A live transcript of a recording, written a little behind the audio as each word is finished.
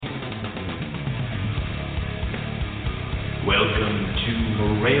Welcome to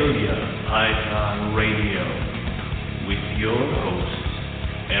Morelia Python Radio with your hosts,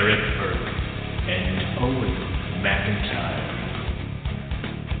 Eric Burke and Owen McIntyre.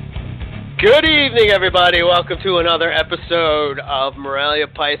 Good evening, everybody. Welcome to another episode of Morelia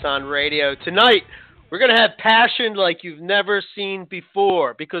Python Radio. Tonight, we're going to have passion like you've never seen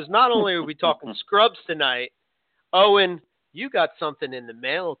before, because not only are we talking scrubs tonight, Owen, you got something in the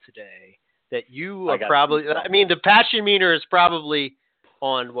mail today that you are probably, the passion meter is probably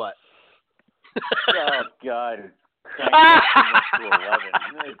on what? Oh, God. It's cranked up to 11.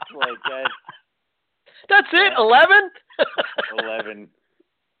 It's like that. That's it? 11? 11.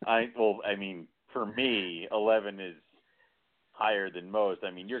 For me, 11 is higher than most.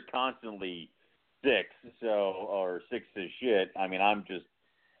 You're constantly 6, or 6 is shit. I'm just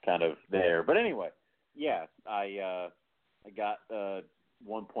kind of there. But anyway, yeah, I got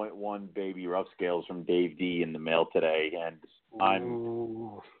 1.1 baby rough scales from Dave D in the mail today, and I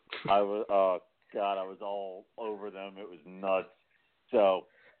was all over them. It was nuts. So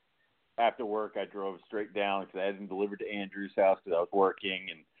after work, I drove straight down because I had them delivered to Andrew's house because I was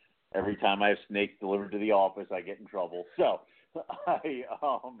working, and every time I have snakes delivered to the office, I get in trouble. So I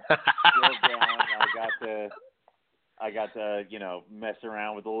drove down. I got to mess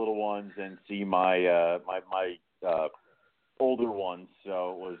around with the little ones and see my older ones,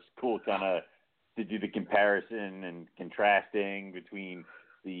 so it was cool kind of to do the comparison and contrasting between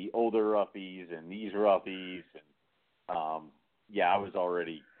the older roughies and these roughies, and I'm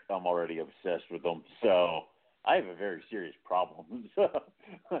already obsessed with them. So I have a very serious problem. So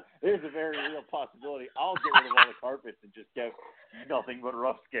there's a very real possibility I'll get rid of all the carpets and just get nothing but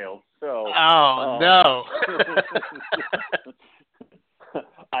rough scales. So no.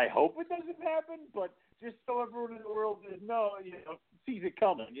 I hope it doesn't happen, but just so everyone in the world sees it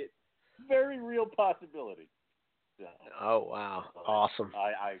coming. It's a very real possibility. So, oh wow, awesome!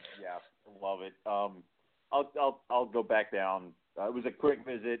 I love it. I'll go back down. It was a quick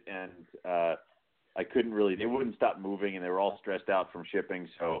visit, and I couldn't really. They wouldn't stop moving, and they were all stressed out from shipping.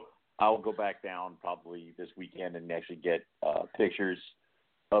 So I'll go back down probably this weekend and actually get pictures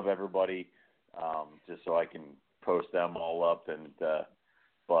of everybody, just so I can post them all up. And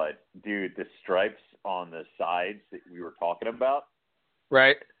but dude, the stripes on the sides that we were talking about,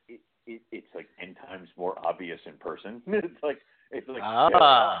 right? It's like 10 times more obvious in person. It's like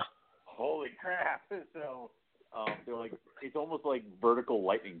holy crap! So they're like, it's almost like vertical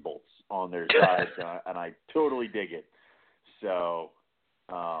lightning bolts on their sides, and I totally dig it. So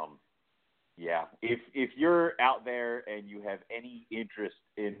yeah, if you're out there and you have any interest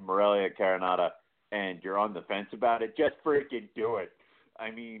in Morelia Carinata and you're on the fence about it, just freaking do it.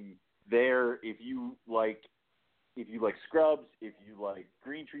 If you like scrubs, if you like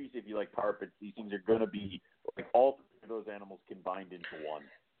green trees, if you like carpets, these things are going to be like all three of those animals combined into one,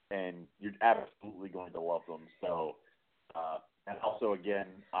 and you're absolutely going to love them. So, and also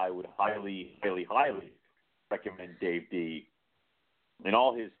again, I would highly, highly, highly recommend Dave D. and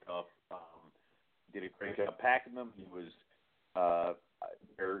all his stuff. Did a great job packing them. He was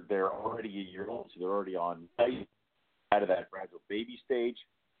they're already a year old, so they're already on out of that fragile baby stage.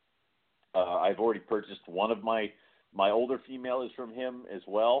 I've already purchased one of my older female is from him as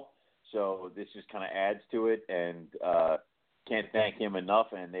well, so this just kind of adds to it, and can't thank him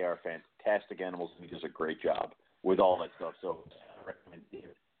enough, and they are fantastic animals, and he does a great job with all that stuff, so I recommend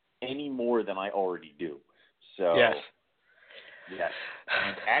it any more than I already do. So yes.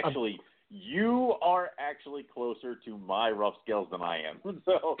 And actually, you are actually closer to my rough scales than I am.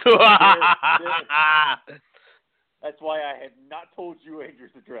 So that's why I had not told you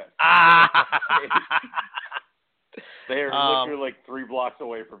Andrew's address. They are literally like 3 blocks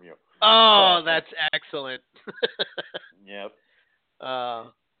away from you. Oh, that's excellent. Yep.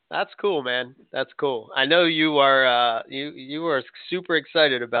 That's cool, man. That's cool. I know you are you are super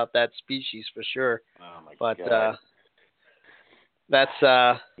excited about that species for sure. Oh my God. That's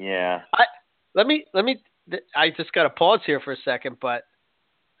yeah. I just got to pause here for a second, but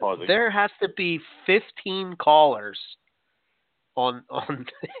Pausing. There has to be 15 callers on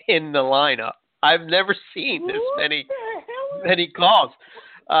in the lineup. I've never seen this many calls.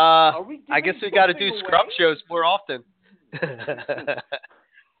 I guess we got to do scrub shows more often.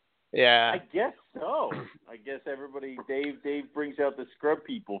 Yeah. I guess so. I guess everybody, Dave brings out the scrub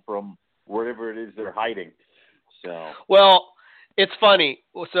people from wherever it is they're hiding. So. Well, it's funny.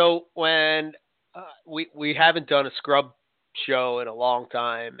 So when we haven't done a scrub show in a long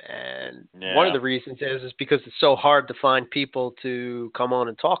time, and one of the reasons is because it's so hard to find people to come on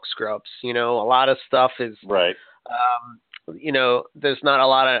and talk scrubs. A lot of stuff is right. there's not a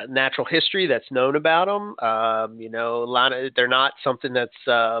lot of natural history that's known about them. They're not something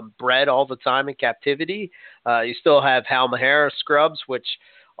that's bred all the time in captivity. You still have Halmahera scrubs, which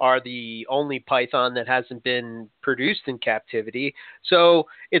are the only python that hasn't been produced in captivity. So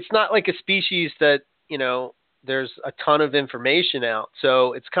it's not like a species that, there's a ton of information out.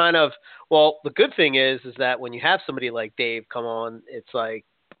 So it's kind of, the good thing is that when you have somebody like Dave come on, it's like,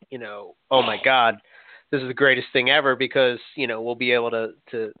 oh my God, this is the greatest thing ever, because, we'll be able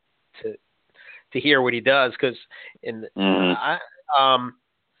to hear what he does. Cause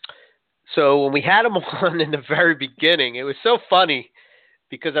so when we had him on in the very beginning, it was so funny,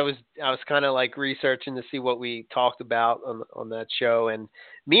 because I was kind of like researching to see what we talked about on that show, and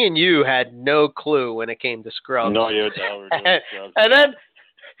me and you had no clue when it came to scrubs. No idea what the hell we're doing.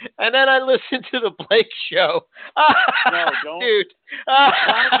 and then I listened to the Blake show. No, don't. Dude. Never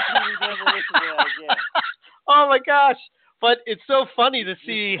listen to that again. Oh my gosh! But it's so funny to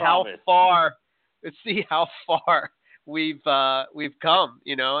see how far we've come.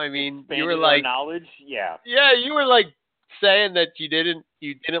 I mean, Expanded you were like knowledge, yeah. Yeah, you were like saying that you didn't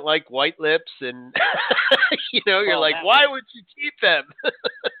like white lips, and you're like, why would you keep them?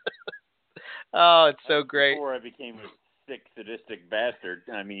 Oh, it's so great. Before I became a sick, sadistic bastard,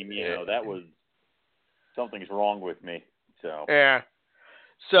 I mean, that was something's wrong with me. So yeah.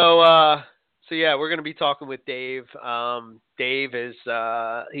 So yeah, we're gonna be talking with Dave. Dave is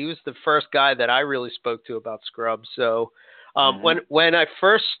he was the first guy that I really spoke to about scrubs. So when I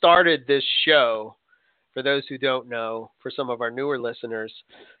first started this show, for those who don't know, for some of our newer listeners,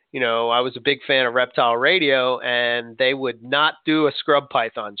 I was a big fan of Reptile Radio, and they would not do a scrub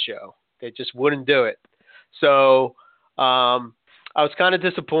python show. They just wouldn't do it. So I was kind of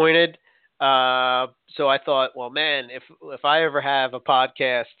disappointed. So I thought, well, man, if I ever have a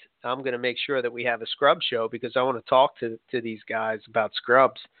podcast, I'm going to make sure that we have a scrub show, because I want to talk to these guys about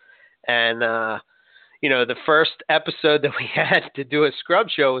scrubs. And, the first episode that we had to do a scrub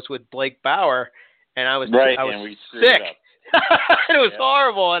show was with Blake Bauer. And I was sick. It was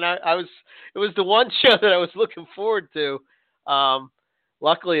horrible, and it was the one show that I was looking forward to.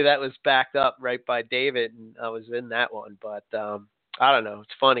 Luckily, that was backed up right by David, and I was in that one. But I don't know.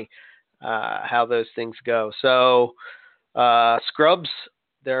 It's funny how those things go. So scrubs,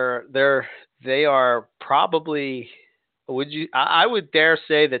 they are probably. I would dare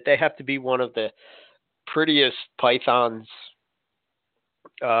say that they have to be one of the prettiest pythons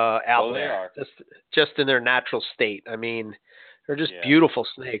out there, just in their natural state. I mean, they're just beautiful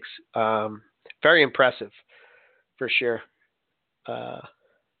snakes. Very impressive, for sure.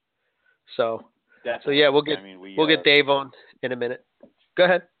 So yeah, we'll get Dave on in a minute. Go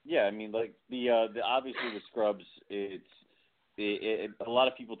ahead. Yeah, I mean, like the obviously with scrubs, a lot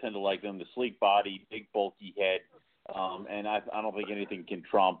of people tend to like them. The sleek body, big bulky head. And I don't think anything can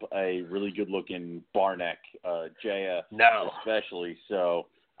trump a really good-looking barneck, Jaya, especially. So,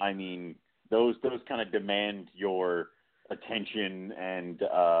 I mean, those kind of demand your attention, and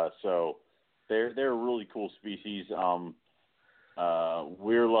so they're a really cool species.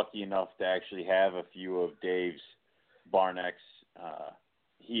 We're lucky enough to actually have a few of Dave's barnecks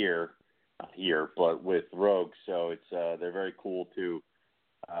but with Rogue. So it's they're very cool too.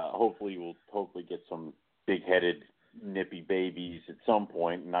 We'll hopefully get some big-headed, nippy babies at some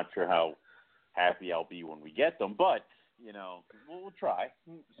point. I'm not sure how happy I'll be when we get them, but we'll try.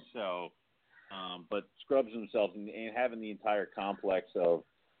 So, but scrubs themselves and having the entire complex of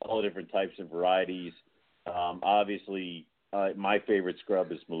all the different types and varieties. Obviously, my favorite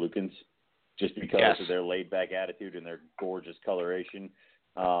scrub is Moluccans, just because of their laid-back attitude and their gorgeous coloration.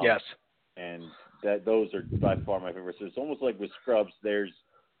 Yes, and those are by far my favorite. So it's almost like with scrubs, there's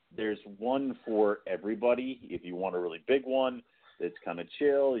one for everybody. If you want a really big one that's kind of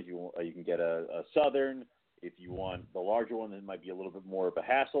chill, you can get a Southern. If you want the larger one that might be a little bit more of a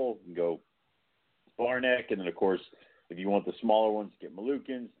hassle, you can go Barneck. And then, of course, if you want the smaller ones, get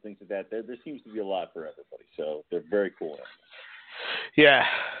Moluccans, things like that. There seems to be a lot for everybody. So they're very cool. Yeah,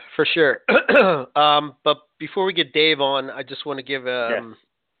 for sure. But before we get Dave on, I just want to give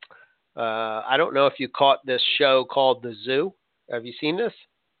I don't know if you caught this show called The Zoo. Have you seen this?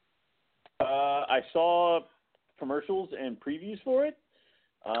 I saw commercials and previews for it.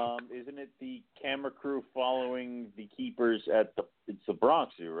 Isn't it the camera crew following the keepers at it's the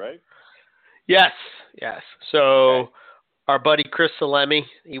Bronx Zoo, right? Yes. So our buddy Chris Salemi,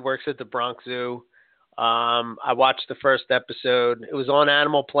 he works at the Bronx Zoo. I watched the first episode. It was on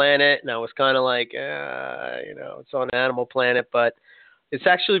Animal Planet, and I was kind of like, it's on Animal Planet, but it's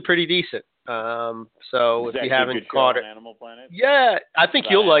actually pretty decent. So if you haven't caught it, Animal Planet? Yeah, I think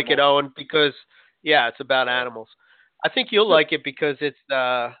you'll like it, Owen, because it's about animals. I think you'll like it because it's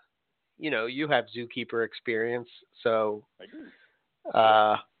you have zookeeper experience, so I do.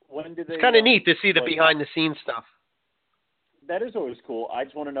 uh, When do they? it's kind of neat to see the like, behind the scenes stuff. That is always cool. I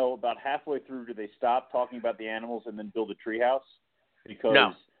just want to know about halfway through, do they stop talking about the animals and then build a treehouse? Because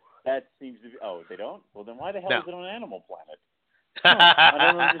No. that seems to be. Oh, they don't. Well, then why the hell No. is it on Animal Planet?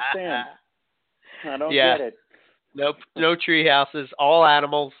 I don't understand. I don't get it. Nope, no tree houses, all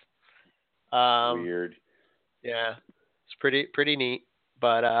animals. Weird. Yeah, it's pretty neat.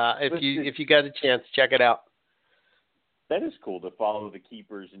 But But if you got a chance, check it out. that is cool to follow the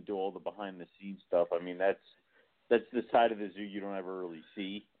keepers and do all the behind the scenes stuff. I mean, that's the side of the zoo you don't ever really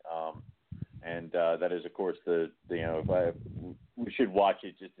see. And that is, of course, we should watch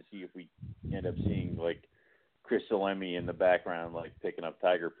it just to see if we end up seeing like Chris Salemi in the background, like picking up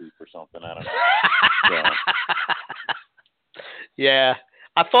tiger poop or something. I don't know. Yeah,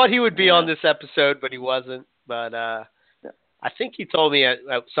 I thought he would be on this episode, but he wasn't. But I think he told me at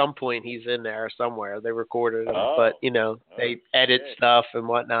some point he's in there somewhere. They recorded him, but they edit stuff and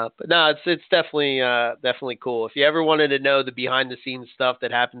whatnot. But no, it's definitely cool. If you ever wanted to know the behind the scenes stuff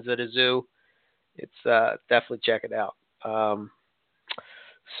that happens at a zoo, it's definitely check it out.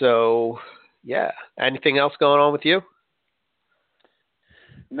 So yeah, anything else going on with you?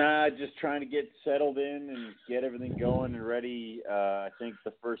 Nah, just trying to get settled in and get everything going and ready. I think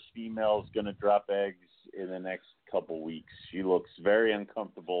the first female is going to drop eggs in the next couple weeks. She looks very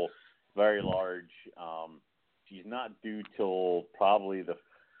uncomfortable, very large. She's not due till probably the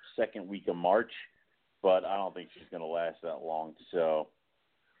second week of March, but I don't think she's going to last that long. So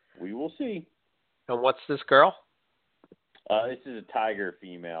we will see. And what's this girl? This is a tiger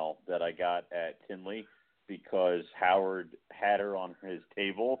female that I got at Tinley because Howard had her on his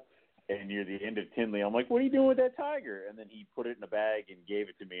table, and near the end of Tinley, I'm like, what are you doing with that tiger? And then he put it in a bag and gave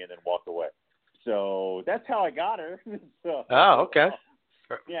it to me and then walked away. So that's how I got her. So, oh, okay.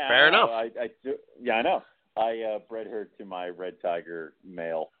 Yeah, fair enough. I know. I bred her to my red tiger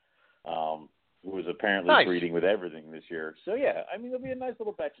male, who was apparently breeding with everything this year. So, yeah, I mean, there'll be a nice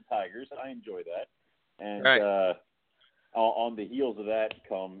little batch of tigers. I enjoy that. And on the heels of that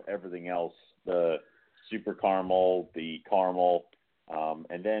come everything else, the Super Caramel, the Caramel,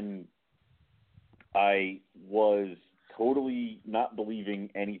 and then I was totally not believing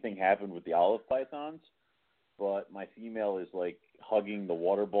anything happened with the olive pythons, but my female is like hugging the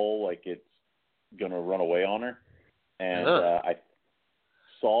water bowl like it's going to run away on her, and I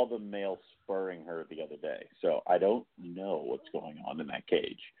saw the male spurring her the other day, so I don't know what's going on in that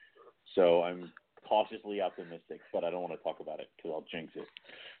cage. So I'm cautiously optimistic, but I don't want to talk about it because I'll jinx it.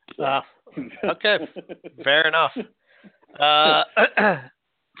 So. Okay, fair enough.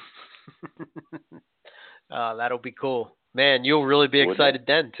 That'll be cool. Man, you'll really be excited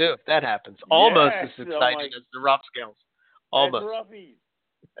then, too, if that happens. Almost as exciting as the rough scales. Almost. Roughies.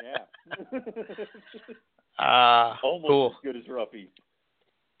 Yeah. Almost cool. as good as Roughies.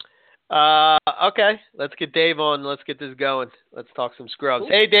 Okay, let's get Dave on. Let's get this going. Let's talk some scrubs.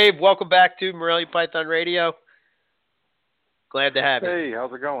 Cool. Hey, Dave, welcome back to Morelia Python Radio. Glad to have you. Hey,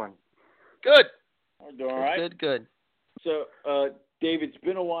 how's it going? Good. I'm doing all right. Good. So, Dave, it's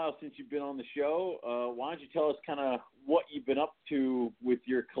been a while since you've been on the show. Why don't you tell us kind of what you've been up to with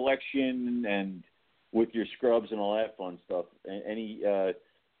your collection and with your scrubs and all that fun stuff?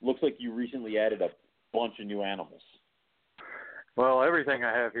 Looks like you recently added a bunch of new animals. Well, everything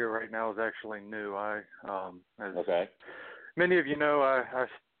I have here right now is actually new. As many of you know, I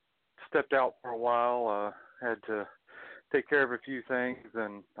stepped out for a while, had to take care of a few things,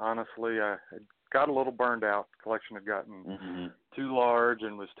 and honestly, I had got a little burned out. The collection had gotten too large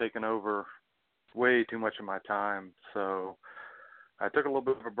and was taking over way too much of my time. So I took a little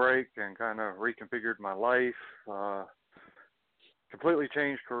bit of a break and kind of reconfigured my life, completely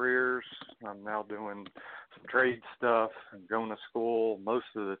changed careers. I'm now doing some trade stuff and going to school most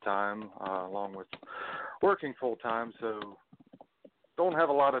of the time, along with working full time. So don't have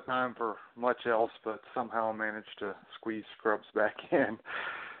a lot of time for much else, but somehow I managed to squeeze scrubs back in.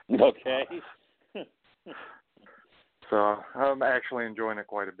 Okay. So I'm actually enjoying it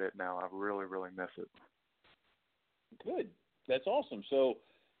quite a bit now. I really, really miss it. Good. That's awesome. So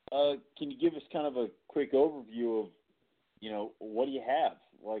can you give us kind of a quick overview of, what do you have?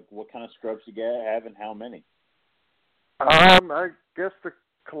 Like, what kind of scrubs do you have and how many? I guess the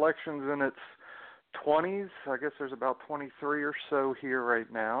collection's in its 20s. I guess there's about 23 or so here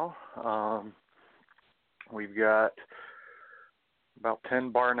right now. We've got about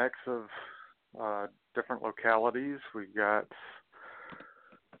 10 bar necks of different localities. We've got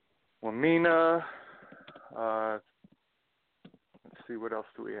Wamena. Let's see, what else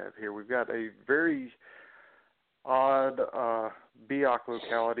do we have here? We've got a very odd Biak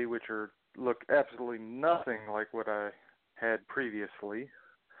locality, which look absolutely nothing like what I had previously.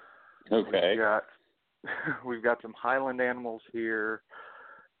 Okay. We've got some highland animals here,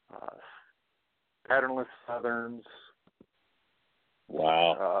 patternless southerns.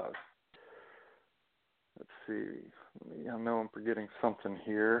 Wow. Let's see. I know I'm forgetting something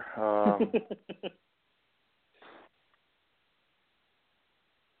here.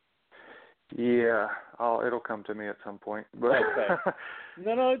 Yeah, it'll come to me at some point. But okay.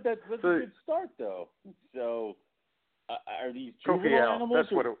 No, that's a good start, though. So, are these juvenile animals?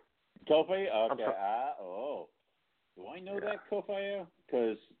 That's what it. Kofaio? Okay. Do I know that Kofaio?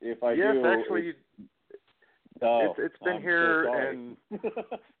 Because if I do, yes, actually, it's been here, so and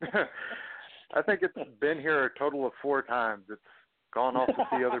I think it's been here a total of 4 times. It's gone off to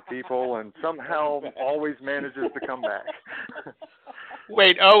see other people, and somehow always manages to come back.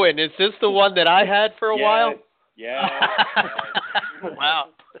 Wait, Owen, is this the one that I had for a while? Yeah. Wow.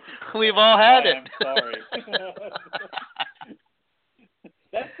 We've all had it. I'm sorry.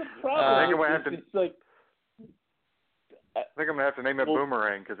 That's the problem. I think I'm going to have to name it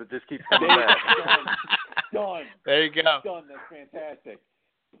Boomerang because it just keeps coming back. Done. There you go. Done. That's fantastic.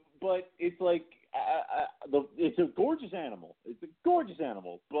 But it's like, it's a gorgeous animal.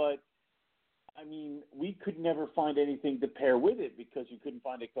 But, I mean, we could never find anything to pair with it because you couldn't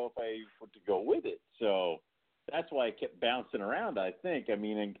find a Kofaio to go with it. So that's why it kept bouncing around, I think. I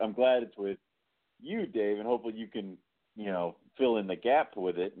mean, and I'm glad it's with you, Dave, and hopefully you can, fill in the gap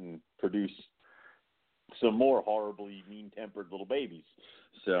with it and produce some more horribly mean-tempered little babies.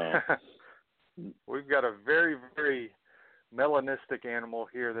 So we've got a very, very melanistic animal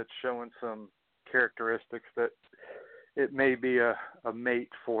here that's showing some characteristics that it may be a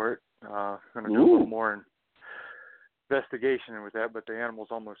mate for it. Going to do a little more investigation with that, but the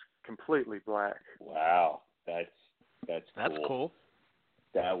animal's almost completely black. Wow, that's cool.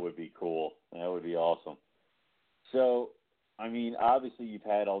 That would be cool. That would be awesome. So, I mean, obviously you've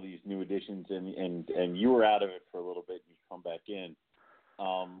had all these new additions, and you were out of it for a little bit. You've come back in.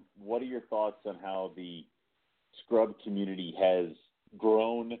 What are your thoughts on how the scrub community has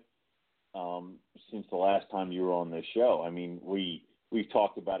grown since the last time you were on this show? I mean, we've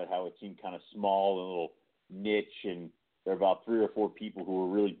talked about it, how it seemed kind of small and a little niche, and there are about 3 or 4 people who are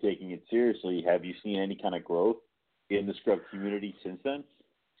really taking it seriously. Have you seen any kind of growth in the scrub community since then?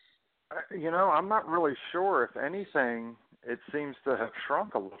 I'm not really sure. If anything, it seems to have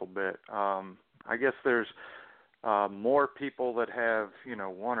shrunk a little bit. I guess there's more people that have,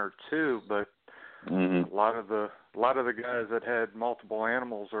 1 or 2, but mm-hmm. a lot of the guys that had multiple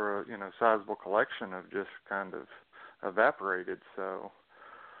animals or a sizable collection have just kind of evaporated. So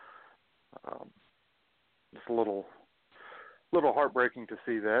it's a little heartbreaking to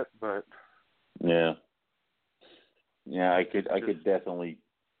see that, but yeah, I could definitely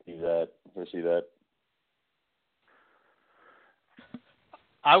foresee that.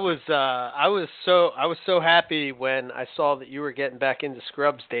 I was so happy when I saw that you were getting back into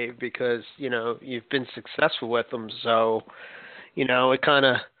scrubs, Dave, because you've been successful with them. So it kind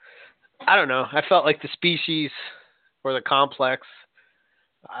of, I don't know, I felt like the species or the complex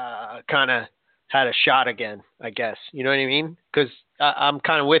kind of had a shot again, I guess. You know what I mean? Because I'm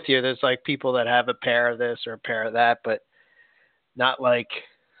kind of with you. There's like people that have a pair of this or a pair of that, but not like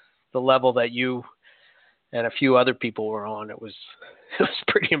the level that you and a few other people were on. It was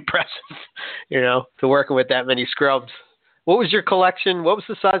pretty impressive, to working with that many scrubs. What was your collection? What was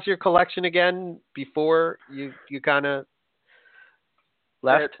the size of your collection again before you kind of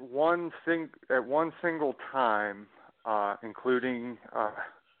left? At one single time, including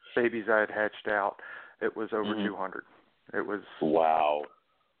babies I had hatched out, it was over 200. It was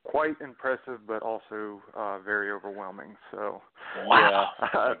quite impressive, but also very overwhelming. So wow,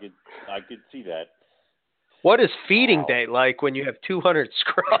 I could see that. What is feeding day like when you have 200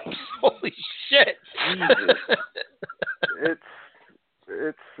 scrubs? Holy shit! It's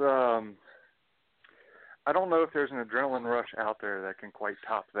I don't know if there's an adrenaline rush out there that can quite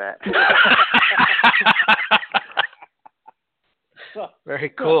top that. Very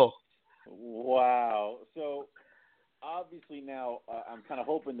cool. Wow. So obviously now I'm kind of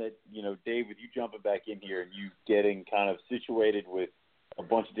hoping that, Dave, with you jumping back in here and you getting kind of situated with a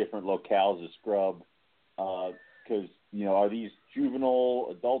bunch of different locales of scrub, because, are these juvenile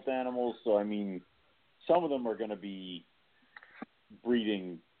adult animals? So, I mean, some of them are going to be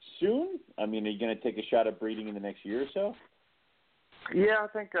breeding soon. I mean, are you going to take a shot at breeding in the next year or so? Yeah, I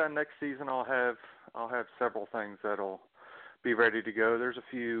think next season I'll have several things that'll be ready to go. There's a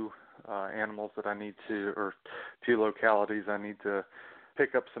few animals that I need to, or few localities I need to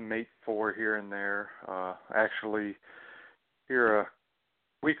pick up some mate for here and there. Actually, here a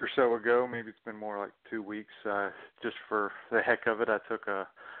week or so ago, maybe it's been more like 2 weeks, just for the heck of it, I took a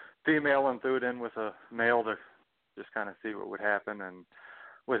female and threw it in with a male to just kind of see what would happen, and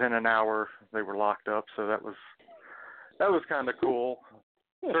within an hour they were locked up, so that was kind of cool.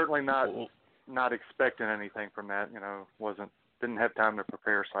 Certainly not expecting anything from that, didn't have time to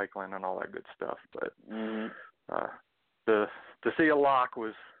prepare cycling and all that good stuff, but to see a lock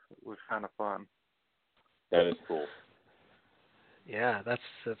was kind of fun. That is cool. Yeah,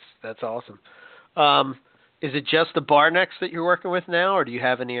 that's awesome. Is it just the barnecks that you're working with now, or do you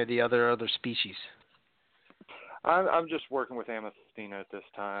have any of the other species? I'm just working with Amethystina at this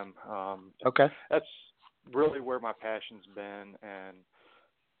time. Okay. That's really where my passion's been, and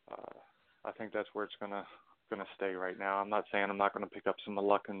I think that's where it's gonna stay right now. I'm not saying I'm not going to pick up some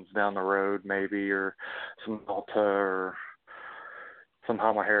Moluccans down the road, maybe, or some Malta or some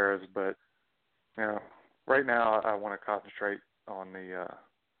Hamaharas, but right now I want to concentrate on the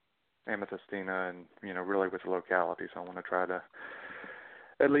Amethystina, and really with the localities. I want to try to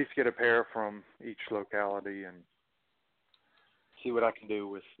at least get a pair from each locality and see what I can do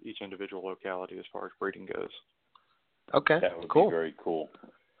with each individual locality as far as breeding goes. Okay, that would cool. Be very cool.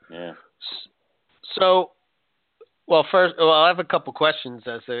 Yeah. So, I have a couple questions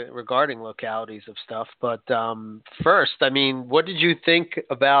regarding localities of stuff. But first, I mean, what did you think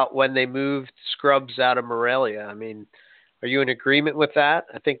about when they moved scrubs out of Morelia? I mean, are you in agreement with that?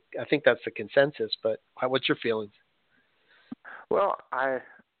 I think that's the consensus. But what's your feelings? Well,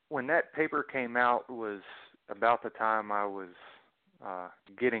 when that paper came out was about the time I was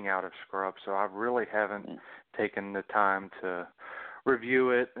getting out of scrub, so I really haven't taken the time to review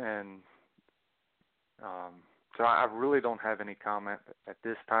it, and so I really don't have any comment at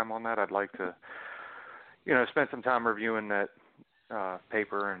this time on that. I'd like to, spend some time reviewing that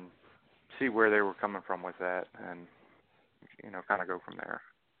paper and see where they were coming from with that, and kind of go from there.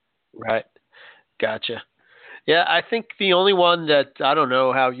 Right. Gotcha. Yeah, I think the only one that, I don't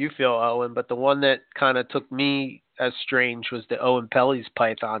know how you feel, Owen, but the one that kind of took me as strange was the Owen Pelly's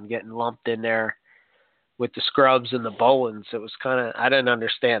python getting lumped in there with the scrubs and the Bolins. It was kind of, I didn't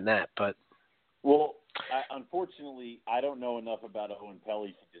understand that, but. Well, unfortunately, I don't know enough about Owen Pelly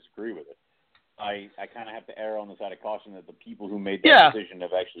to disagree with it. I kind of have to err on the side of caution that the people who made that decision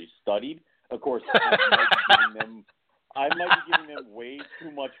have actually studied. Of course, I might be giving them way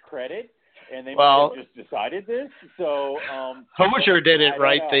too much credit, and they might have just decided this. So, Hozier didn't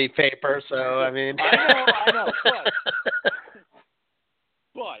write the paper, so I mean. I know,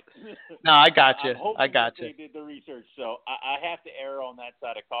 but no, I got you. They did the research, so I have to err on that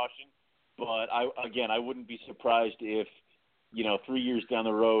side of caution. But I wouldn't be surprised if, 3 years down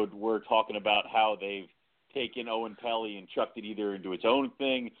the road, we're talking about how they've taken Owen Pelly and chucked it either into its own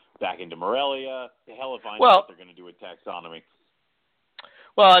thing, back into Morelia. The hell if I know what they're going to do with taxonomy.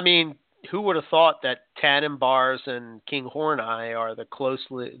 Well, I mean, who would have thought that Tannenbars and King Horneye are the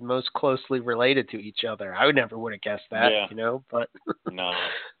most closely related to each other? I never would have guessed that, but no.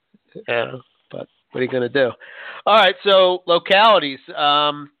 Yeah, but what are you going to do? All right, so localities.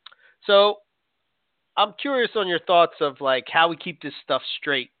 So I'm curious on your thoughts of like how we keep this stuff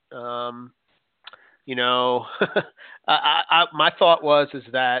straight. My thought is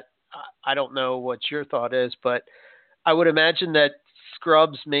that I don't know what your thought is, but I would imagine that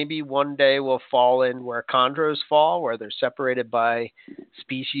scrubs maybe one day will fall in where chondros fall, where they're separated by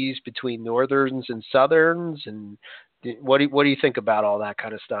species between northerns and southerns. And what do you think about all that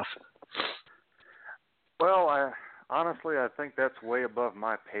kind of stuff? Well, honestly, I think that's way above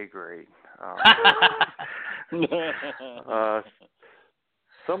my pay grade.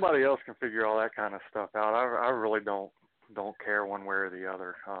 Somebody else can figure all that kind of stuff out. I really don't care one way or the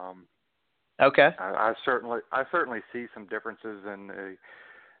other. Okay. I certainly see some differences in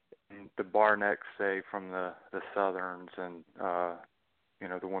the barnecks, say, from the southerns and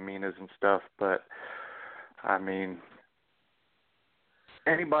the Waminas and stuff. But I mean,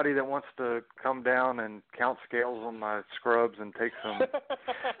 anybody that wants to come down and count scales on my scrubs and take some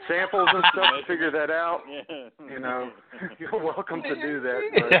samples and stuff to figure that out, you're welcome to do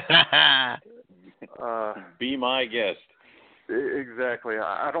that. But, be my guest. Exactly.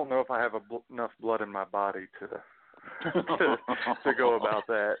 I don't know if I have enough blood in my body to go about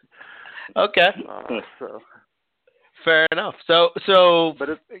that. Okay. So fair enough. So, but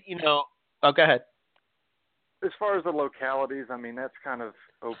go ahead. As far as the localities, I mean, that's kind of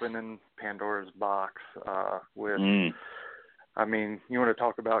opening Pandora's box with, I mean, you want to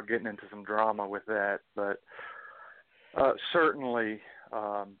talk about getting into some drama with that, but certainly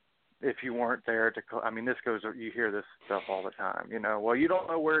if you weren't there to, you hear this stuff all the time, well, you don't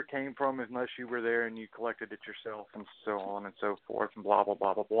know where it came from unless you were there and you collected it yourself and so on and so forth and blah, blah,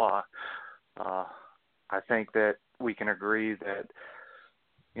 blah, blah, blah. I think that we can agree that,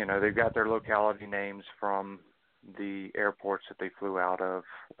 they've got their locality names from the airports that they flew out of,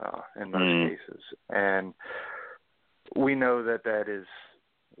 in most cases. And we know that that is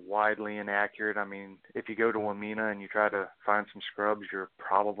widely inaccurate. I mean, if you go to Wamena and you try to find some scrubs, you're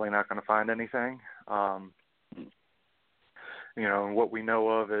probably not going to find anything. And what we know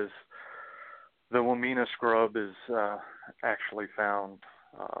of is the Wamena scrub is actually found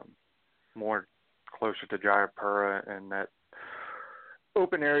more closer to Jayapura and that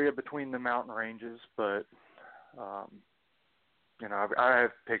open area between the mountain ranges. But, I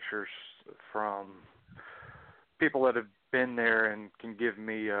have pictures from people that have been there and can give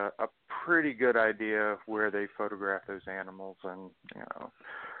me a pretty good idea of where they photograph those animals, and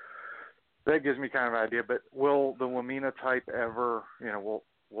that gives me kind of an idea. But will the Wamena type ever,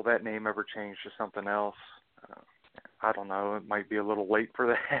 will that name ever change to something else? I don't know. It might be a little late for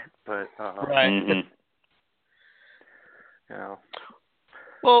that, but right.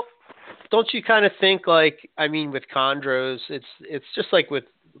 Well, don't you kind of think with chondros, it's just like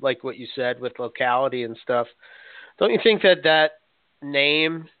what you said with locality and stuff. Don't you think that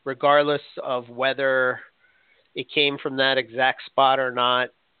name, regardless of whether it came from that exact spot or not,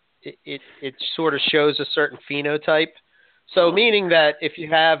 it sort of shows a certain phenotype? So meaning that if you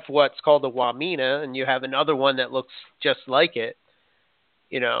have what's called a Wamena and you have another one that looks just like it,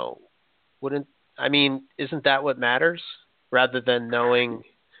 isn't that what matters rather than knowing?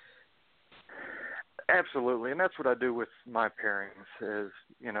 Absolutely. And that's what I do with my pairings is,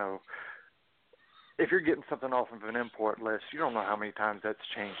 if you're getting something off of an import list, you don't know how many times that's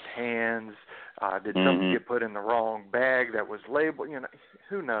changed hands. Did something get put in the wrong bag that was labeled?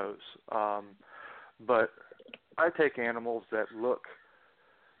 Who knows? But I take animals that look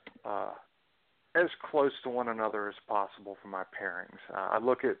as close to one another as possible for my pairings. I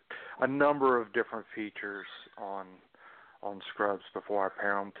look at a number of different features on scrubs before I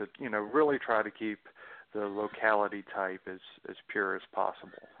pair them to, really try to keep the locality type as pure as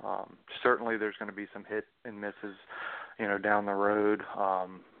possible. Certainly there's going to be some hit and misses, down the road.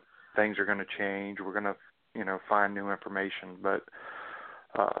 Things are going to change. We're going to, find new information. But,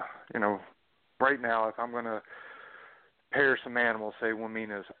 right now, if I'm going to pair some animals, say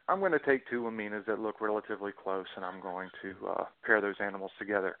Wamenas, I'm going to take two Wamenas that look relatively close, and I'm going to pair those animals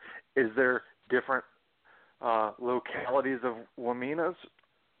together. Is there different localities of Wamenas?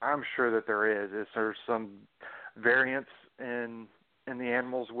 I'm sure that there is. Is there some variance in the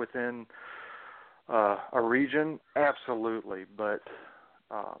animals within a region? Absolutely. But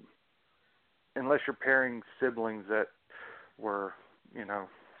unless you're pairing siblings that were,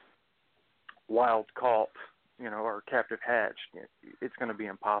 wild caught, or captive hatched, it's going to be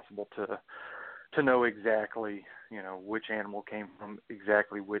impossible to know exactly, which animal came from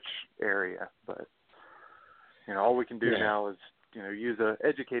exactly which area. But, all we can do now is, use an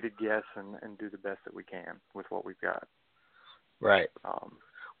educated guess and do the best that we can with what we've got. Right.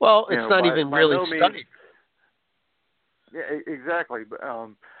 Well, it's not even really studied. Yeah, exactly. But,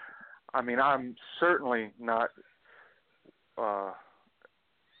 I'm certainly not,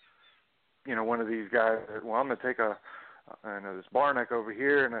 one of these guys that, I'm going to take this Barneck over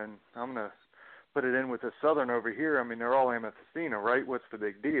here and then I'm going to put it in with this Southern over here. They're all Amethystina, right? What's the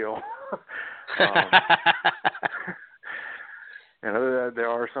big deal? There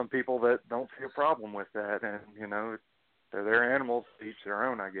are some people that don't see a problem with that, and they're their animals, each their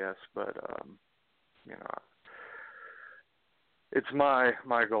own, I guess. But it's my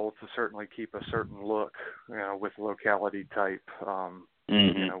goal to certainly keep a certain look, with locality type.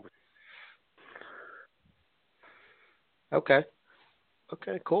 Okay,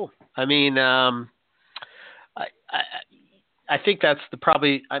 cool. I think that's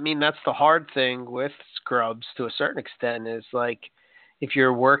that's the hard thing with scrubs to a certain extent is if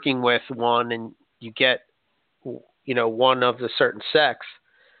you're working with one and you get, one of the certain sex,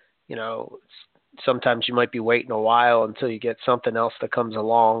 sometimes you might be waiting a while until you get something else that comes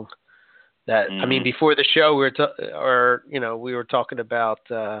along that, before the show we were talking about,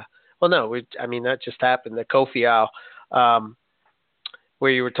 that just happened, the Kofiau,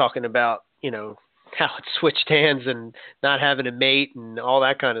 where you were talking about, how it switched hands and not having a mate and all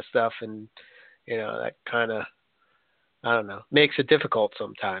that kind of stuff. And, that kind of, I don't know, makes it difficult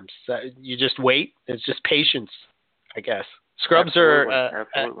sometimes. You just wait. It's just patience, I guess. Scrubs absolutely. Are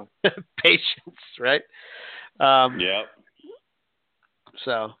patience, right? Yeah.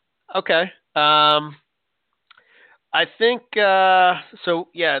 So, okay. I think,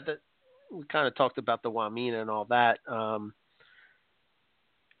 we kind of talked about the Wamina and all that.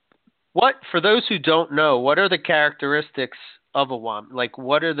 What, for those who don't know, what are the characteristics of a Wamina? Like,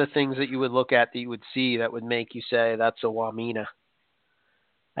 what are the things that you would look at that you would see that would make you say that's a Wamina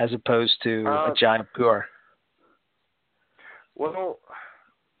as opposed to a Jaipur? Well,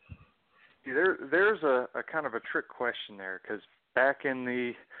 there's a kind of a trick question there, because back in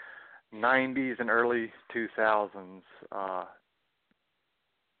the 90s and early 2000s,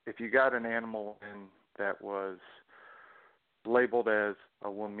 if you got an animal in that was labeled as a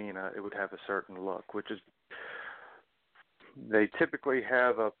Wamina, it would have a certain look, which is they typically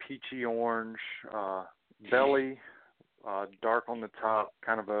have a peachy orange belly, dark on the top,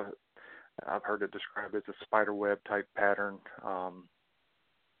 kind of a, I've heard it described as a spider web type pattern,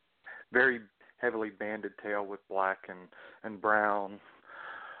 very heavily banded tail with black and brown.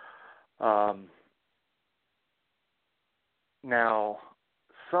 Now,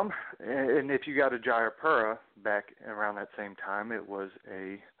 and if you got a Jayapura back around that same time, it was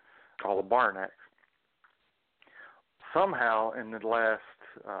called a Barnack. Somehow, in the last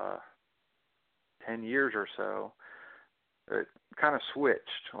 10 years or so, it kind of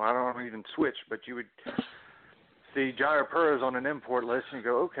switched. Well, I don't even switch, but you would see Jayapuras on an import list, and you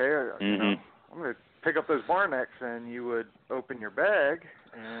go, okay, you know, I'm going to pick up those Barnacks, and you would open your bag,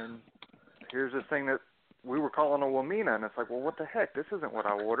 and here's this thing that we were calling a Wamina, and it's like, well, what the heck? This isn't what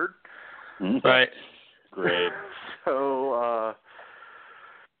I ordered. Right. Great. So,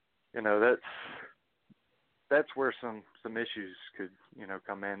 you know, that's where some issues could, you know,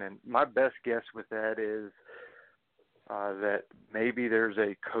 come in. And my best guess with that is that maybe there's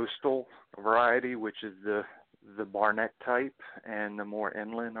a coastal variety, which is the Barnack type, and the more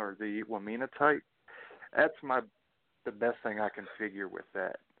inland or the Wamina type. That's the best thing I can figure with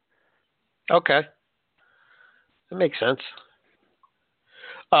that. Okay. That makes sense.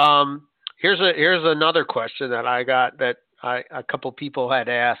 Here's another question that I got that a couple people had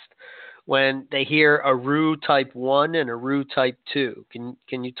asked when they hear a Aru Type 1 and a Aru Type 2.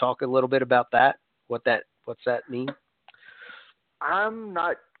 Can you talk a little bit about that? What's that mean? I'm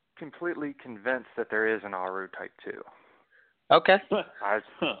not completely convinced that there is an Aru Type 2. Okay.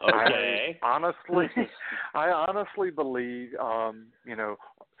 Okay. I honestly believe, you know,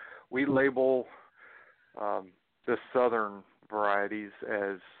 we label the southern varieties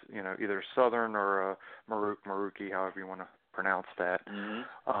as, you know, either southern or a Maruki, however you want to pronounce that.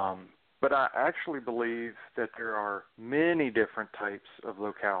 But I actually believe that there are many different types of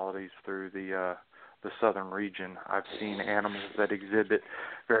localities through the southern region. I've seen animals that exhibit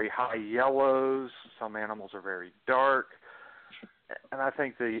very high yellows. Some animals are very dark. And I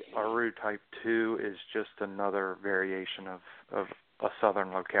think the Aru Type 2 is just another variation of a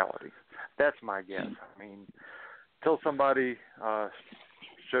southern locality. That's my guess. I mean, until somebody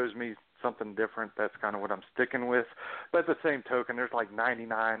shows me something different, that's kind of what I'm sticking with. But at the same token, there's like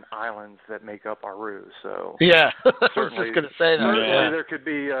 99 islands that make up Aru. So yeah, I was certainly, just going to say that. Certainly there could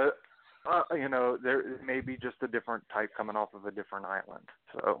be you know, there may be just a different type coming off of a different island.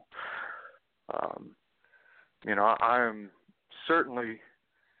 So, you know, I'm certainly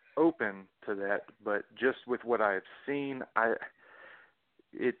open to that, but just with what I have seen,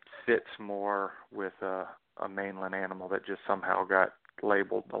 it fits more with a mainland animal that just somehow got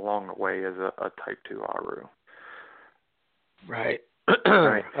labeled along the way as a Type 2 Aru. Right.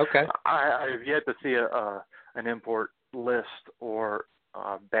 Right. Okay. I have yet to see an import list or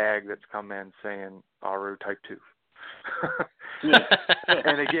bag that's come in saying Aru Type 2.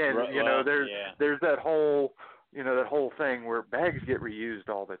 And again, you know, there's that whole, you know, that whole thing where bags get reused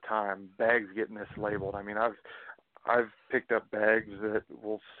all the time. Bags get mislabeled. I mean, I've picked up bags that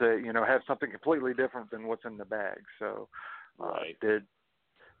will say, you know, have something completely different than what's in the bag. So,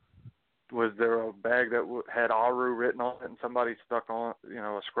 was there a bag that had Aru written on it, and somebody stuck on, you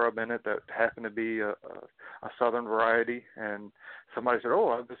know, a scrub in it that happened to be a southern variety, and somebody said,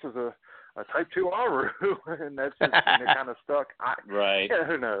 "Oh, this is a Type 2 Aru," and that's just, and it kind of stuck. Yeah,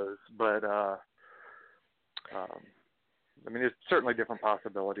 who knows? But I mean, there's certainly different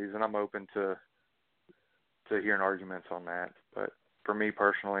possibilities, and I'm open to hearing arguments on that. But for me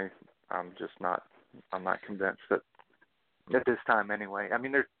personally, I'm not convinced that at this time anyway. I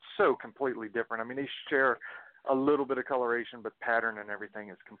mean, they're so completely different. I mean, they share a little bit of coloration, but pattern and everything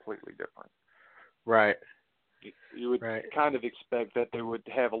is completely different. Right. You would kind of expect that they would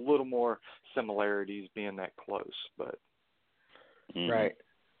have a little more similarities being that close, but right.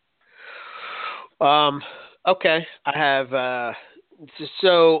 Okay. I have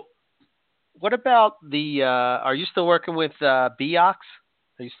so what about the are you still working with Beox?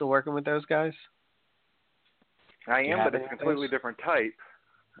 Are you still working with those guys? I am, but it's a completely different type.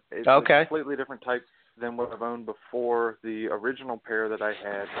 It's Okay. a completely different type than what I've owned before. The original pair that I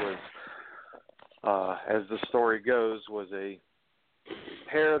had was, as the story goes, was a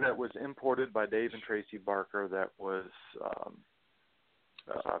pair that was imported by Dave and Tracy Barker that was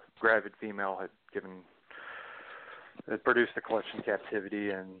a gravid female had produced a clutch in captivity,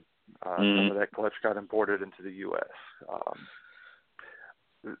 and some of that clutch got imported into the U.S.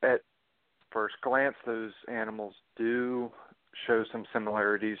 At first glance, those animals do show some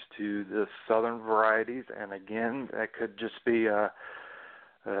similarities to the southern varieties, and again, that could just be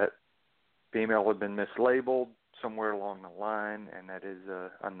that female had been mislabeled somewhere along the line, and that is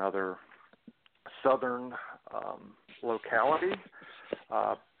another southern locality.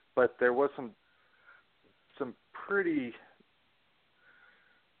 But there was some pretty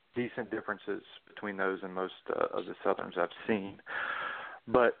decent differences between those and most of the southerns I've seen.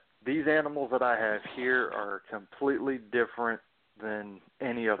 But these animals that I have here are completely different than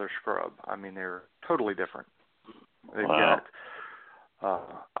any other scrub. I mean, they're totally different. They've got,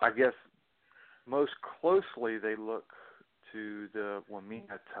 I guess, most closely they look to the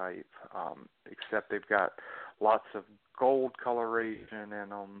Wamena type, except they've got lots of gold coloration in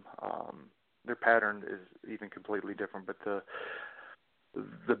them. Their pattern is even completely different, but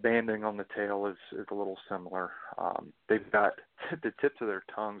the banding on the tail is a little similar. They've got the tips of their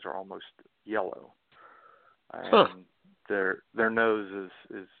tongues are almost yellow, and their nose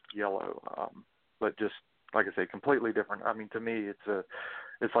is yellow, but just like I say, completely different. I mean, to me,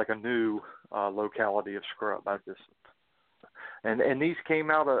 it's like a new locality of scrub. And these came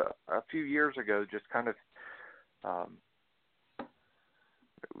out a few years ago, just kind of.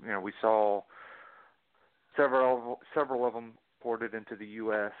 We saw several of them ported into the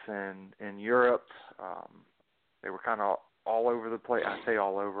U.S. and in Europe. They were kind of all over the place. I say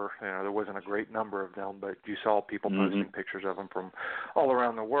all over. There wasn't a great number of them, but you saw people posting pictures of them from all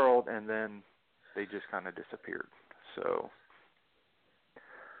around the world, and then they just kind of disappeared. So,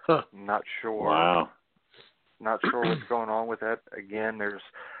 not sure. Wow. Not sure what's going on with that. Again, there's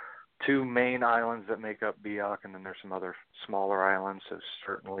 2 main islands that make up Biak, and then there's some other smaller islands. So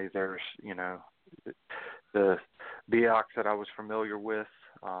certainly there's, the Biaks that I was familiar with,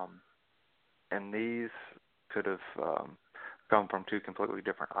 and these could have come from 2 completely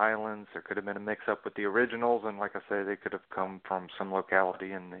different islands. There could have been a mix-up with the originals, and like I say, they could have come from some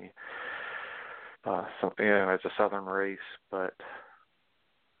locality in the, as a southern race. But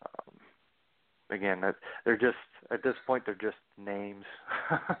again, they're just, at this point, they're just names.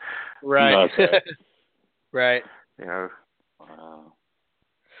 Right. Okay. Right. Wow.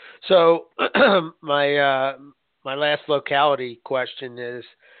 So my last locality question is,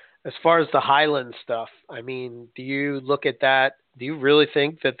 as far as the Highland stuff, I mean, do you look at that? Do you really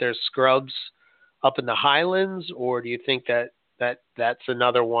think that there's scrubs up in the Highlands, or do you think that's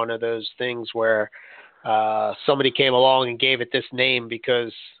another one of those things where somebody came along and gave it this name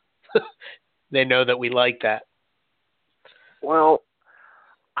because they know that we like that? Well,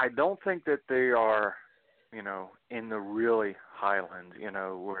 I don't think that they are, in the really highlands,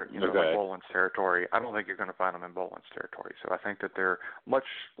 where, like Boland's territory. I don't think you're going to find them in Boland's territory. So I think that they're much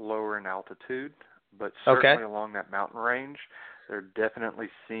lower in altitude, but certainly along that mountain range, there definitely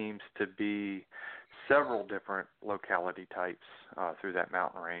seems to be several different locality types through that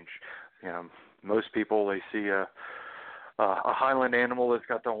mountain range. Most people, they see a highland animal that's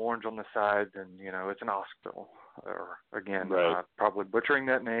got the orange on the side, and it's an oxbill, or again, probably butchering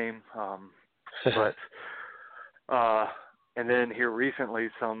that name, but and then here recently,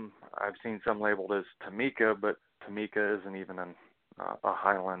 I've seen some labeled as Tamika, but Tamika isn't even a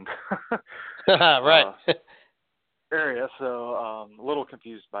highland right area, so a little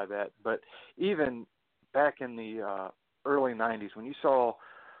confused by that. But even back in the early 90s, when you saw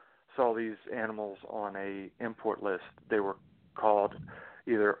these animals on a import list, they were called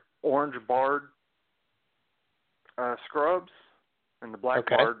either orange barred scrubs, and the black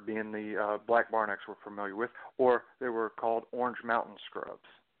barred being the black barnex we're familiar with, or they were called orange mountain scrubs.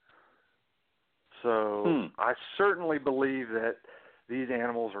 So I certainly believe that these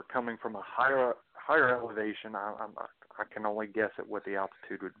animals are coming from a higher elevation. I can only guess at what the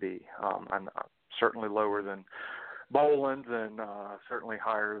altitude would be. I'm certainly lower than Boland's, and certainly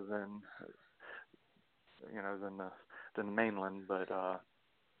higher than than the mainland, but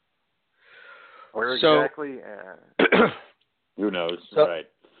where exactly? Who knows? Right.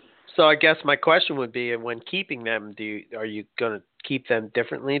 So I guess my question would be, when keeping them, are you going to keep them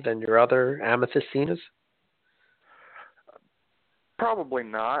differently than your other Amethystinas? Probably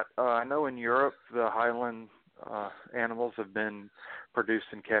not. I know in Europe the highland animals have been produced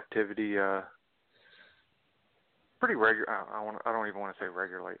in captivity pretty regular. I don't even want to say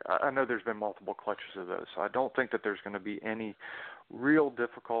regularly. I know there's been multiple clutches of those, so I don't think that there's going to be any real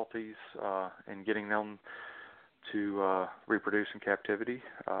difficulties in getting them to reproduce in captivity.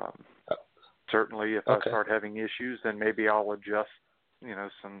 Certainly, if I start having issues, then maybe I'll adjust,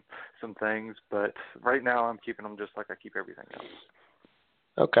 some things. But right now, I'm keeping them just like I keep everything else.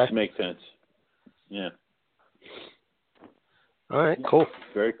 Okay. Makes sense. Yeah. All right. Cool.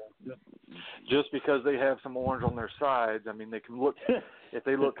 Very. Just because they have some orange on their sides, I mean, they can look. If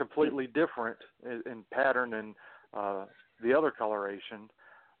they look completely different in pattern and the other coloration,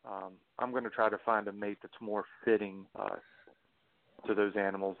 I'm going to try to find a mate that's more fitting to those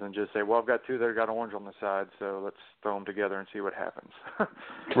animals than just say, well, I've got two that got orange on the side, so let's throw them together and see what happens.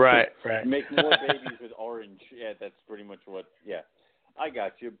 Right. Make more babies with orange. Yeah, that's pretty much what, I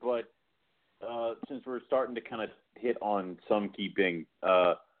got you. But since we're starting to kind of hit on some keeping,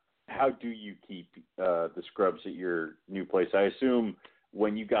 how do you keep the scrubs at your new place? I assume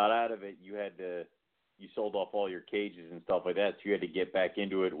when you got out of it, you sold off all your cages and stuff like that, so you had to get back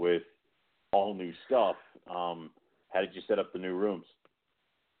into it with all new stuff. How did you set up the new rooms?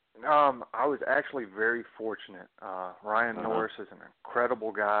 I was actually very fortunate. Ryan Norris is an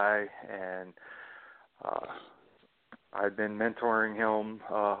incredible guy, and I'd been mentoring him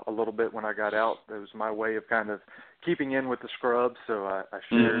a little bit when I got out. It was my way of kind of keeping in with the scrubs, so I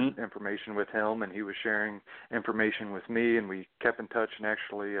shared information with him, and he was sharing information with me, and we kept in touch and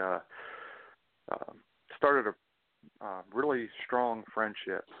actually started a really strong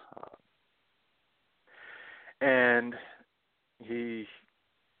friendship. And he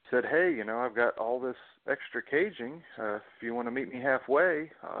said, hey, I've got all this extra caging. If you want to meet me halfway,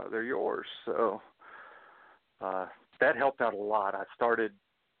 they're yours. So that helped out a lot. I started,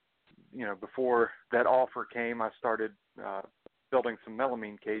 before that offer came, I started building some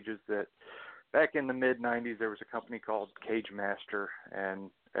melamine cages that back in the mid-'90s, there was a company called Cage Master.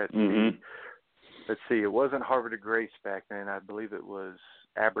 And it wasn't Harvard or Grace back then. I believe it was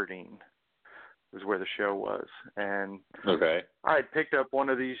Aberdeen. Was where the show was, and I had picked up one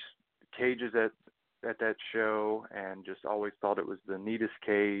of these cages at that show, and just always thought it was the neatest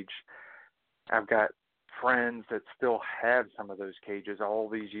cage. I've got friends that still have some of those cages all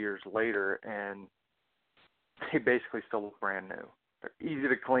these years later, and they basically still look brand new. They're easy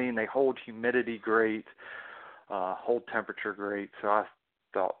to clean. They hold humidity great, hold temperature great. So I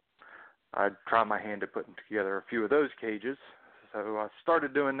thought I'd try my hand at putting together a few of those cages. So I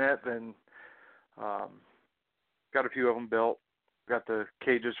started doing that, then. Got a few of them built, got the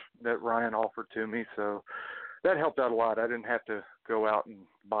cages that Ryan offered to me, so that helped out a lot. I didn't have to go out and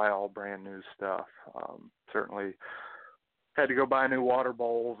buy all brand new stuff. Certainly had to go buy new water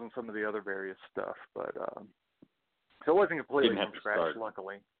bowls and some of the other various stuff, but so it wasn't completely from scratch,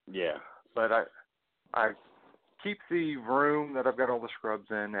 luckily. Yeah. But I keep the room that I've got all the scrubs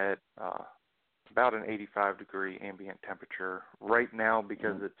in at about an 85-degree ambient temperature right now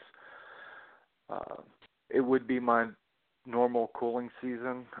because it would be my normal cooling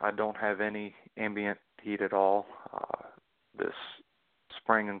season. I don't have any ambient heat at all. This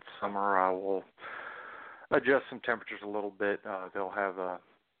spring and summer, I will adjust some temperatures a little bit. They'll have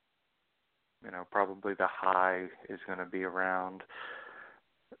probably the high is going to be around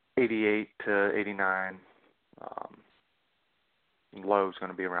 88 to 89. Low is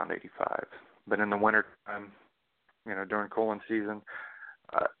going to be around 85. But in the winter time, during cooling season,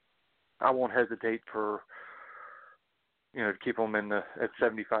 I won't hesitate for, to keep them at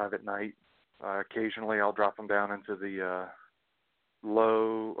 75 at night. Occasionally I'll drop them down into the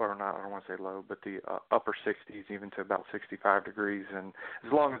low, or not, I don't want to say low, but the upper 60s, even to about 65 degrees. And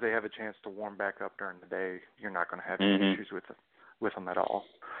as long as they have a chance to warm back up during the day, you're not going to have any issues with them at all.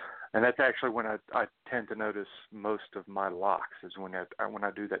 And that's actually when I tend to notice most of my locks is when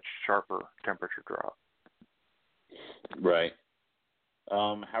I do that sharper temperature drop. Right.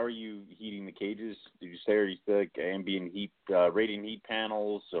 How are you heating the cages? Did you say, are you like ambient heat, radiant heat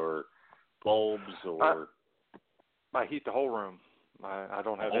panels or bulbs or? I heat the whole room. I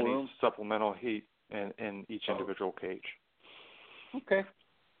don't have any supplemental heat in each individual cage. Okay.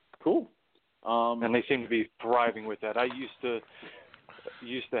 Cool. And they seem to be thriving with that. I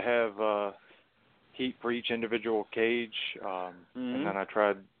used to have heat for each individual cage, and then I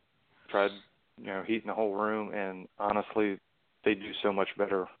tried heating the whole room, and honestly, they do so much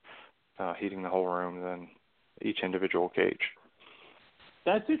better heating the whole room than each individual cage.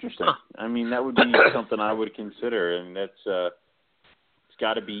 That's interesting. I mean, that would be something I would consider, and that's it's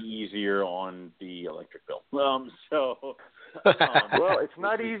got to be easier on the electric bill. Well, it's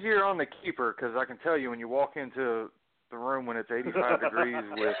not easier on the keeper because I can tell you when you walk into the room when it's 85 degrees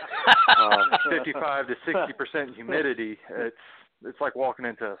with 55 to 60% humidity. It's like walking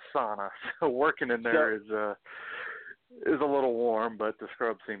into a sauna. So working in there is a little warm, but the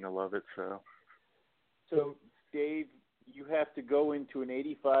scrubs seem to love it. So Dave, you have to go into an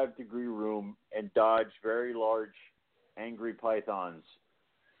 85-degree room and dodge very large, angry pythons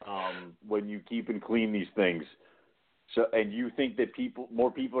when you keep and clean these things. So, and you think that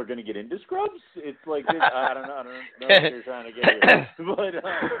more people are going to get into scrubs? It's like this. I don't know what they're trying to get here. But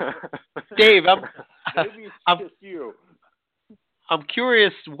Dave, maybe it's just you. I'm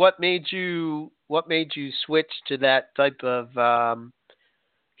curious what made you switch to that type of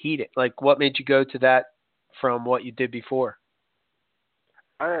heating? Like, what made you go to that from what you did before?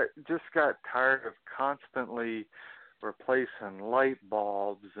 I just got tired of constantly replacing light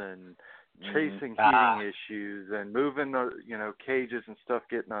bulbs and chasing heating issues and moving the cages and stuff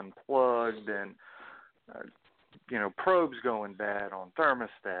getting unplugged and probes going bad on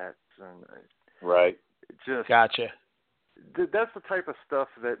thermostats and right. Just gotcha. That's the type of stuff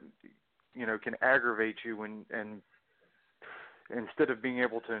that can aggravate you and instead of being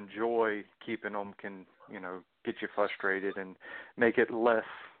able to enjoy keeping them can get you frustrated and make it less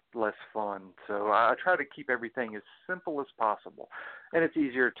fun. So I try to keep everything as simple as possible, and it's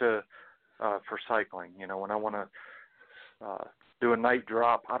easier to for cycling. When I want to do a night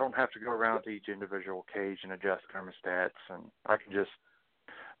drop, I don't have to go around to each individual cage and adjust thermostats, and I can just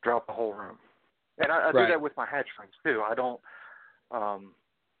drop the whole room. And I do that with my hatchlings too. I don't, I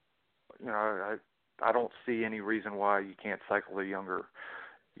don't see any reason why you can't cycle the younger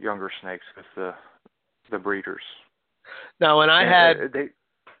snakes with the breeders. Now, when I had,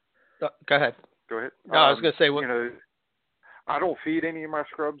 go ahead. Go ahead. No, I was going to say, I don't feed any of my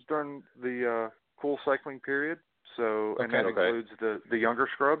scrubs during the cool cycling period, so and that includes the younger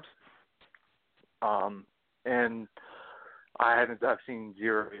scrubs. And I've seen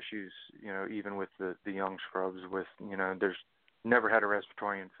zero issues, even with the young scrubs. With there's never had a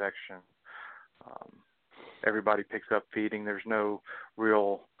respiratory infection. Everybody picks up feeding. There's no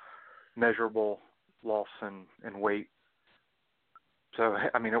real measurable loss in weight. So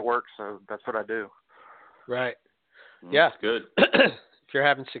it works. So that's what I do. Right. Yeah. That's good. If you're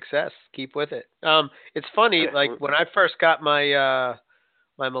having success, keep with it. It's funny. Like when I first got my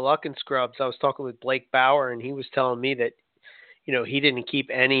my Moluccan scrubs, I was talking with Blake Bauer, and he was telling me that he didn't keep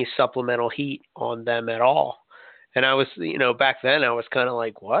any supplemental heat on them at all. And I was, back then I was kind of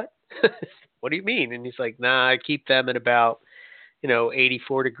like, what? What do you mean? And he's like, nah, I keep them at about,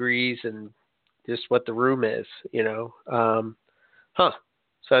 84 degrees and just what the room is, So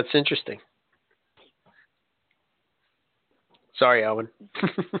that's interesting. Sorry, Alvin.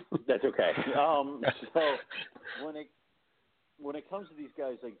 That's okay. So when it comes to these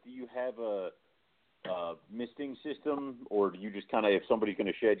guys, like, do you have a misting system, or do you just kind of, if somebody's going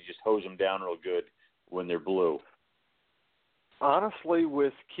to shed, you just hose them down real good when they're blue? Honestly,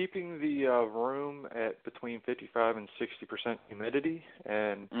 with keeping the room at between 55 and 60% humidity,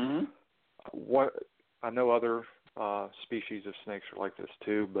 and what I know other species of snakes are like this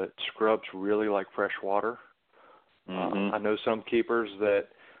too, but scrubs really like fresh water. I know some keepers that,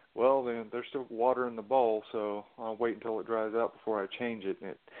 there's still water in the bowl, so I'll wait until it dries out before I change it. And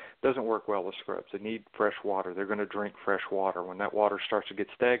it doesn't work well with scrubs. They need fresh water. They're going to drink fresh water. When that water starts to get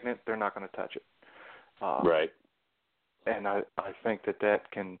stagnant, they're not going to touch it. Right. And I think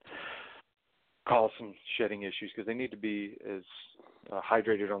that can cause some shedding issues because they need to be as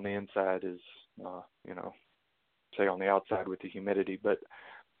hydrated on the inside as, say on the outside with the humidity. But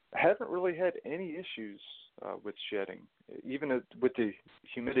I haven't really had any issues with shedding, even with the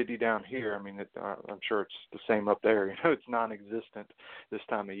humidity down here. I'm sure it's the same up there. It's non-existent this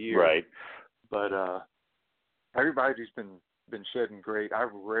time of year. Right. But everybody's been shedding great.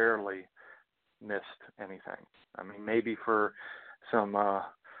 I've rarely missed anything. Maybe for some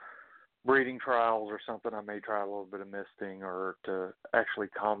breeding trials or something, I may try a little bit of misting, or to actually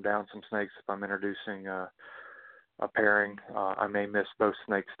calm down some snakes if I'm introducing a pairing. I may miss both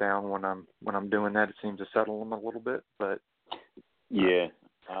snakes down when I'm doing that. It seems to settle them a little bit, but yeah,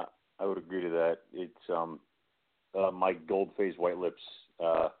 I would agree to that. It's my gold-faced white lips,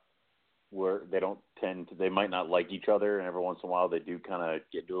 where they might not like each other, and every once in a while they do kind of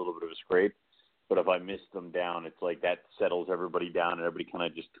do a little bit of a scrape. But if I miss them down, it's like that settles everybody down, and everybody kind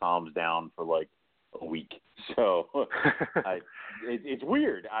of just calms down for like a week. So it's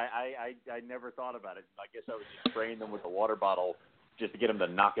weird. I never thought about it. I guess I was just spraying them with a water bottle just to get them to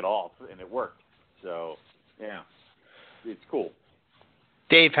knock it off, and it worked. So yeah, it's cool.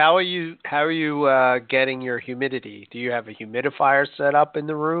 Dave, how are you getting your humidity? Do you have a humidifier set up in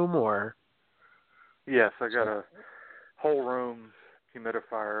the room, or? Yes, I got whole room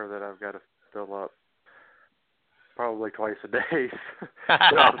humidifier that I've got to fill up probably twice a day. Once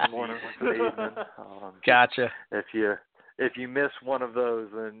in the morning, once in the evening. Gotcha. If you miss one of those,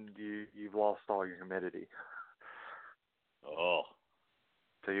 then you've lost all your humidity. Oh.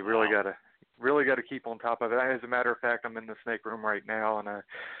 So you really got to keep on top of it. As a matter of fact, I'm in the snake room right now, and I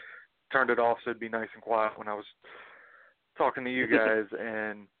turned it off so it'd be nice and quiet when I was talking to you guys,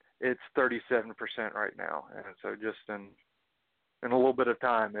 and it's 37% right now. And so just in a little bit of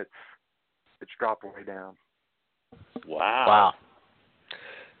time, it's dropped way down. Wow.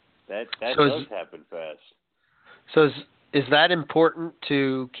 That does happen fast. So is that important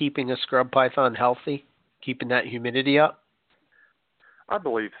to keeping a scrub python healthy, keeping that humidity up? I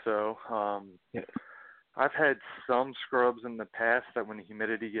believe so. Yeah. I've had some scrubs in the past that when the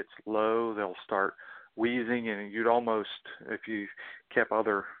humidity gets low, they'll start wheezing, and you'd almost, if you kept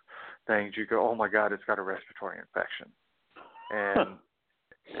other things, you go, oh my God, it's got a respiratory infection. And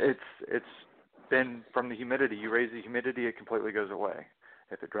it's been from the humidity. You raise the humidity, it completely goes away.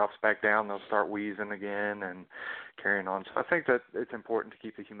 If it drops back down, they'll start wheezing again and carrying on. So I think that it's important to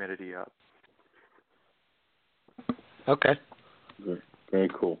keep the humidity up. Okay. Very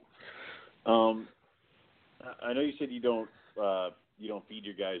cool. I know you said you don't feed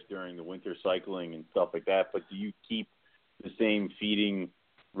your guys during the winter cycling and stuff like that, but do you keep the same feeding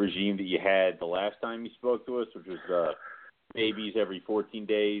regime that you had the last time you spoke to us, which was babies every 14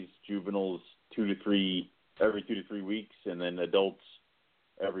 days, juveniles every 2 to 3 weeks, and then adults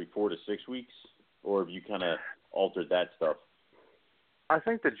every 4 to 6 weeks? Or have you kind of altered that stuff? I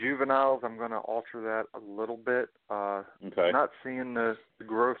think the juveniles, I'm going to alter that a little bit. Okay. Not seeing the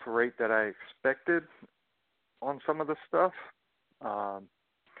growth rate that I expected on some of the stuff.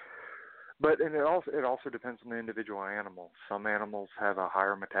 But it also depends on the individual animal. Some animals have a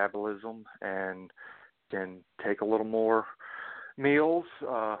higher metabolism and can take a little more meals.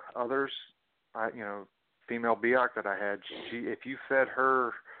 Others, female Biak that I had, if you fed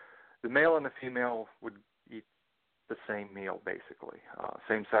her, the male and the female would eat the same meal basically,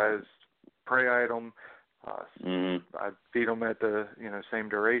 same size prey item. I'd feed them at the same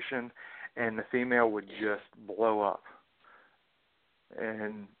duration, and the female would just blow up,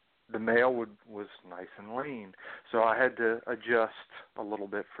 and the male was nice and lean. So I had to adjust a little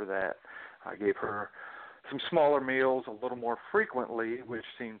bit for that. I gave her some smaller meals a little more frequently, which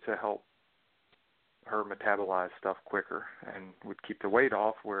seemed to help her metabolize stuff quicker and would keep the weight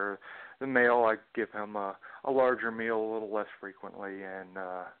off, where the male, I'd give him a larger meal a little less frequently, and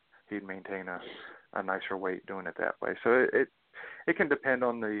he'd maintain a nicer weight doing it that way. So it can depend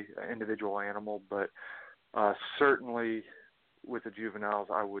on the individual animal, but certainly with the juveniles,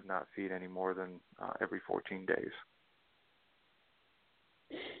 I would not feed any more than every 14 days.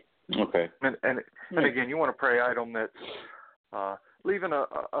 Okay. And again, you want a prey item that's leaving a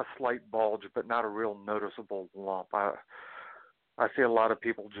slight bulge, but not a real noticeable lump. I see a lot of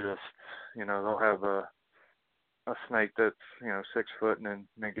people just, they'll have a snake that's 6 foot and then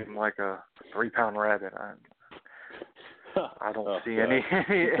they give them like a 3-pound rabbit. I don't see any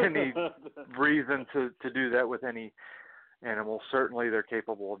reason to do that with any animal. Certainly they're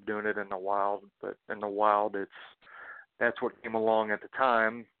capable of doing it in the wild, but in the wild that's what came along at the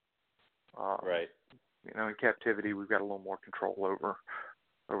time. Right. In captivity we've got a little more control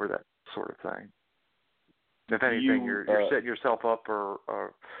over that sort of thing. If anything, you're setting yourself up for a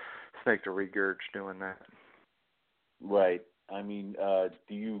snake to regurge doing that. Right. I mean,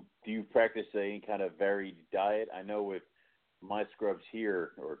 do you practice any kind of varied diet? I know with my scrubs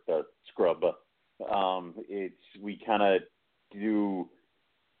here, or the scrub, we kind of do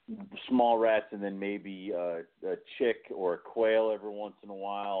small rats and then maybe a chick or a quail every once in a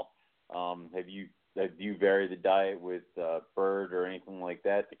while. Do you vary the diet with bird or anything like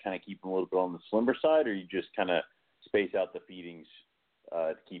that to kind of keep them a little bit on the slimmer side, or you just kind of space out the feedings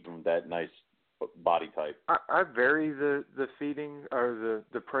to keep them that nice body type? I vary the feeding or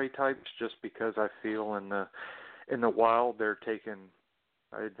the prey types just because I feel in the wild they're taking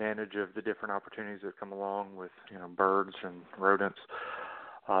advantage of the different opportunities that come along with birds and rodents.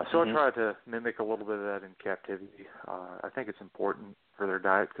 So I try to mimic a little bit of that in captivity. I think it's important for their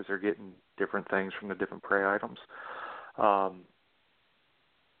diet because they're getting different things from the different prey items.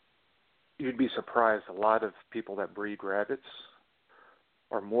 You'd be surprised, a lot of people that breed rabbits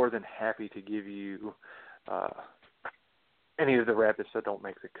are more than happy to give you any of the rabbits that don't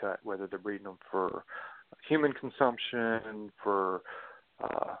make the cut, whether they're breeding them for human consumption, for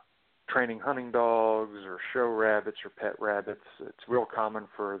training hunting dogs or show rabbits or pet rabbits. It's real common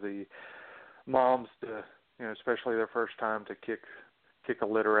for the moms to, especially their first time, to kick kick a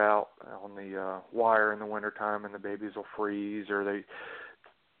litter out on the wire in the wintertime and the babies will freeze, or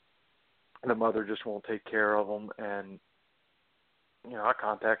the mother just won't take care of them. And, I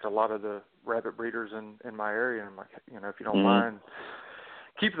contact a lot of the rabbit breeders in my area, and I'm like, if you don't mind,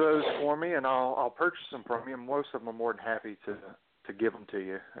 keep those for me, and I'll purchase them from you. And most of them are more than happy to give them to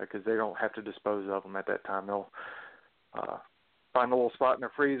you, because they don't have to dispose of them at that time. They'll find a little spot in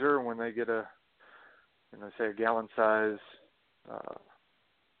their freezer, and when they get say a gallon size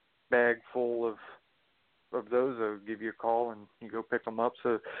bag full of those, they'll give you a call and you go pick them up.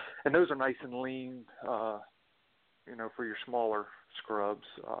 So, and those are nice and lean, for your smaller scrubs.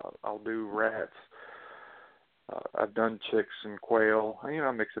 I'll do rats. I've done chicks and quail.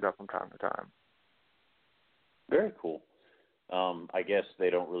 I mix it up from time to time. Very cool. I guess they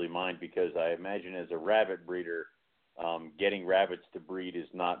don't really mind, because I imagine as a rabbit breeder, getting rabbits to breed is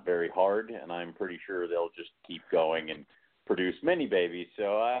not very hard, and I'm pretty sure they'll just keep going and produce many babies.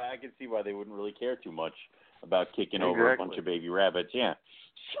 So I can see why they wouldn't really care too much about kicking over a bunch of baby rabbits. Yeah.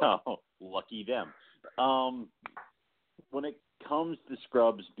 So lucky them. When it comes to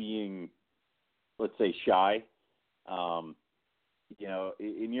scrubs being, let's say, shy,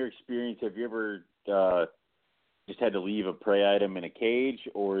 in your experience, have you ever just had to leave a prey item in a cage,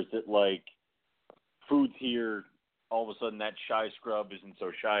 or is it like food's here, all of a sudden that shy scrub isn't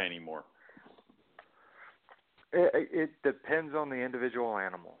so shy anymore? It depends on the individual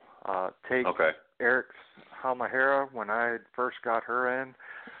animal. Take Eric's Halmahera. When I first got her in,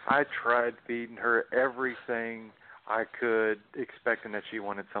 I tried feeding her everything I could, expecting that she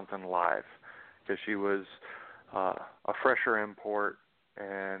wanted something live, because she was a fresher import,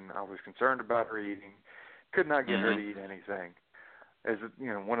 and I was concerned about her eating. Could not get her to eat anything. As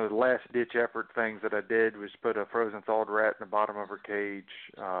one of the last ditch effort things that I did was put a frozen thawed rat in the bottom of her cage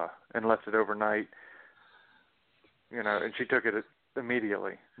and left it overnight. And she took it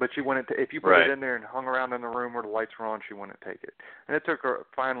immediately. But she wouldn't. If you put it in there and hung around in the room where the lights were on, she wouldn't take it. And it took her.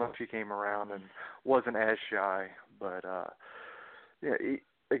 Finally, she came around and wasn't as shy. But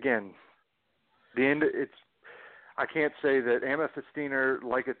again, the end. I can't say that Amethystine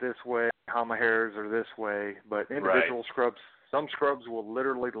like it this way, Halmaheras are this way, but individual scrubs. Some scrubs will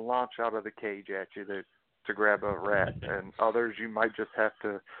literally launch out of the cage at you to grab a rat, and others you might just have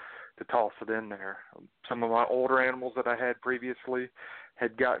to toss it in there. Some of my older animals that I had previously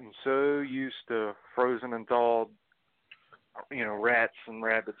had gotten so used to frozen and thawed, rats and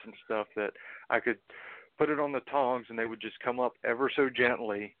rabbits and stuff, that I could put it on the tongs and they would just come up ever so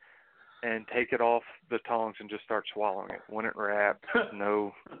gently and take it off the tongs and just start swallowing it. Wouldn't wrap,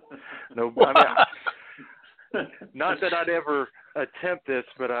 no. Not that I'd ever attempt this,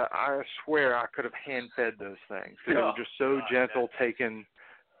 but I swear I could have hand-fed those things. They were just so gentle, taking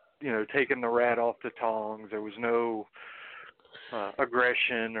the rat off the tongs. There was no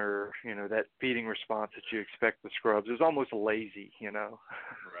aggression or, that feeding response that you expect with scrubs. It was almost lazy,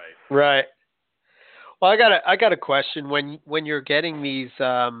 Right. Well, I got a question. When you're getting these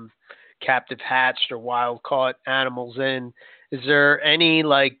captive hatched or wild caught animals in, is there any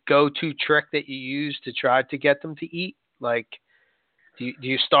go-to trick that you use to try to get them to eat? Do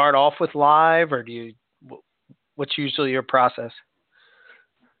you start off with live, or what's usually your process?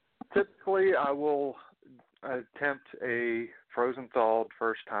 Typically, I will attempt a frozen thawed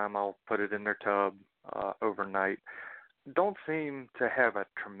first time. I'll put it in their tub overnight. Don't seem to have a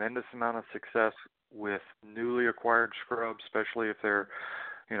tremendous amount of success with newly acquired scrubs, especially if they're,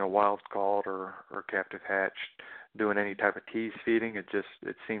 wild caught or captive hatched, doing any type of tease feeding. It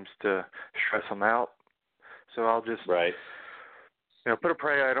seems to stress them out. So I'll just put a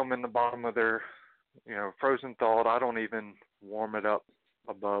prey item in the bottom of their frozen thawed. I don't even warm it up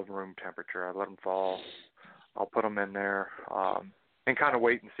above room temperature. I let them fall. I'll put them in there and kind of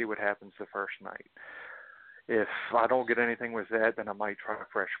wait and see what happens the first night. If I don't get anything with that, then I might try a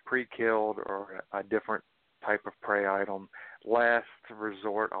fresh pre-killed or a different type of prey item. Last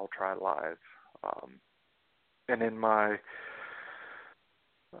resort, I'll try live. And in my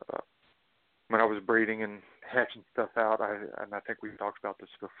when I was breeding and hatching stuff out, I think we've talked about this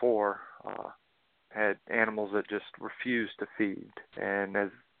before, had animals that just refused to feed. And as,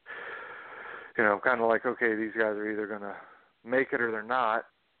 kind of like, okay, these guys are either going to make it or they're not.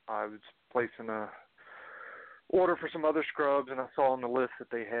 I was placing a order for some other scrubs, and I saw on the list that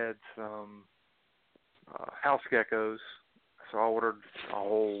they had some house geckos. So I ordered a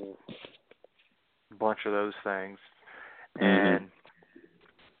whole bunch of those things. And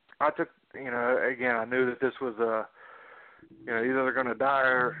I took, again, I knew that this was either they're going to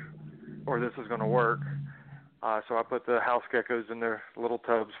die or this is going to work. So I put the house geckos in their little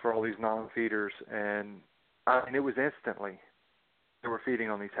tubs for all these non-feeders, and it was instantly. they were feeding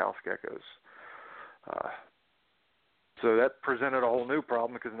on these house geckos. So that presented a whole new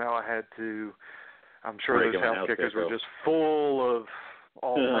problem because now I had to, I'm sure those house geckos were just full of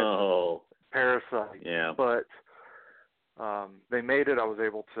all types of parasites. Yeah. But they made it. I was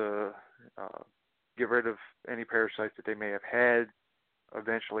able to get rid of any parasites that they may have had.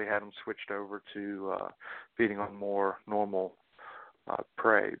 Eventually had them switched over to feeding on more normal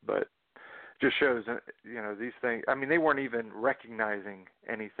prey. But just shows, these things, I mean, they weren't even recognizing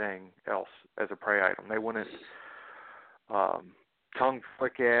anything else as a prey item. They wouldn't tongue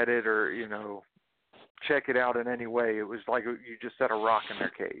flick at it or, check it out in any way. It was like you just set a rock in their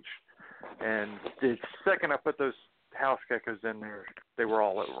cage. And the second I put those house geckos in there, they were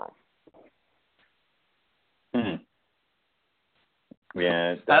all over them.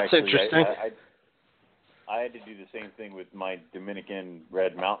 Yeah, that's interesting. I had to do the same thing with my Dominican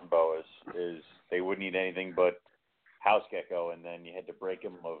red mountain boas. Is they wouldn't eat anything but house gecko, and then you had to break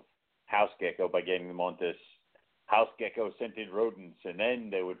them of house gecko by getting them on this house gecko scented rodents, and then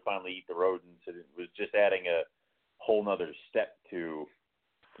they would finally eat the rodents. And it was just adding a whole nother step to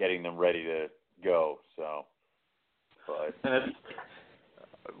getting them ready to go. So, and it's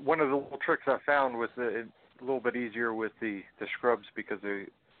one of the little tricks I found with a little bit easier with the scrubs because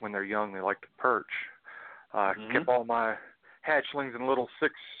when they're young they like to perch. Kept all my hatchlings in little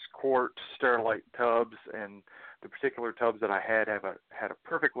 6-quart Sterilite tubs, and the particular tubs that I had had a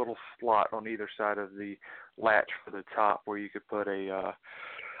perfect little slot on either side of the latch for the top where you could put a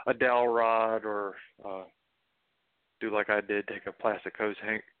dowel rod or do like I did, take a plastic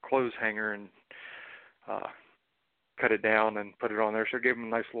clothes hanger and cut it down and put it on there. So it gave them a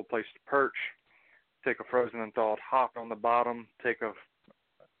nice little place to perch. Take a frozen and thawed hop on the bottom.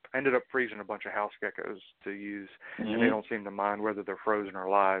 Ended up freezing a bunch of house geckos to use, and they don't seem to mind whether they're frozen or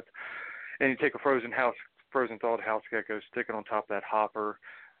live. And you take a frozen thawed house gecko, stick it on top of that hopper.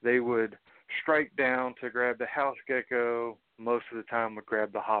 They would strike down to grab the house gecko. Most of the time would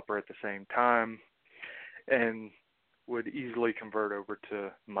grab the hopper at the same time, and would easily convert over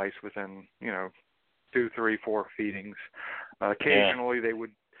to mice within 2, 3, 4 feedings. Occasionally they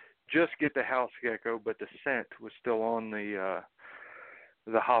would just get the house gecko, but the scent was still on the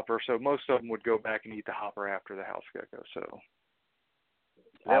hopper, so most of them would go back and eat the hopper after the house gecko. So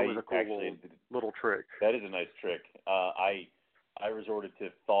that was a cool little trick. That is a nice trick. I resorted to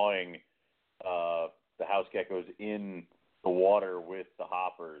thawing the house geckos in the water with the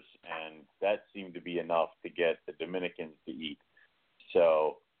hoppers, and that seemed to be enough to get the Dominicans to eat.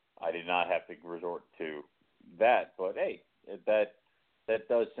 So I did not have to resort to that. But hey, that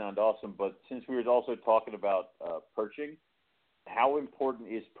does sound awesome. But since we were also talking about perching, how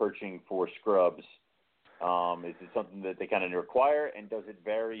important is perching for scrubs? Is it something that they kind of require, and does it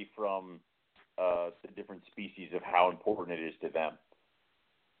vary from the different species of how important it is to them?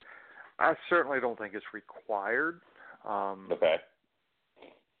 I certainly don't think it's required. Okay.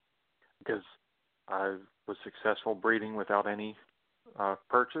 Because I was successful breeding without any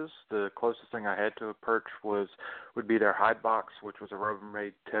perches. The closest thing I had to a perch would be their hide box, which was a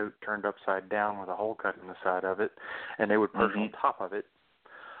Rubbermaid tote turned upside down with a hole cut in the side of it, and they would perch on top of it.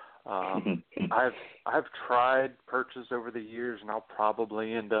 I've tried perches over the years, and I'll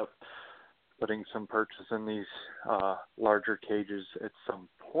probably end up putting some perches in these larger cages at some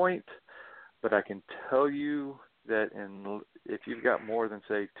point. But I can tell you that if you've got more than,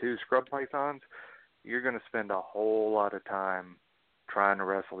 say, 2 scrub pythons, you're going to spend a whole lot of time trying to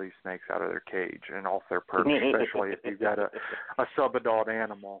wrestle these snakes out of their cage and off their perch, especially if you've got a sub-adult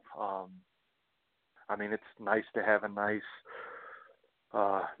animal. I mean, it's nice to have a nice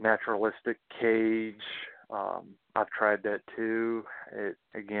naturalistic cage. I've tried that too.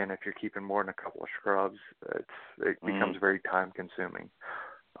 Again, if you're keeping more than a couple of scrubs, it becomes very time consuming.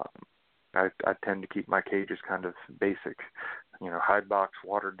 I tend to keep my cages kind of basic, hide box,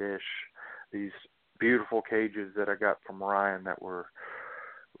 water dish, these beautiful cages that I got from Ryan that were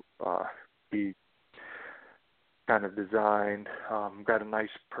he kind of designed. Got a nice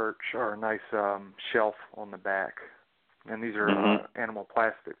perch or a nice shelf on the back, and these are animal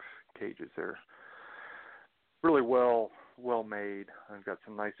plastics cages. They're really well made. I've got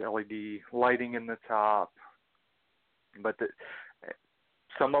some nice LED lighting in the top, but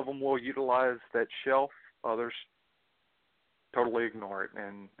some of them will utilize that shelf. Others totally ignore it,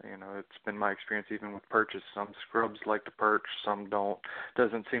 and it's been my experience even with perches. Some scrubs like to perch, some don't.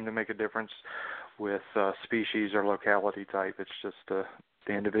 Doesn't seem to make a difference with species or locality type. It's just the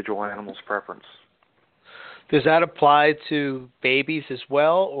individual animal's preference. Does that apply to babies as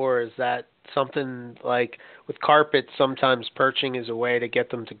well, or is that something like with carpets? Sometimes perching is a way to get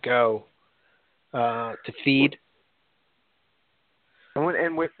them to go to feed.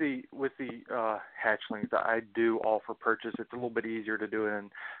 And with the hatchlings, I do offer purchase. It's a little bit easier to do it in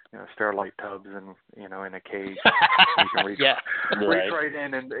Sterilite tubs and in a cage. You can reach right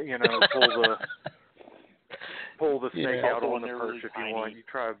in and pull the snake out on the perch if you want. You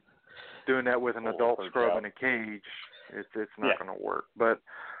try doing that with an adult scrub in a cage, it's not going to work. But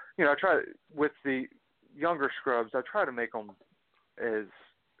I try with the younger scrubs. I try to make them as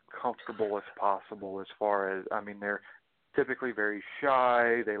comfortable as possible. As far as they're typically very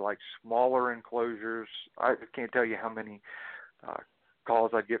shy. They like smaller enclosures. I can't tell you how many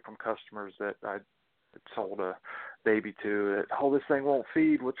calls I get from customers that I sold a baby to that, this thing won't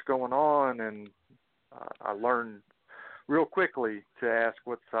feed, what's going on? And I learned real quickly to ask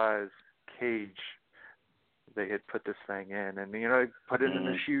what size cage they had put this thing in. And, they put it in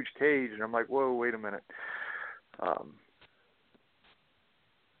this huge cage, and I'm like, whoa, wait a minute.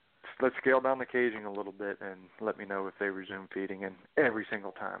 Let's scale down the caging a little bit and let me know if they resume feeding. And every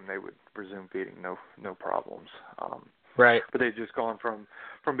single time they would resume feeding, no problems. Right. But they've just gone from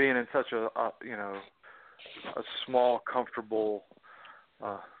being in such a small, comfortable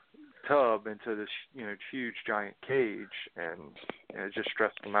tub into this huge giant cage, and it just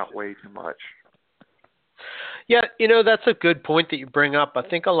stressed them out way too much. Yeah, that's a good point that you bring up. I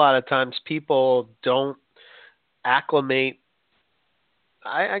think a lot of times people don't acclimate.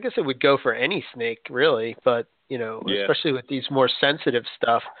 I guess it would go for any snake, really, but, especially with these more sensitive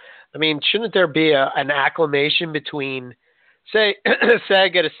stuff. Shouldn't there be an acclimation between, say I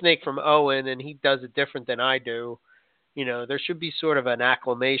get a snake from Owen and he does it different than I do. There should be sort of an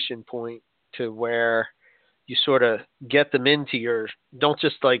acclimation point to where you sort of get them into don't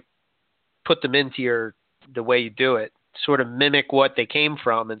just like put them into the way you do it, sort of mimic what they came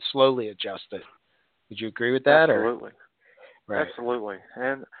from and slowly adjust it. Would you agree with that? Absolutely. Right. Absolutely.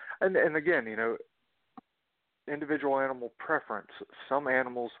 And again, individual animal preference. Some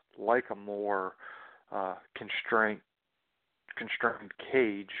animals like a more constrained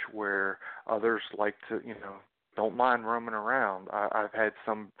cage, where others like to, don't mind roaming around. I've had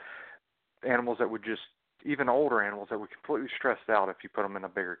some animals that would even older animals that would completely stressed out if you put them in a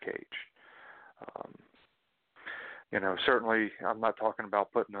bigger cage. Certainly I'm not talking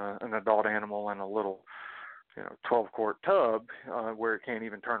about putting an adult animal in a little 12-quart tub where it can't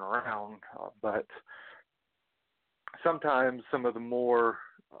even turn around. But sometimes some of the more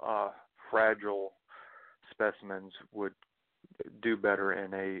fragile specimens would do better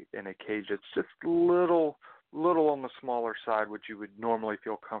in a cage that's just little on the smaller side, which you would normally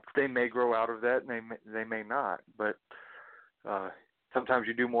feel comfortable. They may grow out of that, and they may not. But sometimes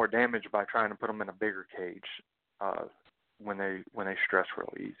you do more damage by trying to put them in a bigger cage when they stress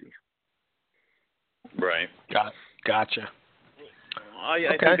real easy. Right. Gotcha. I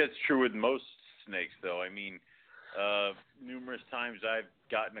think that's true with most snakes, though. Numerous times I've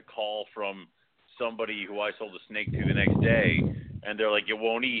gotten a call from somebody who I sold a snake to the next day, and they're like, it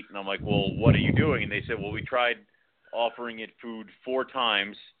won't eat. And I'm like, well, what are you doing? And they said, well, we tried offering it food 4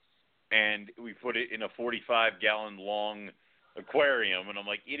 times, and we put it in a 45-gallon long aquarium. And I'm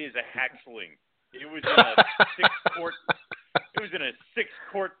like, it is a hatchling. It was in a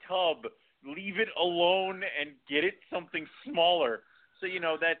 6-quart tub. Leave it alone and get it something smaller. So,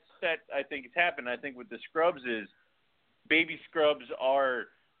 that I think it's happened. I think with the scrubs is baby scrubs are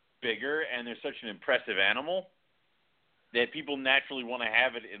bigger, and they're such an impressive animal that people naturally want to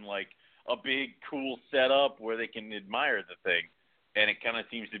have it in like a big, cool setup where they can admire the thing. And it kind of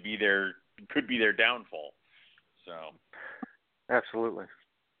seems to be could be their downfall. So. Absolutely.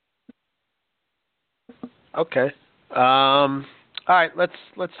 Okay. All right,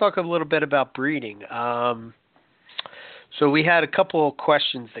 let's talk a little bit about breeding. So we had a couple of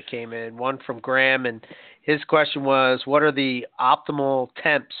questions that came in, one from Graham, and his question was, what are the optimal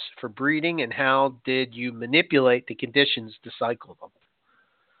temps for breeding, and how did you manipulate the conditions to cycle them?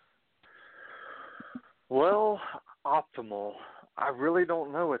 Well, optimal, I really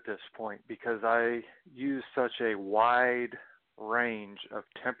don't know at this point, because I use such a wide range of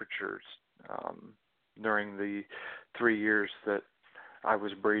temperatures during the 3 years that I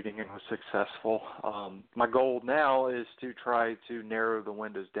was breeding and was successful. My goal now is to try to narrow the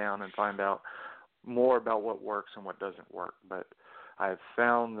windows down and find out more about what works and what doesn't work. But I've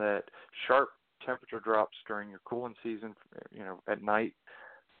found that sharp temperature drops during your cooling season, at night,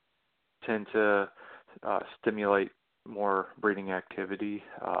 tend to stimulate more breeding activity.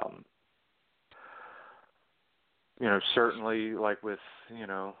 Certainly, like with,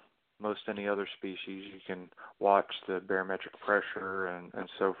 most any other species, you can watch the barometric pressure and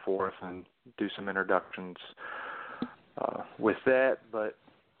so forth and do some introductions with that. But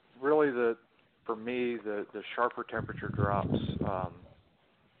really for me, the sharper temperature drops,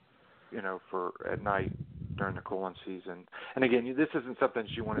 for at night during the cooling season. And again, this isn't something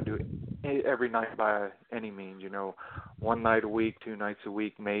that you want to do every night by any means. One night a week, 2 nights a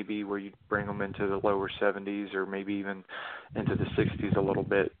week, maybe, where you bring them into the lower 70s or maybe even into the 60s a little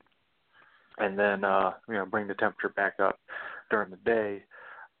bit, and then bring the temperature back up during the day.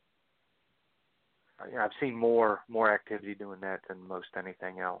 I've seen more activity doing that than most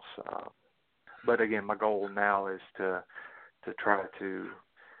anything else. But again, my goal now is to try to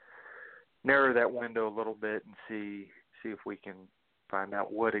narrow that window a little bit and see if we can find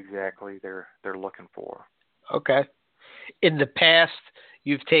out what exactly they're looking for. Okay. In the past,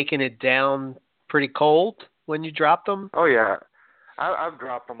 you've taken it down pretty cold when you dropped them? Oh yeah, I've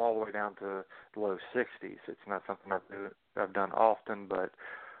dropped them all the way down to the low 60s. It's not something I've done often, but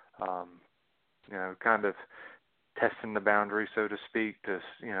kind of testing the boundary, so to speak, to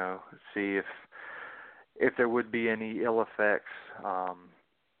see if there would be any ill effects.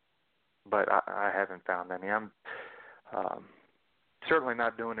 But I haven't found any. I'm certainly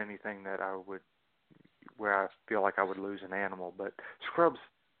not doing anything that where I feel like I would lose an animal. But scrubs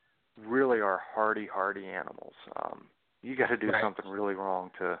really are hardy animals. You got to do something really wrong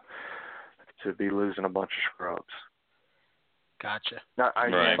to be losing a bunch of scrubs. Gotcha. Now,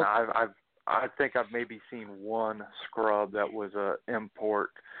 I think I've maybe seen one scrub that was an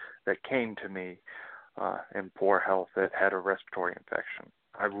import that came to me in poor health that had a respiratory infection.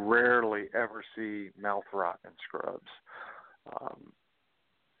 I rarely ever see mouth rot in scrubs.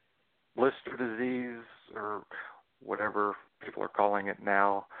 Blister disease, or whatever people are calling it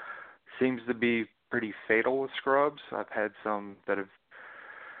now, seems to be pretty fatal with scrubs. I've had some that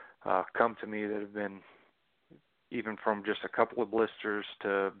have come to me that have been even from just a couple of blisters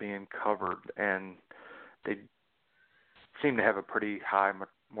to being covered, and they seem to have a pretty high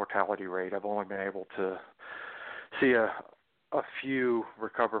mortality rate. I've only been able to see a few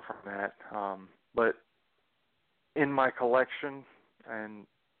recover from that, but in my collection and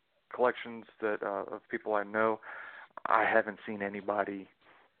collections that of people I know, I haven't seen anybody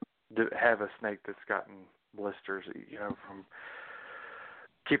have a snake that's gotten blisters, from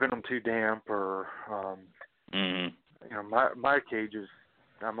keeping them too damp or, my cages,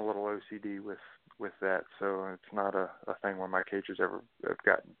 I'm a little OCD with that, so it's not a thing where my cages ever have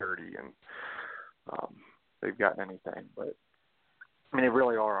gotten dirty and they've gotten anything, but I mean, they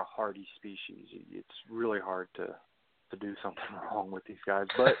really are a hardy species. It's really hard to do something wrong with these guys.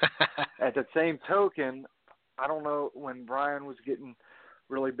 But at the same token, I don't know, when Brian was getting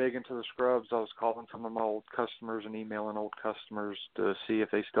really big into the scrubs, I was calling some of my old customers and emailing old customers to see if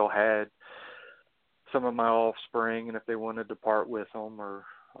they still had some of my offspring and if they wanted to part with them or,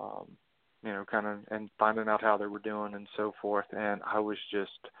 kind of, and finding out how they were doing and so forth. And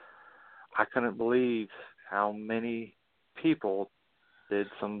I couldn't believe how many people did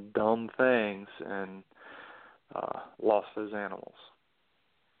some dumb things and lost those animals.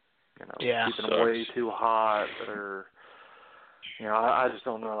 Keeping them way too hot, or I just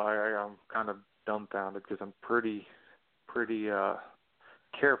don't know. I'm kind of dumbfounded because I'm pretty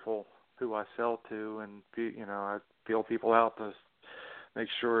careful who I sell to, and I feel people out to make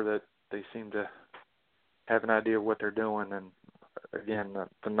sure that they seem to have an idea of what they're doing. And again,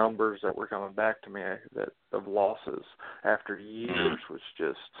 the numbers that were coming back to me of losses after years was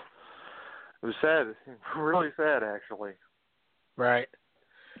just, it was sad, really sad actually. Right.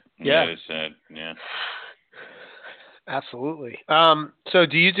 Yeah, it's sad. Yeah. Absolutely. So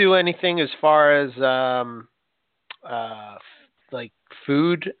do you do anything as far as like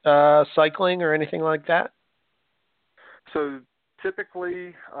food cycling or anything like that? So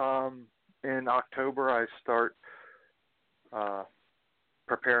typically in October I start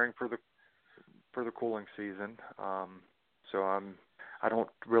preparing for the cooling season. So I don't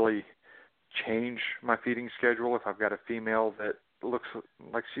really change my feeding schedule. If I've got a female that looks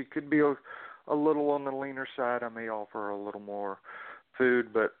like she could be a little on the leaner side, I may offer a little more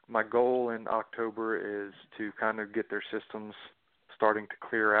food, but my goal in October is to kind of get their systems starting to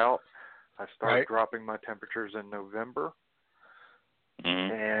clear out. I start dropping my temperatures in November.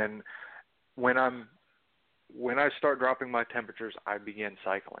 And when I start dropping my temperatures, I begin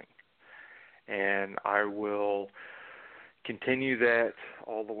cycling. And I will continue that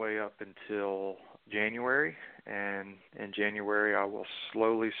all the way up until January. And in January, I will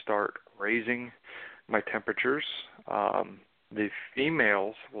slowly start raising my temperatures. The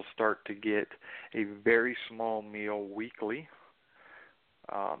females will start to get a very small meal weekly.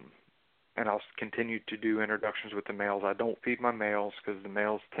 And I'll continue to do introductions with the males. I don't feed my males because the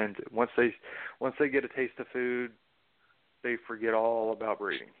males tend to, once they get a taste of food, they forget all about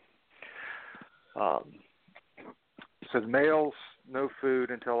breeding. So the males, no food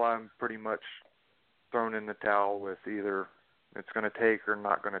until I'm pretty much thrown in the towel with either it's going to take or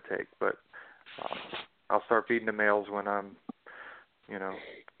not going to take. But I'll start feeding the males when I'm,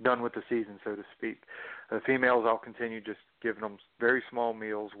 done with the season, so to speak. The females, I'll continue just giving them very small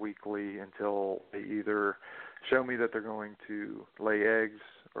meals weekly until they either show me that they're going to lay eggs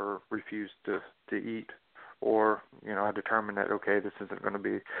or refuse to eat, or, I determine that, okay, this isn't going to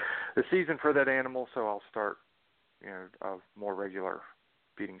be the season for that animal, so I'll start, a more regular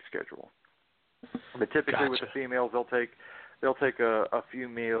feeding schedule. But typically with the females, they'll take a few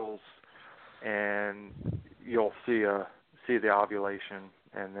meals, and you'll see the ovulation,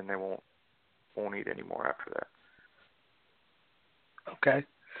 and then they won't eat anymore after that. Okay.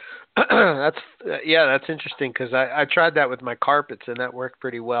 That's interesting, because I tried that with my carpets, and that worked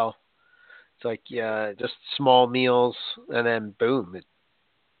pretty well. It's like, just small meals, and then boom, it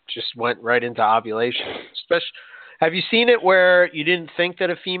just went right into ovulation. Have you seen it where you didn't think that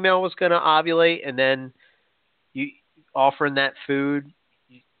a female was going to ovulate, and then you offering that food,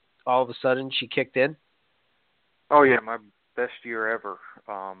 all of a sudden she kicked in? Oh yeah, my best year ever.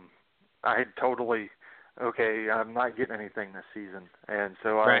 I had totally, I'm not getting anything this season, and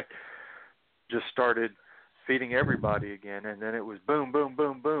so I just started feeding everybody again, and then it was boom, boom,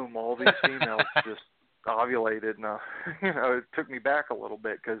 boom, boom. All these females just ovulated, and it took me back a little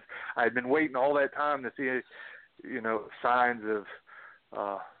bit, because I had been waiting all that time to see, signs of,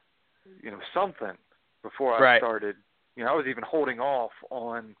 something before I started. I was even holding off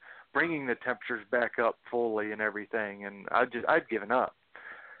on bringing the temperatures back up fully and everything, and I'd given up,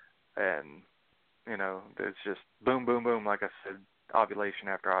 and it's just boom, boom, boom, like I said, ovulation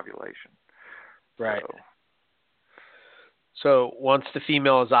after ovulation. Right. So once the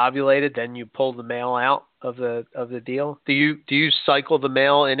female is ovulated, then you pull the male out of the deal. Do you cycle the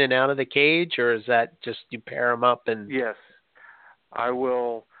male in and out of the cage, or is that just you pair them up and? Yes, I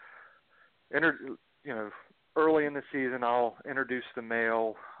will. Early in the season, I'll introduce the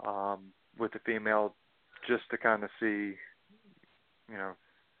male with the female, just to kind of see,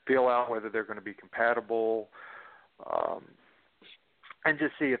 feel out whether they're going to be compatible, and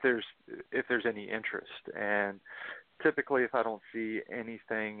just see if there's any interest. And typically, if I don't see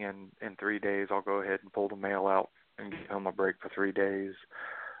anything in 3 days, I'll go ahead and pull the male out and give him a break for 3 days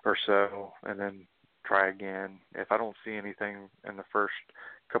or so, and then try again. If I don't see anything in the first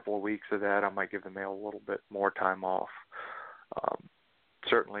couple of weeks of that, I might give the male a little bit more time off.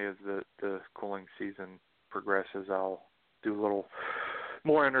 Certainly, as the cooling season progresses, I'll do a little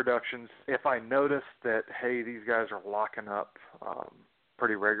more introductions. If I notice that, hey, these guys are locking up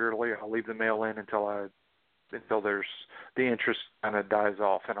pretty regularly, I'll leave the male in until there's the interest kind of dies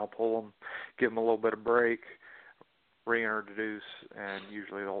off, and I'll pull them, give them a little bit of break, reintroduce, and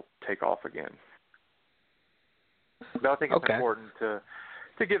usually they'll take off again. But I think it's important to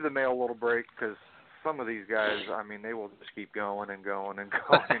give the male a little break, because some of these guys, they will just keep going and going and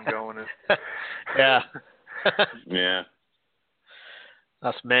going and going. Yeah. Yeah.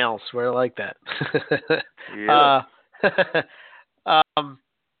 Us males, we're like that. Yeah.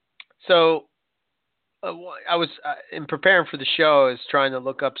 So I was, in preparing for the show, I was trying to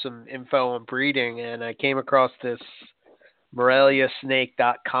look up some info on breeding, and I came across this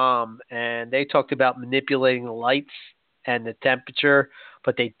MoreliaSnake.com, and they talked about manipulating the lights and the temperature,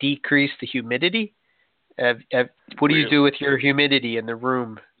 but they decrease the humidity. What do you do with your humidity in the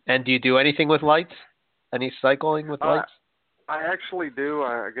room? And do you do anything with lights? Any cycling with lights? I actually do.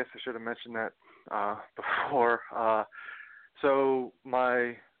 I guess I should have mentioned that before. So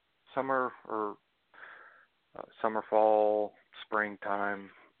my summer, fall, springtime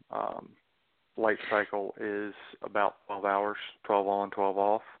light cycle is about 12 hours, 12 on, 12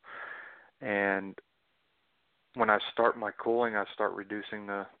 off. And when I start my cooling, I start reducing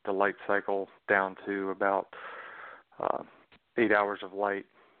the light cycle down to about 8 hours of light,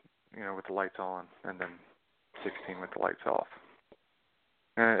 with the lights on, and then 16 with the lights off.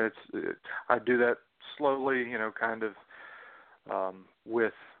 And I do that slowly, kind of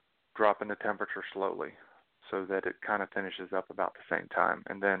with dropping the temperature slowly, so that it kind of finishes up about the same time.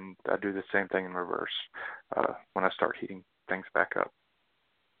 And then I do the same thing in reverse when I start heating things back up.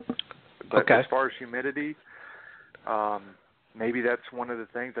 But as far as humidity, maybe that's one of the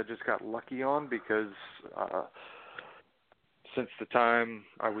things I just got lucky on, because since the time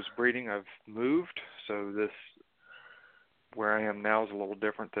I was breeding, I've moved. So this, where I am now, is a little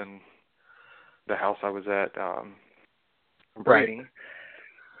different than the house I was at breeding. Right.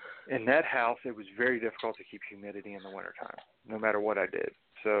 In that house, it was very difficult to keep humidity in the wintertime, no matter what I did.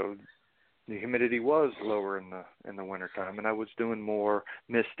 So the humidity was lower in the wintertime, and I was doing more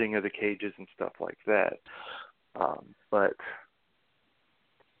misting of the cages and stuff like that. But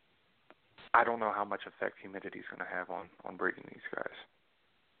I don't know how much effect humidity is going to have on breeding these guys.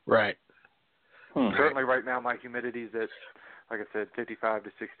 Right. Certainly right now my humidity is at, like I said, 55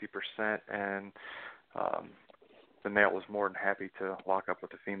 to 60%, and the male was more than happy to lock up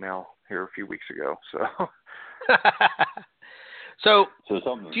with the female here a few weeks ago. So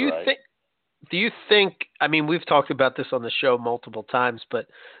something's do you right. Do you think, I mean, we've talked about this on the show multiple times, but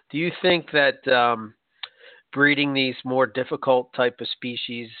do you think that breeding these more difficult type of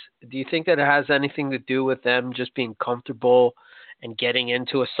species, do you think that it has anything to do with them just being comfortable and getting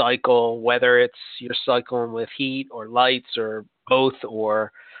into a cycle, whether it's you're cycling with heat or lights or both,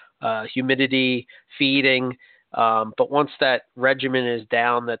 or humidity, feeding, but once that regimen is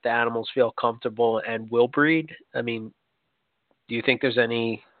down, that the animals feel comfortable and will breed? I mean, do you think there's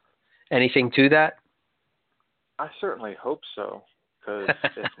anything to that? I certainly hope so, because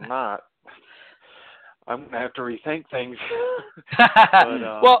if not, I'm going to have to rethink things.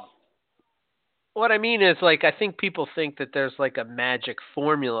 But, well, what I mean is, like, I think people think that there's like a magic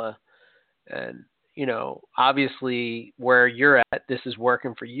formula, and, you know, obviously where you're at, this is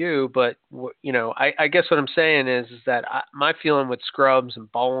working for you, but, you know, I guess what I'm saying is that my feeling with scrubs and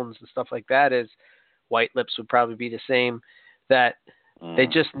bones and stuff like that is, white lips would probably be the same, that they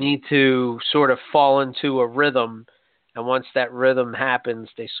just need to sort of fall into a rhythm, and once that rhythm happens,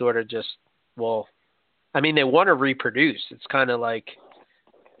 they sort of just, well, I mean, they want to reproduce. It's kind of like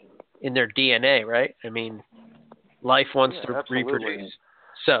in their DNA, right? I mean, life wants to absolutely. reproduce.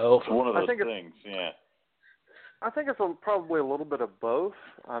 So it's one of those things, I think it's probably a little bit of both.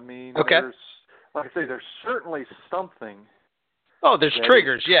 I mean, there's, like I say, there's certainly something. Oh, there's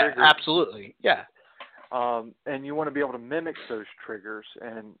triggers. Yeah, absolutely. Yeah. And you want to be able to mimic those triggers.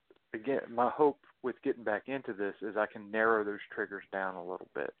 And again, my hope with getting back into this is I can narrow those triggers down a little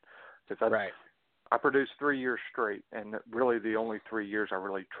bit. Because I produced 3 years straight, and really the only 3 years I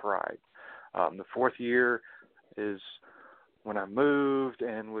really tried. The fourth year is when I moved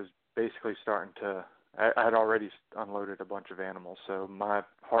and was basically starting to, I had already unloaded a bunch of animals, so my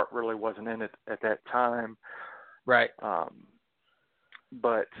heart really wasn't in it at that time. Right.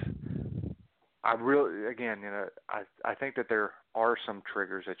 But I really, again, you know, I think that there are some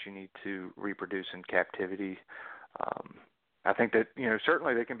triggers that you need to reproduce in captivity. I think that, you know,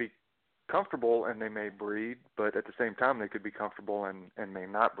 certainly they can be comfortable and they may breed, but at the same time they could be comfortable and may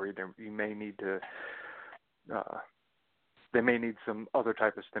not breed. You may need to, they may need some other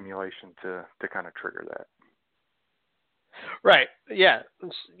type of stimulation to kind of trigger that. Right. Yeah.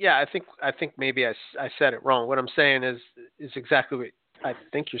 Yeah. I think maybe I said it wrong. What I'm saying is exactly what I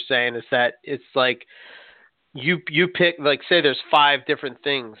think you're saying, is that it's like you pick, like, say there's 5 different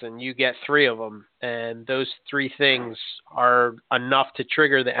things and you get 3 of them, and those 3 things are enough to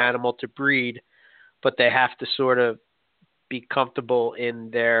trigger the animal to breed, but they have to sort of be comfortable in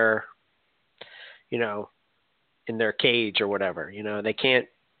their, you know, in their cage or whatever. You know, they can't,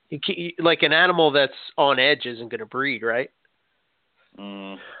 like an animal that's on edge isn't going to breed, right?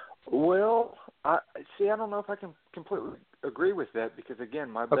 Well, I don't know if I can completely agree with that, because again,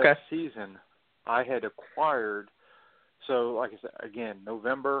 my best season I had acquired. So, like I said, again,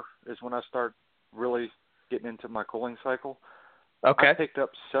 November is when I start really getting into my cooling cycle. I picked up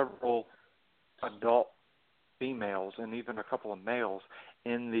several adult females and even a couple of males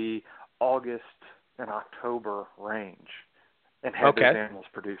in the August and October range, and had those animals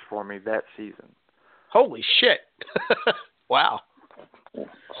produced for me that season. Holy shit! Wow.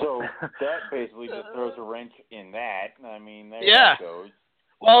 So that basically just throws a wrench in that. I mean, there that goes.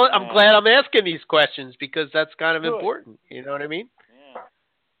 Well, I'm glad I'm asking these questions, because that's kind of important. You know what I mean?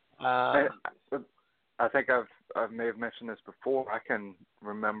 Yeah. I think I may have mentioned this before. I can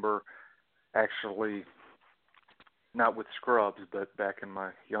remember, actually, not with scrubs, but back in my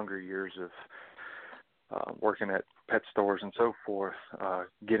younger years of working at pet stores and so forth,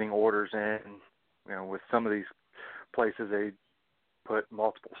 getting orders in. You know, with some of these places, they put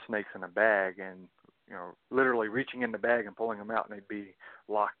multiple snakes in a bag, and, you know, literally reaching in the bag and pulling them out, and they'd be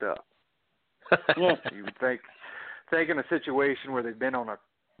locked up. You would think in a situation where they've been on a,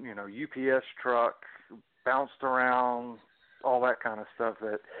 you know, UPS truck, bounced around, all that kind of stuff,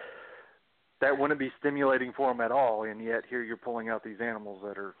 that wouldn't be stimulating for them at all, and yet here you're pulling out these animals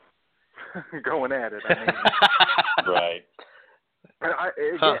that are going at it. I mean, right.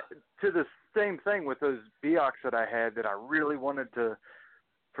 Again, to the same thing with those Beox that I had that I really wanted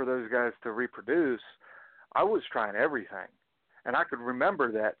for those guys to reproduce, I was trying everything. And I could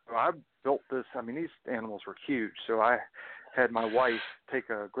remember that I built this. I mean, these animals were huge. So I had my wife take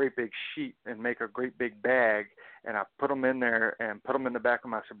a great big sheet and make a great big bag, and I put them in there and put them in the back of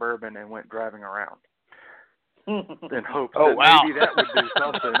my Suburban and went driving around in hopes that maybe that would do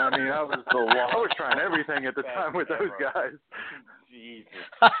something. I mean, I was trying everything at the time with those guys.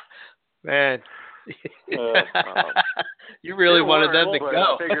 Jesus. Man. You really wanted them to go.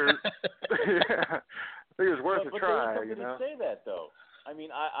 I figured it was worth a try. But to say that, though. I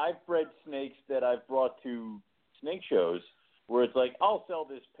mean, I've bred snakes that I've brought to snake shows where it's like, I'll sell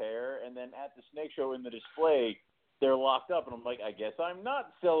this pair, and then at the snake show in the display, they're locked up, and I'm like, I guess I'm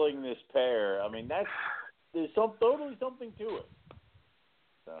not selling this pair. I mean, there's totally something to it.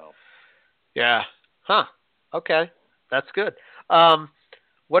 So. Yeah. Huh. Okay. That's good.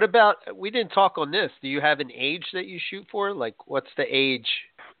 What about, we didn't talk on this. Do you have an age that you shoot for? Like, what's the age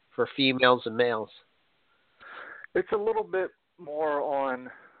for females and males? It's a little bit more on,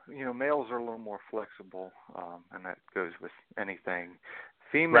 males are a little more flexible, and that goes with anything.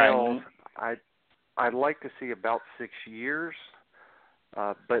 Females, right. I'd like to see about 6 years,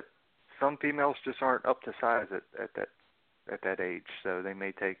 but some females just aren't up to size at that age, so they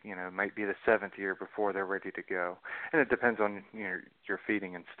may take, might be the 7th year before they're ready to go. And it depends on your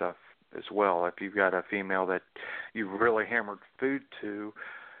feeding and stuff as well. If you've got a female that you've really hammered food to,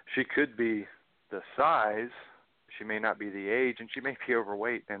 she could be the size, she may not be the age, and she may be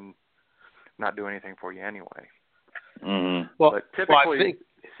overweight and not do anything for you anyway. Mm-hmm. But typically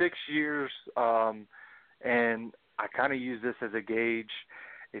 6 years, and I kind of use this as a gauge.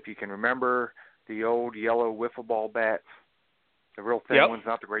 If you can remember the old yellow wiffle ball bats, the real thin ones,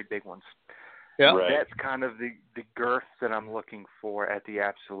 not the great big ones. Yeah, right. That's kind of the girth that I'm looking for at the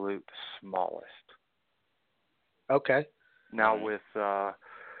absolute smallest. Okay. Now with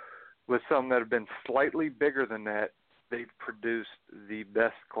some that have been slightly bigger than that, they've produced the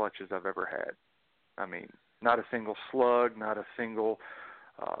best clutches I've ever had. I mean, not a single slug, not a single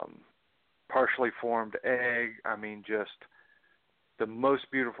partially formed egg. I mean, just the most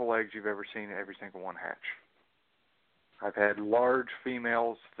beautiful eggs you've ever seen, every single one hatch. I've had large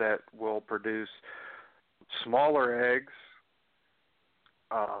females that will produce smaller eggs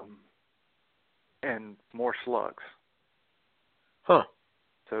and more slugs. Huh.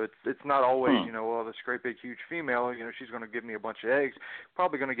 So it's not always, this great big huge female, she's going to give me a bunch of eggs.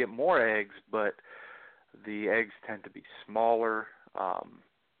 Probably going to get more eggs, but the eggs tend to be smaller.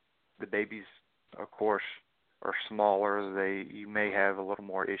 The babies, of course, are smaller. You may have a little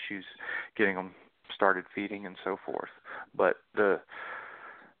more issues getting them started feeding and so forth. But those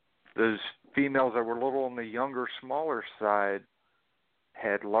females that were a little on the younger, smaller side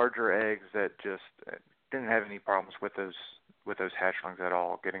had larger eggs that just didn't have any problems with those hatchlings at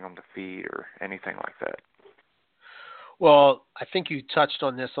all, getting them to feed or anything like that. Well, I think you touched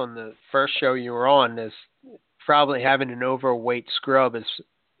on this on the first show you were on, is probably having an overweight scrub is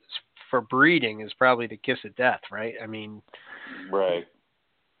for breeding is probably the kiss of death, right? I mean, right.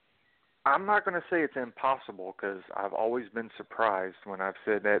 I'm not going to say it's impossible, because I've always been surprised when I've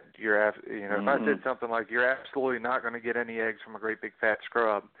said that if I said something like, you're absolutely not going to get any eggs from a great big fat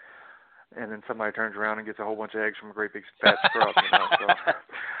scrub, and then somebody turns around and gets a whole bunch of eggs from a great big fat scrub. So.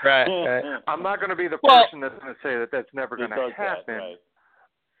 Right. I'm not going to be the person that's going to say that that's never going to happen. Right.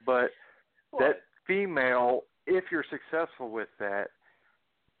 But that female, if you're successful with that,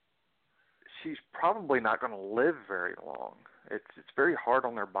 she's probably not going to live very long. It's very hard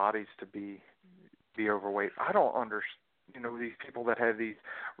on their bodies to be overweight. I don't understand, these people that have these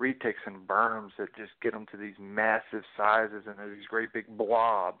retics and berms that just get them to these massive sizes and these great big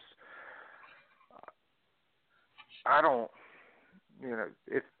blobs. I don't,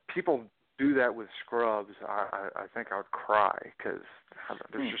 if people do that with scrubs, I think I would cry, because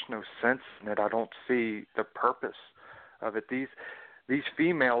there's just no sense in it. I don't see the purpose of it. These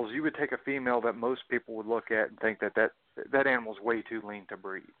females, you would take a female that most people would look at and think that animal's way too lean to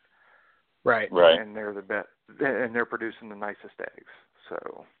breed. Right. And they're the best, and they're producing the nicest eggs.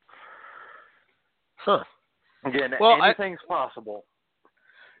 So, again, anything's possible.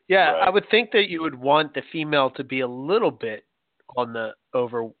 Yeah, right. I would think that you would want the female to be a little bit on the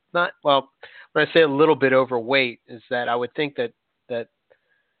when I say a little bit overweight, is that I would think that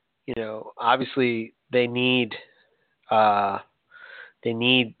obviously they need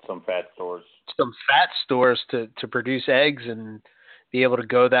some fat stores to produce eggs and be able to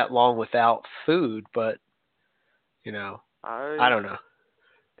go that long without food, but I don't know.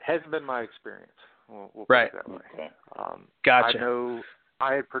 Hasn't been my experience. We'll put right. it that way. Okay. Gotcha. I know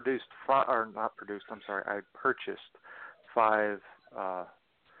I had I purchased 5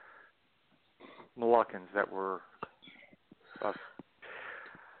 Moluccans that were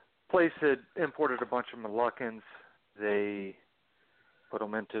place had imported a bunch of Moluccans they put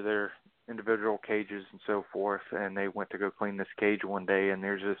them into their individual cages and so forth, and they went to go clean this cage one day, and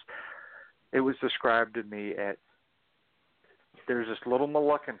it was described to me there's this little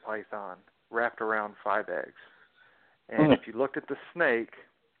Moluccan python wrapped around 5 eggs. And if you looked at the snake,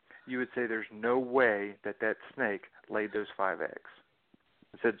 you would say there's no way that snake laid those 5 eggs.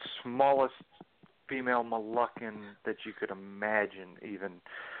 It said smallest female Moluccan that you could imagine even.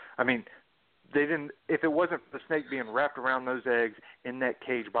 I mean, they didn't. If it wasn't for the snake being wrapped around those eggs in that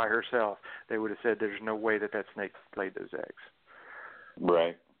cage by herself, they would have said there's no way that snake laid those eggs.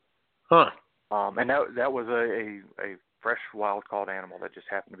 Right. Huh. And that was a fresh wild-caught animal that just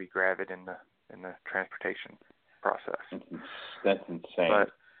happened to be gravid in the transportation process. That's insane.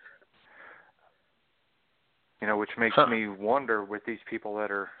 But, which makes me wonder with these people that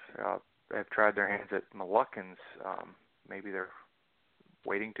have tried their hands at Moluccans, maybe they're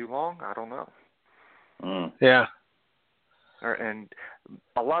waiting too long. I don't know. Yeah. And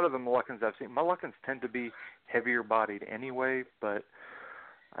a lot of the Moluccans I've seen, Moluccans tend to be heavier bodied anyway, but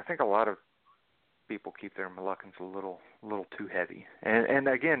I think a lot of people keep their Moluccans a little too heavy. And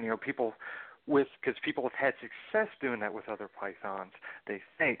again, because people have had success doing that with other pythons, they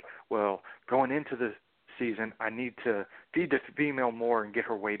think, well, going into the season, I need to feed the female more and get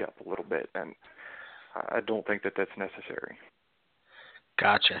her weight up a little bit, and I don't think that that's necessary.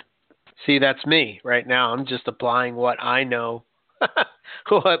 Gotcha. See, that's me right now. I'm just applying what I know,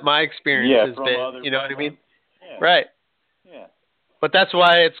 what my experience has been. You know what I mean? Yeah. Right. Yeah. But that's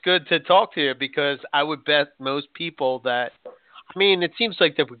why it's good to talk to you, because I would bet most people that, I mean, it seems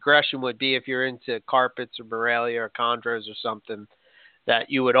like the progression would be if you're into carpets or Morelia or chondros or something, that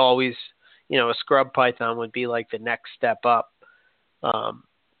you would always, a scrub python would be like the next step up.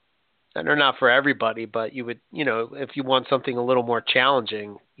 And they're not for everybody, but you would, if you want something a little more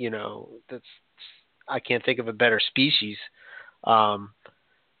challenging, I can't think of a better species. And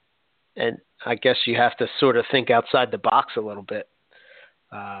I guess you have to sort of think outside the box a little bit.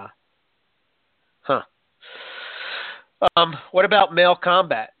 What about male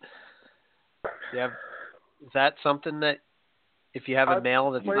combat? Is that something that if you have a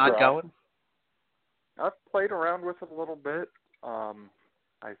male that's not going? I've played around with it a little bit.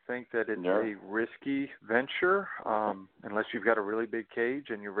 I think that it's a risky venture unless you've got a really big cage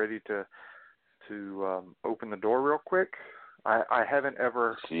and you're ready to open the door real quick. I haven't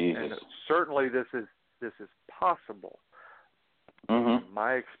ever, and certainly this is possible. Mm-hmm.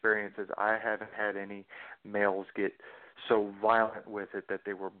 My experience is I haven't had any males get so violent with it that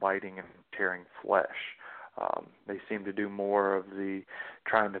they were biting and tearing flesh. They seem to do more of the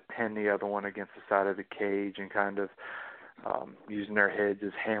trying to pin the other one against the side of the cage and kind of using their heads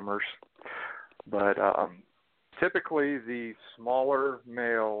as hammers. But typically the smaller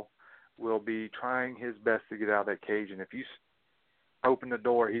male will be trying his best to get out of that cage, and if you open the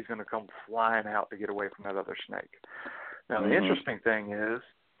door, he's going to come flying out to get away from that other snake. Now, the interesting thing is,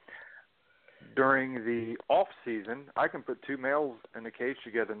 during the off season, I can put 2 males in the cage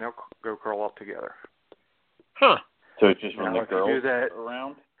together, and they'll go curl up together. Huh. So it's just when the girls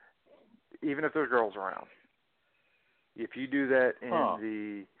around? Even if there's girls around. If you do that in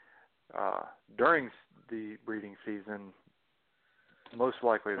the during the breeding season, most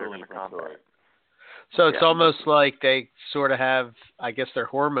likely they're going to combat. So it's almost like they sort of have, I guess, their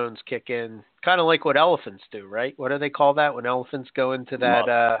hormones kick in, kind of like what elephants do, right? What do they call that when elephants go into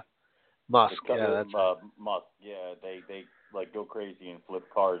that musk? Yeah, musk. Yeah, they like go crazy and flip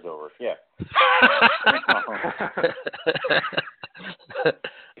cars over. Yeah.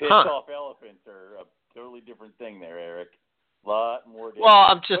 Pissed off elephants are a totally different thing there, Eric. A lot more different. Well,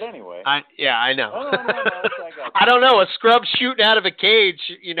 I'm just. But anyway. I know. No, I don't know. A scrub shooting out of a cage,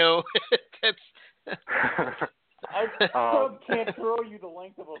 that's. I scrub can't throw you the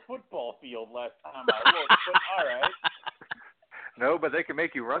length of a football field last time I looked, but all right. No, but they can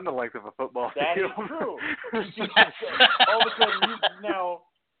make you run the length of a football field. That is true. All of a sudden,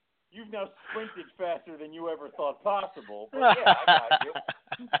 you've now sprinted faster than you ever thought possible. But yeah, I got you.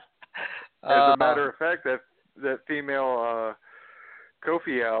 As a matter of fact, that female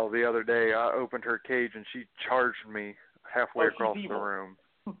Kofi owl the other day, I opened her cage and she charged me halfway across the room.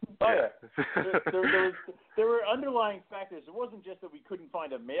 Yeah. There were underlying factors. It wasn't just that we couldn't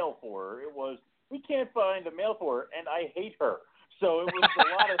find a male for her. It was we can't find a male for her, and I hate her. So it was a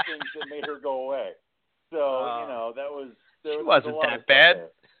lot of things that made her go away. So that was. She wasn't that bad.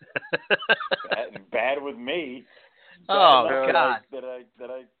 Bad with me. Oh God! That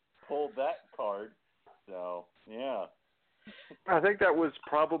I pulled that card. So yeah. I think that was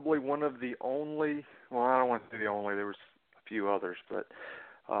probably one of the only. Well, I don't want to say the only. There was a few others, but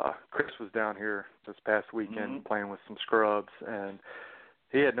Chris was down here this past weekend playing with some scrubs, and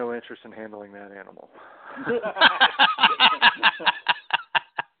he had no interest in handling that animal.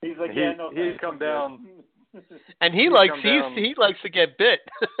 He's like, yeah, no, he'd come down. And he likes to get bit.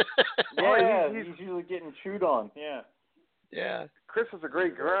 Yeah, he's usually getting chewed on. Yeah. Yeah. Chris is a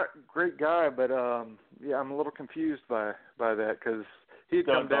great guy, but I'm a little confused by that because he'd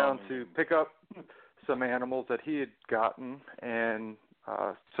come down to pick up some animals that he had gotten and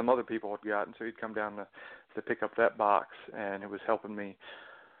some other people had gotten, so he'd come down to pick up that box, and it was helping me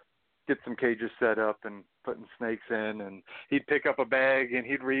get some cages set up and putting snakes in, and he'd pick up a bag and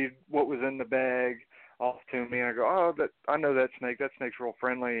he'd read what was in the bag off to me, and I go, I know that snake's real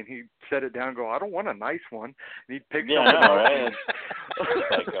friendly, and he'd set it down and go, I don't want a nice one, and he'd pick something up and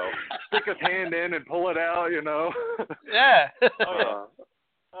stick his hand in and pull it out, you know. Yeah.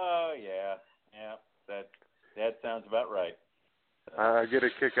 Oh yeah, that sounds about right. I get a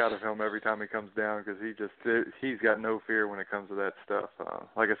kick out of him every time he comes down because he's got no fear when it comes to that stuff.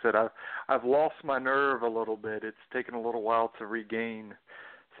 Like I said, I've lost my nerve a little bit. It's taken a little while to regain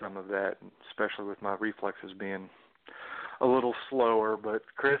some of that, especially with my reflexes being a little slower. But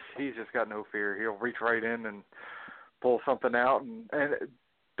Chris, he's just got no fear. He'll reach right in and pull something out. And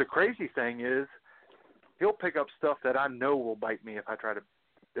the crazy thing is, he'll pick up stuff that I know will bite me if I try to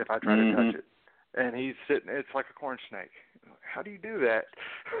touch it. And he's sitting. It's like a corn snake. How do you do that?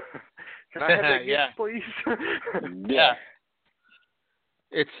 Can I have that gift, please? Yeah.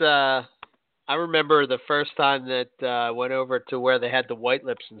 It's I remember the first time that I went over to where they had the white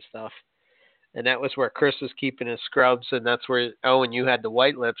lips and stuff, and that was where Chris was keeping his scrubs, and that's where Owen, you had the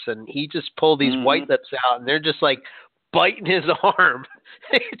white lips, and he just pulled these white lips out, and they're just like biting his arm.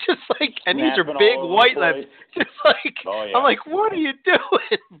 It's just like, and these are big white lips. Just like, I'm like, what are you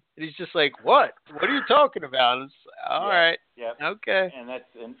doing? And he's just like, what? What are you talking about? And it's, all right. Yeah. Okay.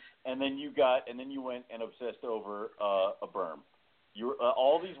 And then you went and obsessed over a berm. You were,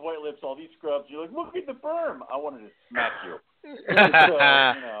 all these white lips, all these scrubs. You're like, look at the berm. I wanted to smack you.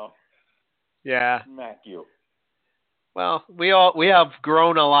 So, yeah. Smack you. Well, we have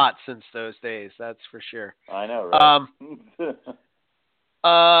grown a lot since those days. That's for sure. I know,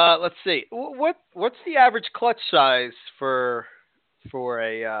 right? Let's see. What's the average clutch size for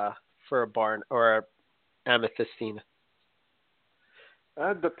a barn or a amethystina?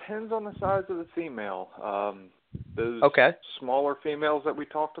 Depends on the size of the female. Those smaller females that we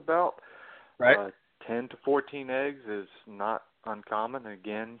talked about, right? 10 to 14 eggs is not uncommon.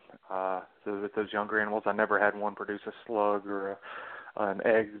 Again, with those younger animals, I never had one produce a slug or an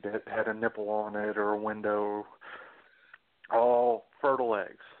egg that had a nipple on it or a window. All fertile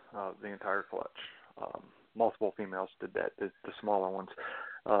eggs, the entire clutch. Multiple females did that, the smaller ones.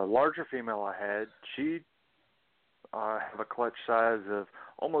 Larger female I had, she'd have a clutch size of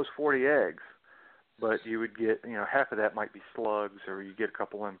almost 40 eggs. But you would get, half of that might be slugs, or you get a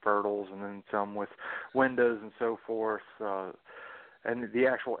couple infertiles, and then some with windows and so forth. And the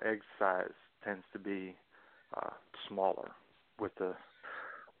actual egg size tends to be smaller with the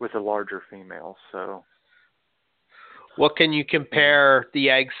larger females. So, what can you compare the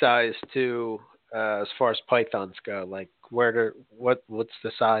egg size to as far as pythons go? Like, what's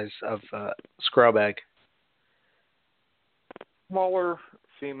the size of scrub egg? Smaller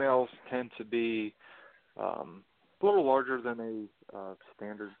females tend to be a little larger than a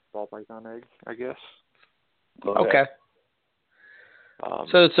standard ball python egg, I guess. Okay.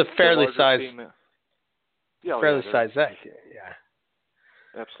 So it's a fairly sized, sized egg. Yeah.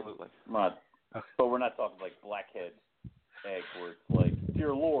 Absolutely. But we're not talking like blackhead egg where it's like,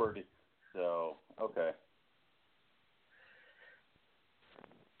 dear Lord. So, okay.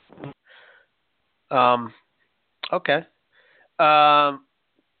 Okay.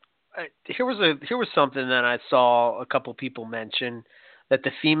 Here was something that I saw a couple people mention, that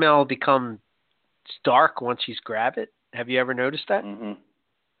the female becomes dark once she's grab it. Have you ever noticed that? Mm-hmm.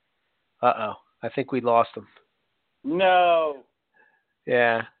 Uh-oh. I think we lost him. No.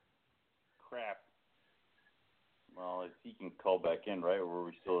 Yeah. Crap. Well, he can call back in, right?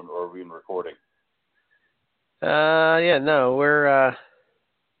 Or are we in recording? Yeah, no, we're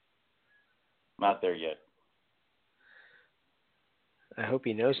not there yet. I hope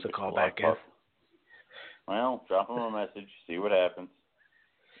he knows to call back in. Well, drop him a message, see what happens.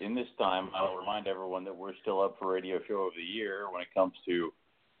 In this time, I'll remind everyone that we're still up for Radio Show of the Year when it comes to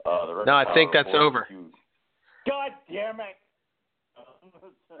the rest. No, I think that's over. God damn it!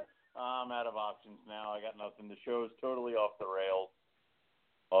 I'm out of options now. I got nothing. The show's totally off the rails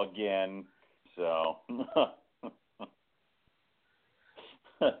again. So,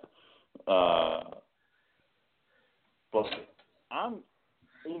 but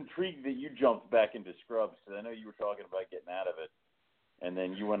intrigued that you jumped back into scrubs because I know you were talking about getting out of it, and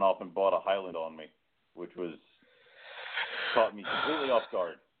then you went off and bought a Highland on me, which caught me completely off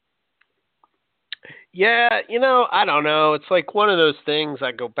guard. Yeah, I don't know. It's like one of those things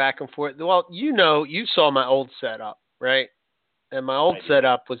I go back and forth. Well, you saw my old setup, right? And my old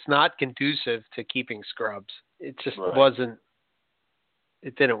setup was not conducive to keeping scrubs. It just wasn't.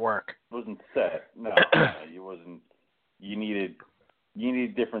 It didn't work. It wasn't set. No, it wasn't. You needed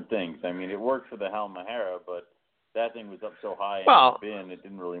different things. I mean, it worked for the Halmahera, but that thing was up so high in the bin, it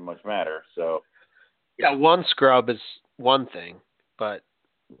didn't really much matter. So, yeah, one scrub is one thing, but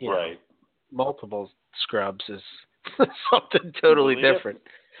right. Multiple scrubs is something totally different.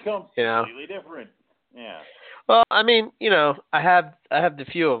 Completely different. Yeah. Well, I mean, I have the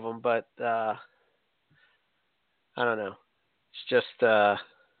few of them, but I don't know. It's just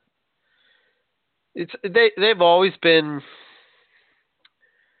they've always been.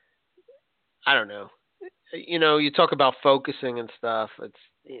 I don't know. You talk about focusing and stuff.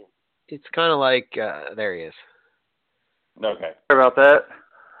 It's kind of like there he is. Okay. Sorry about that.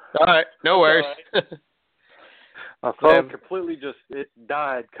 All right, no worries. Right. My phone completely it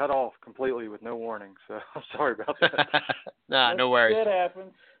died, cut off completely with no warning. So I'm sorry about that. Nah, no worries. That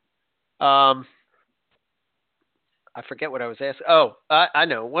happens. I forget what I was asking. Oh, I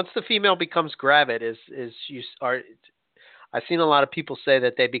know. Once the female becomes gravid, I've seen a lot of people say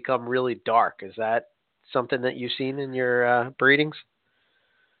that they become really dark. Is that something that you've seen in your breedings?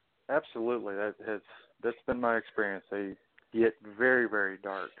 Absolutely. That's been my experience. They get very, very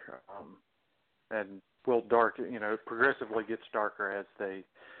dark, and will progressively gets darker as they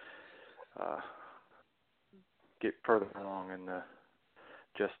get further along in the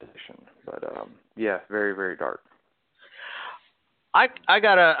gestation. But yeah, very, very dark. I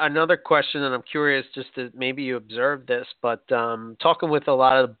got another question, and I'm curious, just to maybe you observed this, but talking with a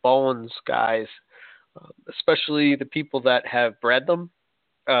lot of the Bowen's guys, especially the people that have bred them,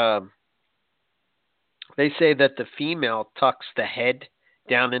 they say that the female tucks the head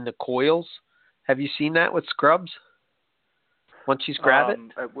down in the coils. Have you seen that with scrubs? Once she's gravid?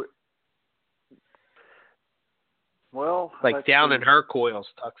 Well, like down in her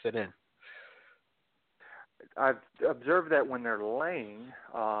coils, tucks it in. I've observed that when they're laying.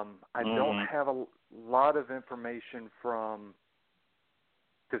 I don't have a lot of information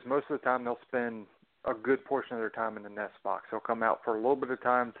because most of the time they'll spend a good portion of their time in the nest box. They'll come out for a little bit of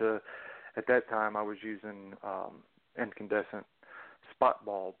time at that time I was using incandescent spot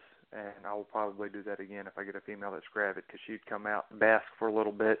bulbs, and I will probably do that again if I get a female that's gravid, because she'd come out, bask for a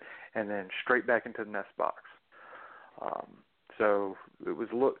little bit, and then straight back into the nest box. So it was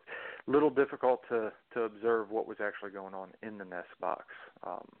a little difficult to observe what was actually going on in the nest box.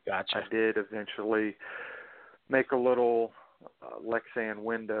 Gotcha. I did eventually make a little Lexan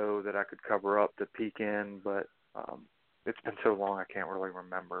window that I could cover up to peek in, but it's been so long I can't really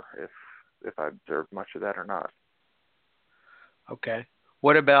remember if I observed much of that or not. Okay.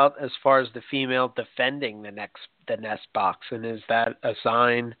 What about as far as the female defending the nest box, and is that a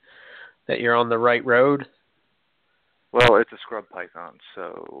sign that you're on the right road? Well, it's a scrub python,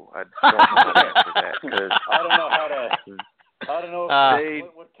 so I don't know how to answer that. Cause I don't know how to. I don't know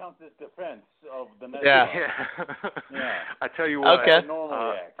what counts as defense of the nest box. Yeah. I tell you what. Okay.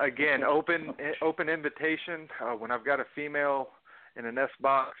 Again, open invitation. When I've got a female in a nest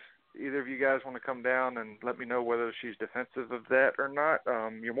box, either of you guys want to come down and let me know whether she's defensive of that or not,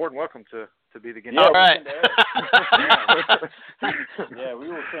 you're more than welcome to be the guinea pig. All right. Yeah, we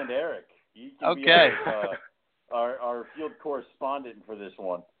will send Eric. He can be our field correspondent for this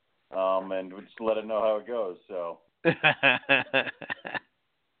one, and we'll just let him know how it goes. So.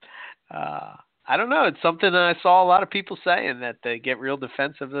 I don't know. It's something that I saw a lot of people saying, that they get real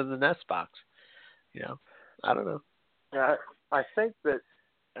defensive of the nest box. I don't know. Yeah, I think that,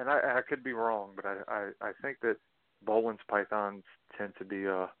 and I could be wrong, but I think that Bowen's pythons tend to be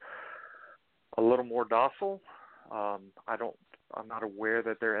a little more docile. I'm not aware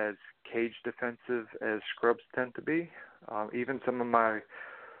that they're as cage defensive as scrubs tend to be. Even some of my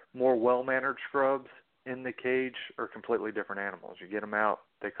more well-mannered scrubs in the cage are completely different animals. You get them out,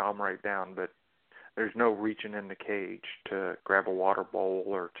 they calm right down, but there's no reaching in the cage to grab a water bowl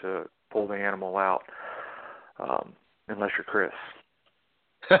or to pull the animal out, unless you're Chris.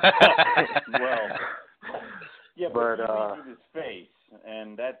 Well, yeah, but he reads with his face,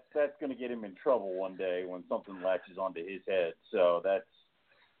 and that's going to get him in trouble one day when something latches onto his head. So that's,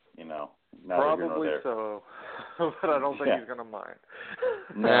 probably so, but I don't think he's going to mind.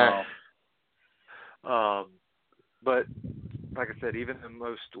 No. But like I said, even the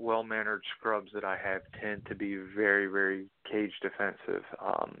most well-mannered scrubs that I have tend to be very, very cage defensive.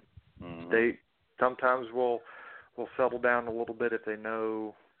 They sometimes will settle down a little bit if they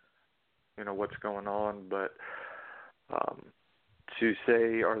know, what's going on. But to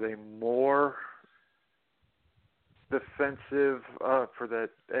say, are they more defensive for that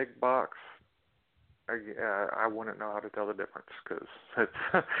egg box? I wouldn't know how to tell the difference because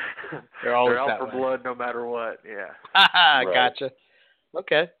they're out for blood no matter what. Yeah. Right. Gotcha.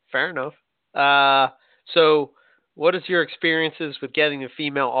 Okay, fair enough. So what is your experiences with getting a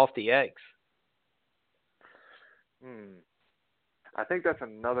female off the eggs? I think that's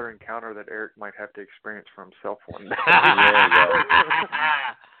another encounter that Eric might have to experience for himself one day.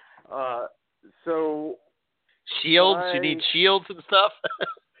 So shields? You need shields and stuff?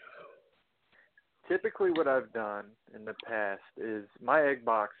 Typically what I've done in the past is my egg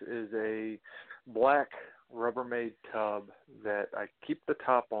box is a black Rubbermaid tub that I keep the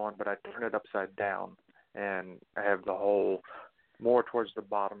top on, but I turn it upside down, and I have the hole more towards the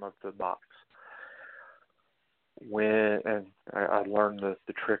bottom of the box. And I learned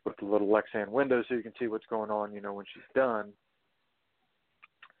the trick with the little Lexan window so you can see what's going on, when she's done.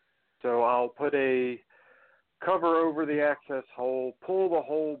 So I'll put a cover over the access hole, pull the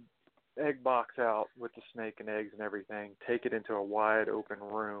whole egg box out with the snake and eggs and everything, take it into a wide open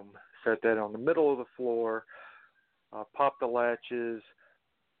room, set that on the middle of the floor, pop the latches,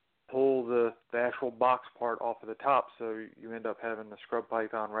 pull the actual box part off of the top, so you end up having the scrub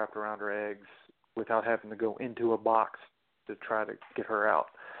python wrapped around her eggs without having to go into a box to try to get her out.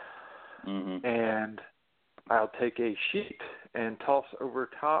 And I'll take a sheet and toss over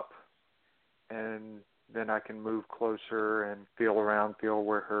top, and then I can move closer and feel around, feel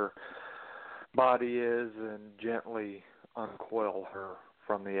where her body is, and gently uncoil her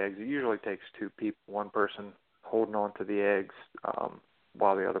from the eggs. It usually takes two people, one person holding on to the eggs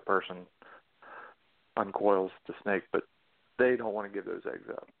while the other person uncoils the snake, but they don't want to give those eggs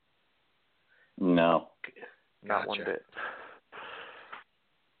up. No. Not one bit.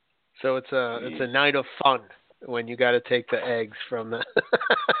 So it's a night of fun when you got to take the eggs from the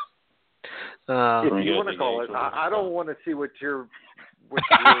if you want to call it. I don't want to see what your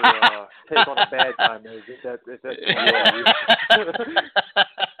take on a bad time is.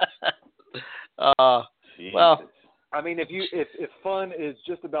 Well, I mean, if fun is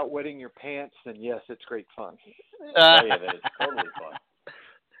just about wetting your pants, then yes, it's great fun. That is totally fun.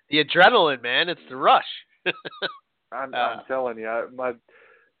 The adrenaline, man, it's the rush. I'm telling you,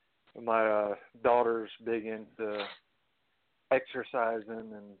 my daughter's big into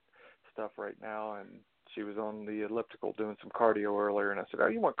exercising and stuff right now, and she was on the elliptical doing some cardio earlier, and I said, "Oh,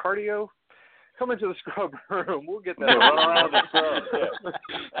 you want cardio? Come into the scrub room. We'll get that run around the scrub.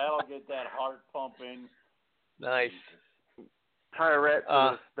 Yeah. That'll get that heart pumping." Nice. Tie a rat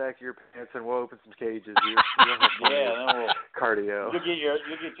to the back of your pants, and we'll open some cages. You'll have then we'll cardio.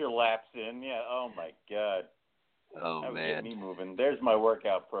 You'll get your laps in. Yeah. Oh my God. Oh that man. Would get me moving. There's my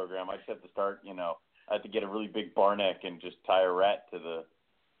workout program. I just have to start. I have to get a really big bar neck and just tie a rat to the,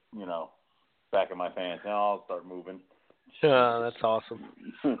 back of my pants. Now I'll start moving. That's awesome.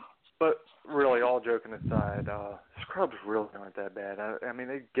 But really, all joking aside, scrubs really aren't that bad. I mean,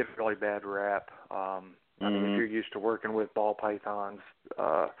 they get a really bad rap. I mean, if you're used to working with ball pythons,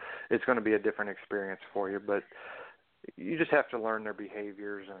 it's going to be a different experience for you. But you just have to learn their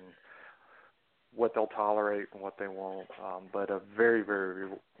behaviors and what they'll tolerate and what they won't. But a very, very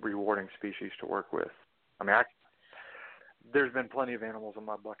rewarding species to work with. I mean, there's been plenty of animals on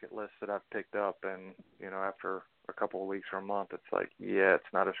my bucket list that I've picked up, and after a couple of weeks or a month, it's like, yeah,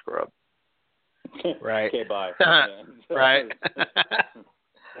 it's not a scrub. Right. Okay, bye. Right.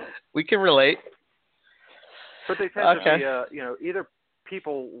 We can relate. But they tend to be, either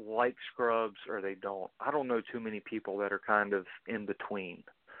people like scrubs or they don't. I don't know too many people that are kind of in between.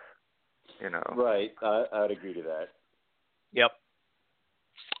 Right. I'd agree to that. Yep.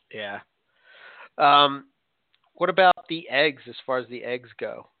 Yeah. What about the eggs? As far as the eggs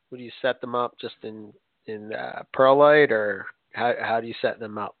go, would you set them up just in perlite, or how do you set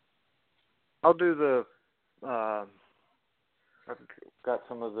them up? I'll do I've got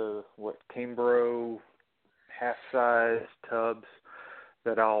some of the Cambro half-size tubs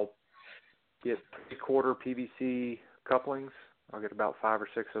that I'll get 3/4 PVC couplings. I'll get about 5 or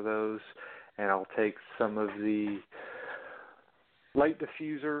 6 of those, and I'll take some of the light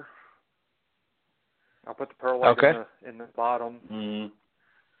diffuser. I'll put the perlite in the bottom, and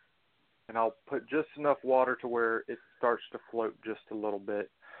I'll put just enough water to where it starts to float just a little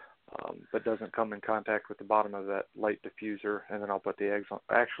bit, but doesn't come in contact with the bottom of that light diffuser, and then I'll put the eggs on.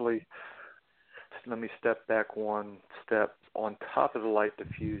 Actually, let me step back one step. On top of the light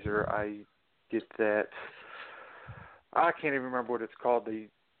diffuser, I get that. I can't even remember what it's called. You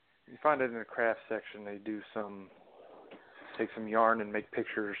find it in the craft section. They do take some yarn and make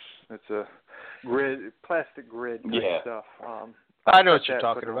pictures. It's a plastic grid type stuff. I know what you're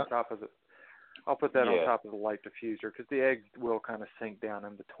talking about. I'll put that on top of the light diffuser because the egg will kind of sink down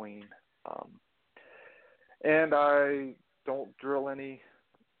in between. And I don't drill any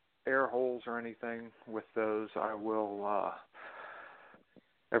air holes or anything with those. I will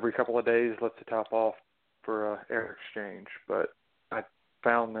every couple of days let the top off for air exchange. But I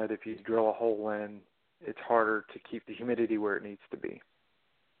found that if you drill a hole in, it's harder to keep the humidity where it needs to be.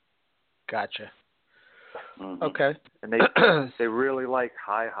 Gotcha. Mm-hmm. Okay. And they really like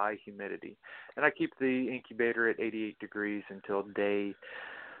high humidity. And I keep the incubator at 88 degrees until day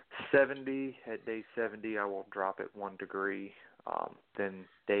 70. At day 70, I will drop it 1 degree. Then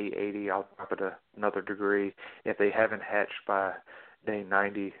day 80, I'll drop it another degree. If they haven't hatched by day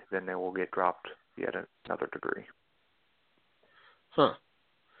 90, then they will get dropped yet another degree. Huh.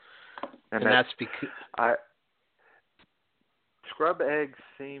 And that's because scrub eggs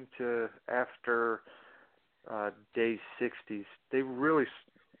seem to, after day 60s, they really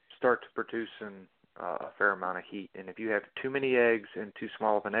start to produce a fair amount of heat. And if you have too many eggs in too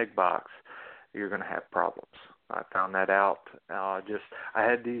small of an egg box, you're going to have problems. I found that out. I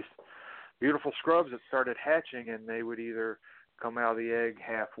had these beautiful scrubs that started hatching, and they would either come out of the egg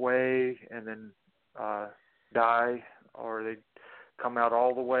halfway and then die, or they'd come out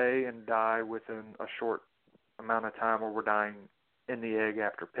all the way and die within a short amount of time, or were dying in the egg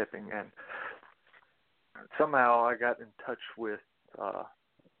after pipping. And somehow I got in touch with,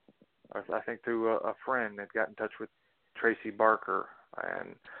 I think through a friend that got in touch with Tracy Barker,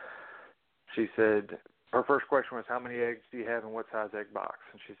 and she said, her first question was, how many eggs do you have and what size egg box?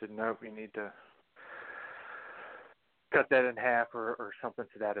 And she said, nope, you need to cut that in half or something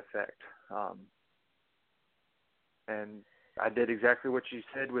to that effect. And I did exactly what she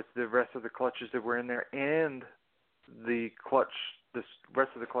said with the rest of the clutches that were in there, and the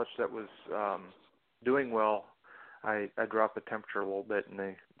rest of the clutch that was doing well, I dropped the temperature a little bit,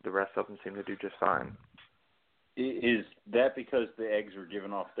 and the rest of them seemed to do just fine. Is that because the eggs were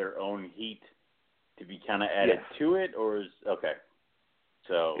giving off their own heat to be kind of added to it, or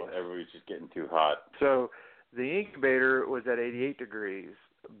so everybody's just getting too hot? So the incubator was at 88 degrees,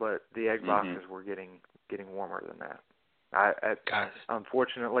 but the egg boxes were getting warmer than that.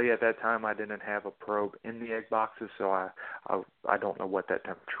 Unfortunately, at that time, I didn't have a probe in the egg boxes, so I don't know what that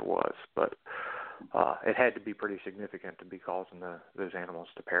temperature was, but it had to be pretty significant to be causing those animals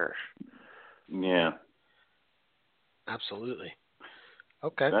to perish. Yeah. Absolutely.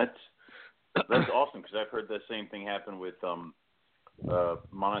 Okay. That's awesome, because I've heard the same thing happen with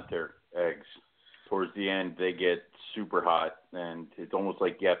monitor eggs. Towards the end, they get super hot, and it's almost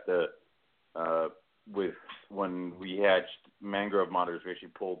like you have to, when we hatched mangrove monitors, we actually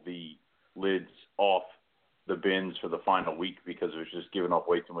pulled the lids off the bins for the final week because it was just giving off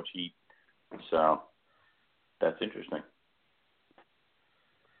way too much heat. So that's interesting.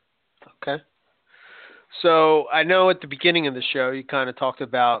 Okay. So I know at the beginning of the show you kind of talked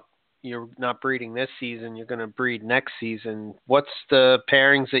about you're not breeding this season, you're going to breed next season. What's the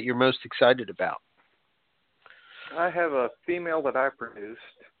pairings that you're most excited about? I have a female that I produced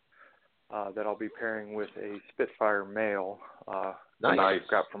that I'll be pairing with a Spitfire male that I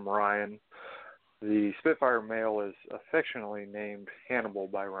got from Ryan. The Spitfire male is affectionately named Hannibal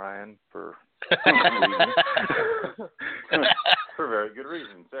by Ryan for for very good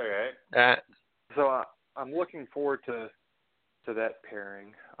reasons. Okay. So I'm looking forward to that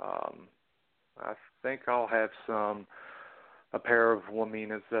pairing. I think I'll have a pair of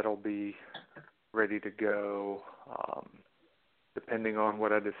Laminas that'll be ready to go, depending on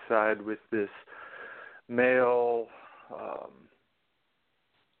what I decide with this male.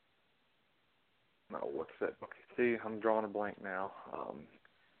 What's that? Okay, see, I'm drawing a blank now.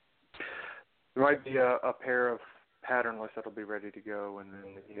 There might be a pair of patternless that'll be ready to go, and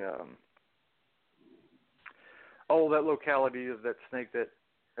then that locality of that snake that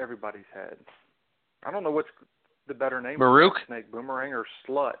everybody's had. I don't know what's the better name. Maruk? Snake, Boomerang, or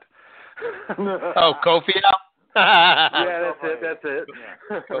Slut? Oh, Kofi. Yeah, that's it.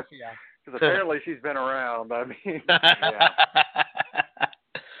 Yeah. Kofi. Because apparently she's been around. I mean,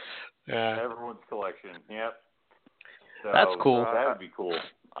 yeah. Everyone's collection. Yep. So, that's cool. That would be cool.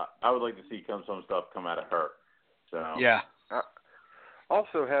 I would like to see some stuff come out of her. So yeah. I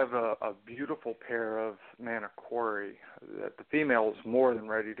also have a beautiful pair of Maniquori. The female is more than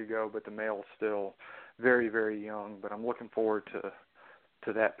ready to go, but the male is still very, very young. But I'm looking forward to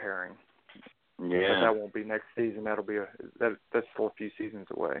that pairing. But that won't be next season. That'll be that's still a few seasons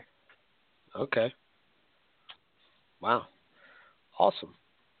away. Okay. Wow. Awesome.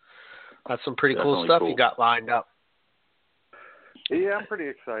 That's some pretty cool stuff you got lined up. Yeah, I'm pretty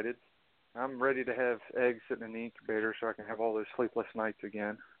excited. I'm ready to have eggs sitting in the incubator so I can have all those sleepless nights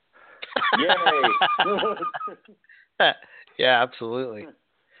again. Yay! Yeah, absolutely.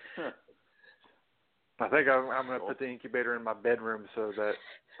 I think I'm going to put the incubator in my bedroom so that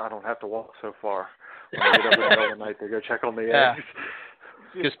I don't have to walk so far. When I get up in the middle of the night to go check on the eggs.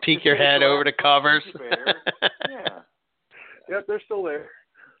 Just peek your head over the covers. Yeah. Yep, they're still there.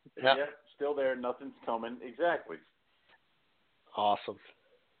 Yep. Still there. Nothing's coming. Exactly. Awesome.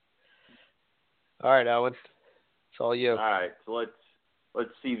 All right, Owen. It's all you. All right. So let's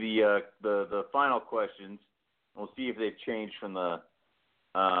see the final questions. We'll see if they've changed from the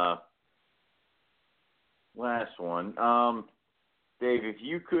last one. Dave, if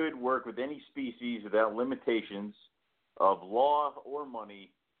you could work with any species without limitations of law or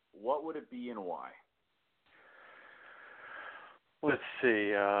money, what would it be and why? Let's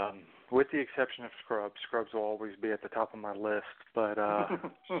see. With the exception of scrubs will always be at the top of my list. But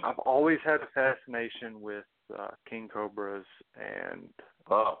I've always had a fascination with king cobras and.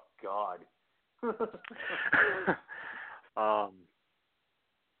 Oh God.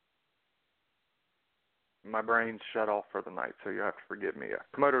 My brain's shut off for the night, so you have to forgive me.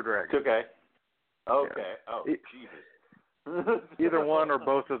 Komodo dragon. Okay. Okay. Yeah. Oh, Jesus. Either one or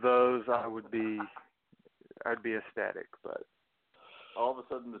both of those, I'd be ecstatic. But all of a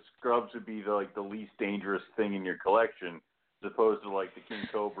sudden, the scrubs would be the least dangerous thing in your collection, as opposed to like the king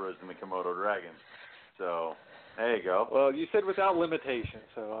cobras and the Komodo dragons. So there you go. Well, you said without limitation,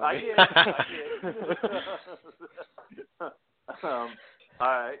 so I did. All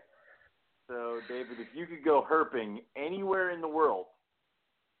right. So, David, if you could go herping anywhere in the world,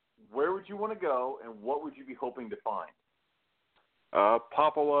 where would you want to go, and what would you be hoping to find?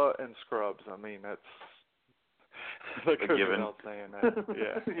 Papua and scrubs. I mean, that's that goes given. without saying that.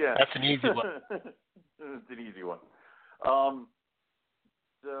 Yeah. Yeah. That's an easy one. It's an easy one.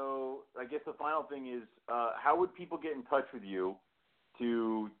 So, I guess the final thing is, how would people get in touch with you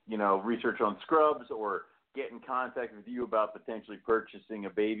to, research on scrubs or get in contact with you about potentially purchasing a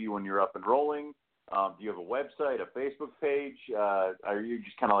baby when you're up and rolling? Do you have a website, a Facebook page? Are you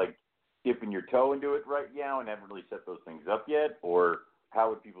just kind of like dipping your toe into it right now and haven't really set those things up yet? Or how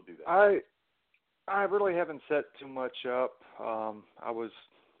would people do that? I really haven't set too much up. I was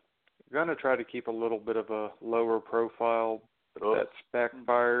going to try to keep a little bit of a lower profile, but that's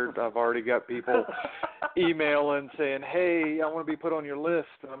backfired. I've already got people emailing saying, hey, I want to be put on your list.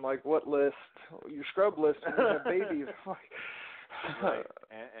 And I'm like, what list? Your scrub list. And you have babies. Right.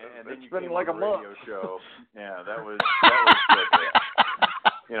 And then it's you been came like on a the month. radio show. Yeah, that was good.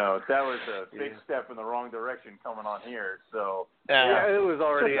 That was a big step in the wrong direction coming on here. So yeah, it was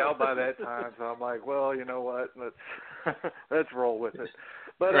already out by that time. So I'm like, well, you know what? Let's roll with it.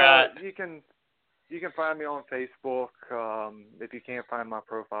 But you can find me on Facebook. If you can't find my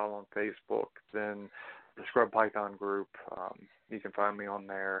profile on Facebook, then the Scrub Python group. You can find me on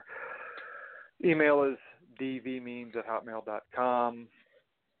there. Email is dvmemes@hotmail.com.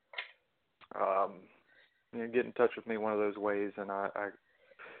 Get in touch with me one of those ways, and I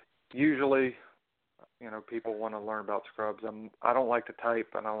usually, people want to learn about scrubs. I don't like to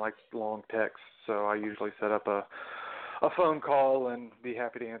type, and I don't like long text, so I usually set up a phone call and be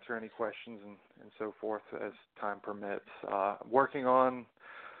happy to answer any questions and so forth as time permits. Working on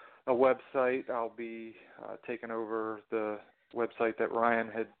a website. I'll be taking over the website that Ryan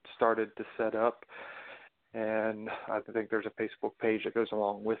had started to set up, and I think there's a Facebook page that goes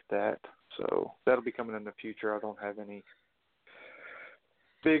along with that. So that'll be coming in the future. I don't have any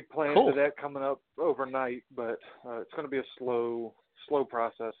big plans of that coming up overnight, but it's going to be a slow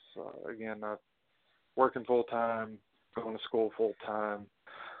process. Again, working full time, going to school full time,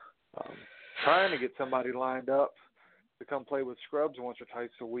 trying to get somebody lined up to come play with scrubs once or twice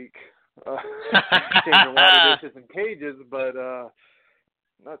a week. Changing water dishes and cages, but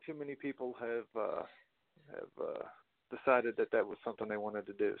not too many people have decided that was something they wanted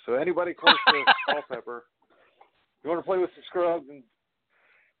to do. So anybody close to Culpeper, if you want to play with some scrubs and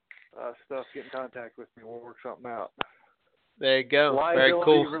stuff, get in contact with me. We'll work something out. There you go. Liability Very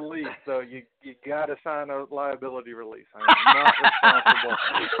cool. release. So you got to sign a liability release. I am not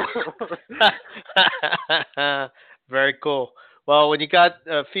responsible. Very cool. Well, when you got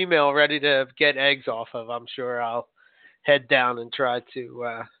a female ready to get eggs off of, I'm sure I'll head down and try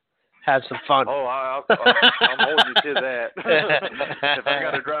to have some fun. Oh, I'm holding you to that. If I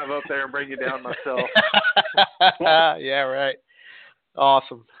got to drive up there and bring you down myself. Yeah, right.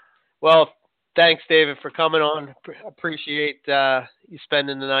 Awesome. Well, thanks, David, for coming on. Appreciate you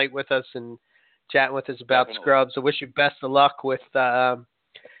spending the night with us and chatting with us about Scrubs. I wish you best of luck with, your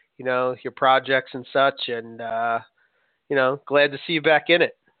projects and such, and, glad to see you back in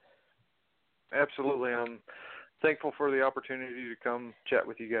it. Absolutely. I'm thankful for the opportunity to come chat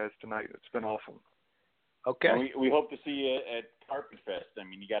with you guys tonight. It's been awesome. Okay. And we hope to see you at Carpet Fest. I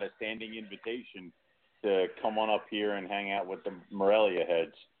mean, you got a standing invitation to come on up here and hang out with the Morelia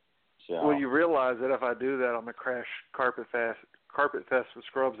heads. So. Well, you realize that if I do that, I'm going to crash Carpet Fest with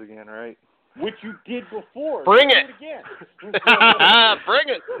Scrubs again, right? Which you did before. Bring it. Do it again. Bring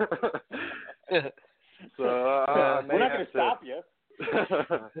it. So we're not going to stop you.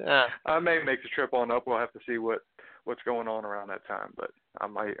 I may make the trip on up. We'll have to see what's going on around that time, but I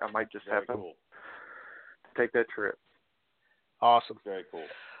might just have to take that trip. Awesome. Very cool.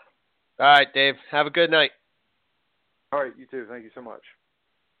 All right, Dave. Have a good night. All right, you too. Thank you so much.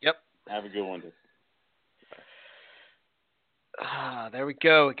 Yep. Have a good one, Dave. There we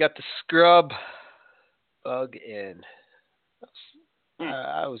go. We got the scrub bug in.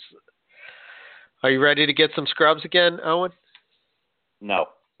 Are you ready to get some scrubs again, Owen? No.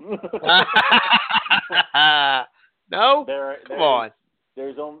 No? Come on.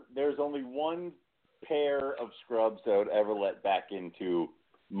 There's only one pair of scrubs that I would ever let back into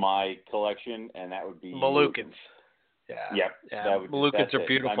my collection, and that would be Moluccans. Yeah. Yep. Yeah. Moluccans are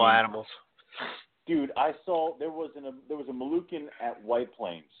beautiful animals. Dude, I saw there was a Moluccan at White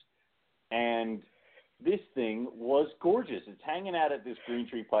Plains, and this thing was gorgeous. It's hanging out at this green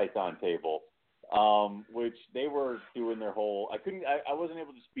tree python table, which they were doing their whole. I wasn't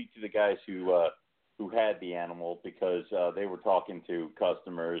able to speak to the guys who had the animal because they were talking to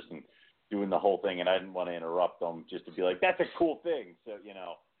customers and doing the whole thing, and I didn't want to interrupt them just to be like, that's a cool thing. So,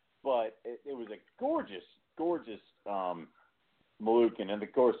 but it was a gorgeous Moluccan. And,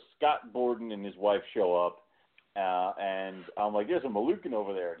 of course, Scott Borden and his wife show up, and I'm like, there's a Moluccan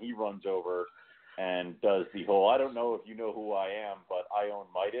over there. And he runs over and does the whole, I don't know if you know who I am, but I own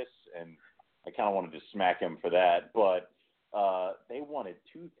Midas, and I kind of wanted to smack him for that. But they wanted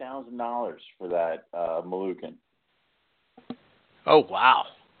 $2,000 for that Moluccan. Oh, wow.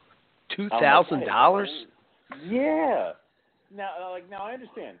 $2,000? Yeah. Now I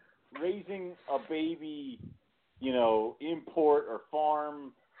understand raising a baby, import or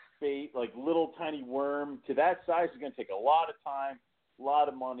farm bait, like little tiny worm to that size is going to take a lot of time, a lot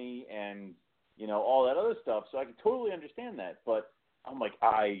of money, and all that other stuff. So I can totally understand that. But I'm like,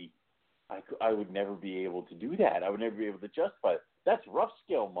 I would never be able to do that. I would never be able to justify it. That's rough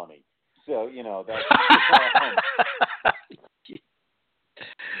scale money. So that's.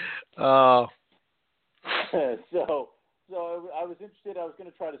 Oh. So I was interested. I was going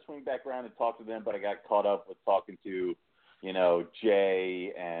to try to swing back around and talk to them, but I got caught up with talking to,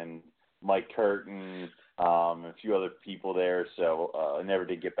 Jay and Mike Curtin, and a few other people there. So I never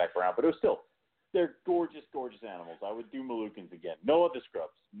did get back around. But it was still, they're gorgeous, gorgeous animals. I would do Moluccans again. No other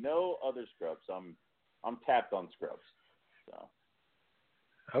scrubs. I'm tapped on scrubs. So.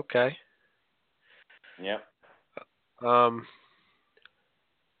 Okay. Yep.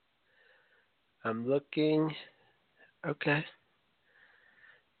 I'm looking. Okay.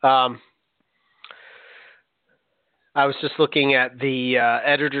 I was just looking at the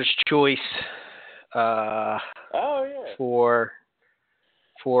editor's choice. For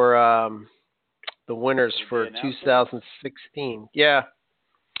the winners for 2016. Yeah.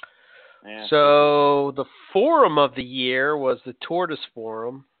 So the forum of the year was the Tortoise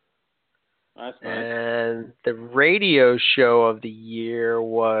Forum. That's nice. And the radio show of the year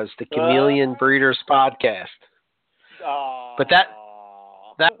was the Chameleon Breeders Podcast. But that's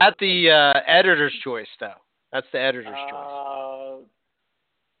the editor's choice, though. That's the editor's choice.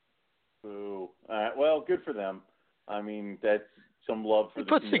 Boo. All right. Well, good for them. I mean, that's some love for the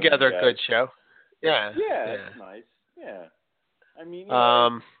puts together a good show. Yeah. Yeah, that's nice. Yeah. I mean,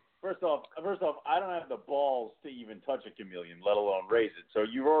 first off, I don't have the balls to even touch a chameleon, let alone raise it. So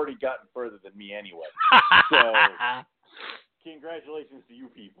you've already gotten further than me anyway. So congratulations to you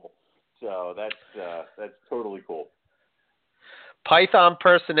people. So that's totally cool. Python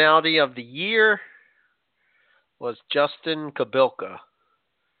personality of the year was Justin Kabilka.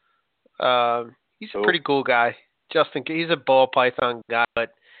 He's a pretty cool guy. Justin, he's a ball python guy,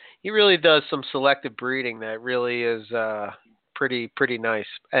 but he really does some selective breeding that really is pretty nice.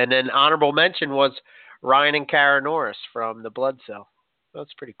 And then honorable mention was Ryan and Kara Norris from the Blood Cell.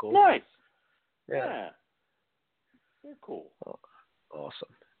 That's pretty cool. Nice. Yeah. They're cool. Oh,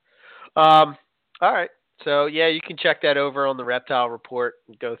 awesome. All right. So, yeah, you can check that over on the Reptile Report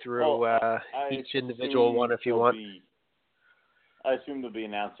and go through each individual one if you want. I assume they'll be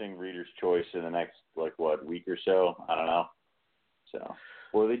announcing Reader's Choice in the next, week or so. I don't know. So,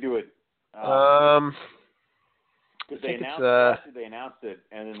 or they do it. Because they announced it,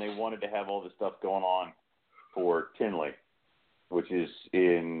 and then they wanted to have all the stuff going on for Tinley, which is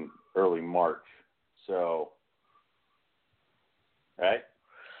in early March. So, right?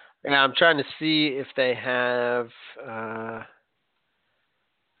 Yeah, I'm trying to see if they have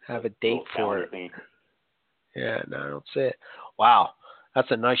a date for it. Thing. Yeah, no, I don't see it. Wow,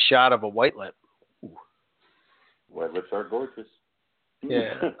 that's a nice shot of a white lip. Ooh. White lips are gorgeous.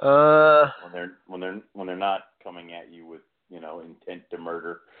 Yeah. when they're not coming at you with intent to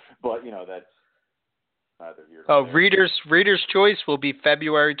murder, but that's neither here nor there. Reader's Choice will be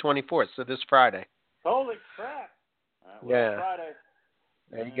February 24th, so this Friday. Holy crap! Yeah. Friday.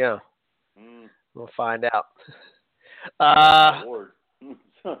 There you go. We'll find out. Award.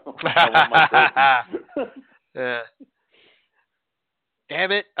 Yeah.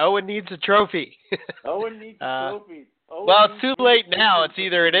 Damn it! Owen needs a trophy. Owen needs a trophy. Well, it's too late now. It's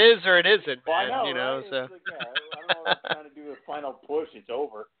either it is or it isn't. Well, I know, right? So. I don't know if I'm trying to do a final push. It's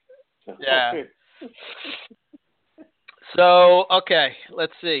over. Yeah. So, okay,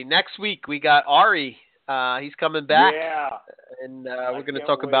 let's see. Next week we got Ari. He's coming back. Yeah. And we're going to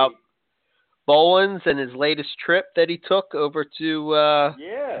talk about Bolins and his latest trip that he took over to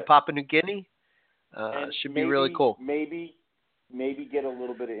Papua New Guinea. Should be really cool. Maybe get a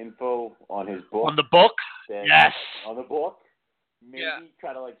little bit of info on his book. On the book? Yes. On the book. Maybe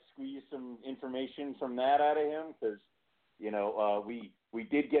try to squeeze some information from that out of him because, we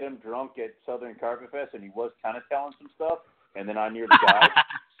did get him drunk at Southern Carpet Fest and he was kind of telling some stuff and then I nearly died.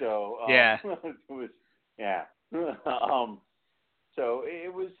 So, it was, so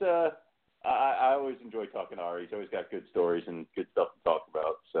it was, I always enjoy talking to Ari. He's always got good stories and good stuff to talk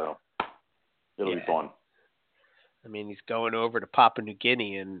about. So it'll be fun. I mean, he's going over to Papua New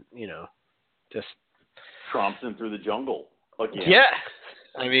Guinea and, just tromping through the jungle again. Yeah.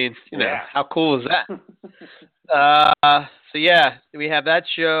 I mean, how cool is that? So, we have that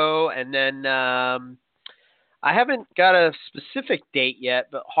show. And then I haven't got a specific date yet,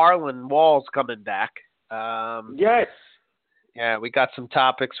 but Harlan Wall's coming back. Yes. Yeah, we got some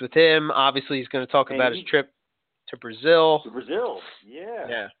topics with him. Obviously, he's going to talk about his trip to Brazil. Yeah.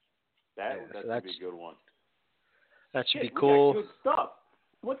 Yeah. That should be a good one. That should be cool. Good stuff.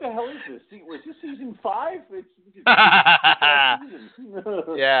 What the hell is this? Was this season 5?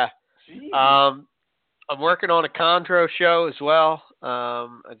 Yeah. Jeez. I'm working on a Chondro show as well.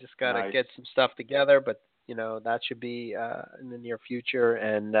 I just got to get some stuff together, but that should be in the near future.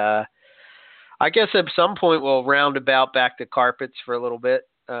 And I guess at some point we'll roundabout back to carpets for a little bit.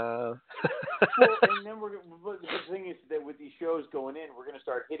 Well, and then the thing is that with these shows going in, we're going to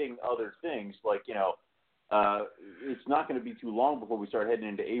start hitting other things it's not going to be too long before we start heading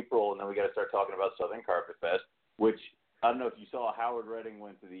into April, and then we got to start talking about Southern Carpet Fest, which I don't know if you saw. Howard Redding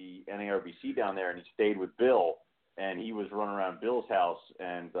went to the NARBC down there, and he stayed with Bill, and he was running around Bill's house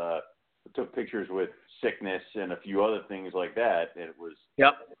and took pictures with Sickness and a few other things like that. And it was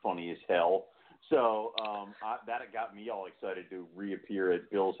funny as hell. So that got me all excited to reappear at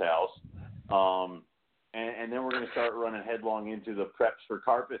Bill's house. And then we're going to start running headlong into the preps for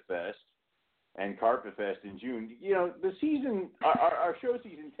Carpet Fest. And Carpet Fest in June. The season, our show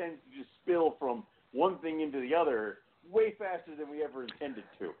season tends to just spill from one thing into the other way faster than we ever intended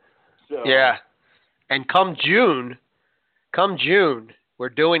to. So yeah. And come June, we're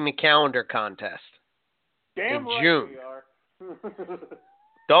doing the calendar contest. Damn right June. We are.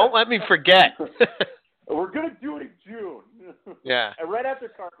 Don't let me forget. We're going to do it in June. Yeah. And right after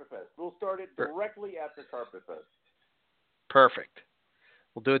Carpet Fest. We'll start it directly after Carpet Fest. Perfect.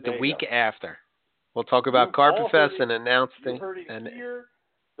 We'll do it the week after. We'll talk about Carpet Fest and announce things. You heard it here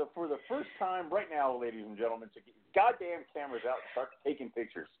for the first time right now, ladies and gentlemen. So get goddamn cameras out and start taking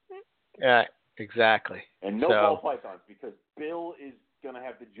pictures. Yeah, exactly. And no ball pythons because Bill is going to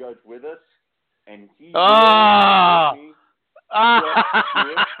have to judge with us. And he so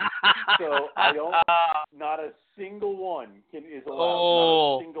I don't, not a single one is allowed.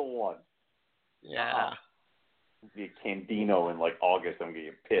 Not a single one. Yeah. Be a Candino in August, I'm gonna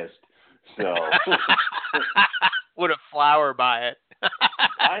get pissed. So would a flower by it? What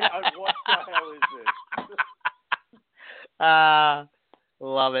the hell is this?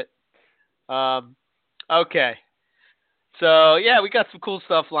 Love it. Okay. So we got some cool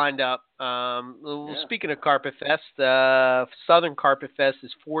stuff lined up. Speaking of Carpet Fest, Southern Carpet Fest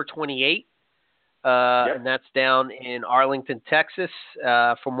is 4/28. And that's down in Arlington, Texas.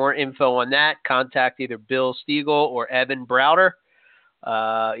 For more info on that, contact either Bill Stiegel or Evan Browder.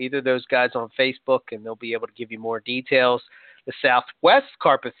 Either of those guys on Facebook, and they'll be able to give you more details. The Southwest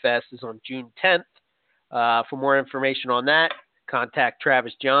Carpet Fest is on June 10th. For more information on that, contact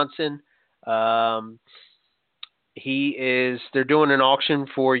Travis Johnson. They're doing an auction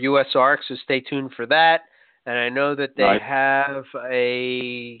for US Arc, so stay tuned for that. And I know that they have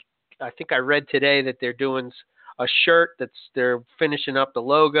I think I read today that they're doing a shirt they're finishing up the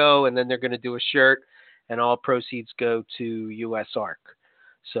logo, and then they're going to do a shirt, and all proceeds go to US Arc.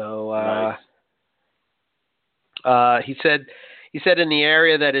 So he said in the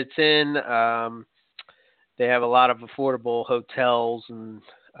area that it's in, they have a lot of affordable hotels and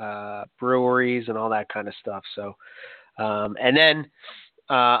breweries and all that kind of stuff. So, and then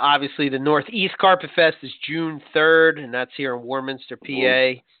obviously the Northeast Carpet Fest is June 3rd, and that's here in Warminster,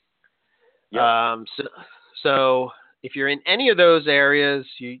 PA. Yep. So if you're in any of those areas,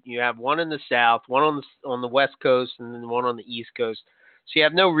 you have one in the south, one on the west coast, and then one on the east coast. So you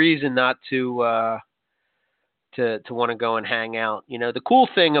have no reason not to want to go and hang out. You know, the cool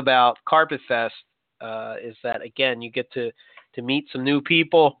thing about Carpet Fest is that, again, you get to meet some new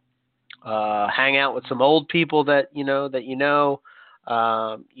people, hang out with some old people that you know.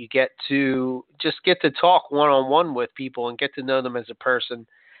 You get to talk one-on-one with people and get to know them as a person,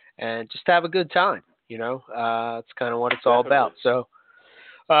 and just have a good time. You know, it's kind of what it's all about. So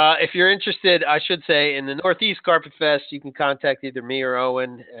if you're interested, I should say, in the Northeast Carpet Fest, you can contact either me or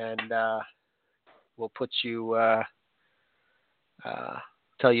Owen, and we'll put you,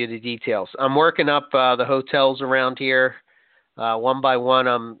 tell you the details. I'm working up the hotels around here. One by one,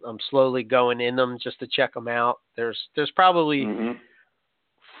 I'm slowly going in them just to check them out. There's probably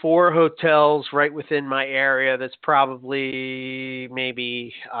 4 hotels right within my area that's probably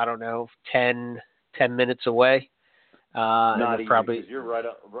maybe, I don't know, 10 minutes away. Not even, probably, because you're right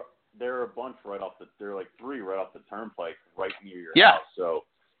up. There are a bunch right off there are like 3 right off the turnpike, right near your house. So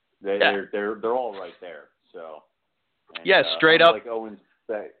they're all right there. So straight up. Like Owen's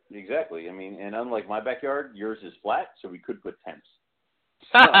exactly. I mean, and unlike my backyard, yours is flat, so we could put tents.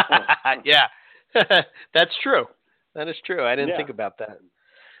 Yeah, that's true. That is true. I didn't think about that.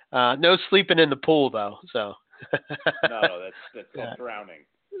 No sleeping in the pool though. So. No, that's called drowning.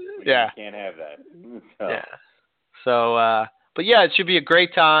 You can't have that. So. Yeah. So, but yeah, it should be a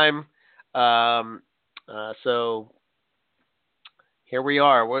great time. So here we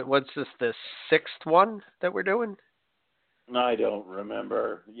are. What's this? The 6th one that we're doing? I don't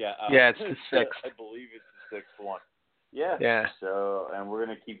remember. Yeah. It's the 6th. I believe it's the 6th one. Yeah. Yeah. So, and we're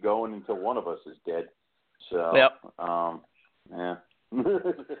gonna keep going until one of us is dead. So. Yep. Yeah.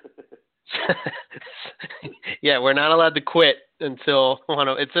 Yeah, we're not allowed to quit until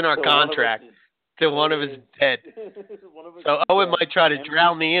it's in our contract. Till one of us is dead. So Owen might try to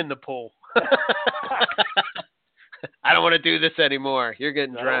drown me in the pool. I don't want to do this anymore. You're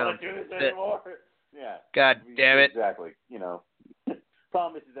getting drowned. I don't want to do this anymore. Yeah. God damn it. Exactly. You know.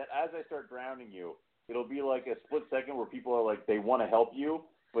 Problem is that as I start drowning you, it'll be like a split second where people are like, they want to help you,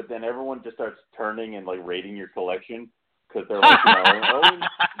 but then everyone just starts turning and like raiding your collection because they're like,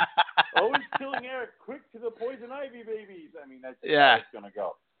 Owen's killing Eric. Quick to the poison ivy babies. I mean, that's how it's gonna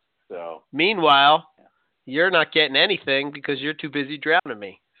go. So. Meanwhile, you're not getting anything because you're too busy drowning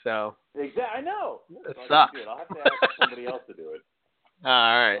me. So. Exactly. I know. It sucks. I'll have to ask somebody else to do it. All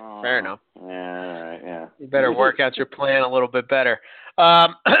right. Fair enough. Yeah. You better work out your plan a little bit better.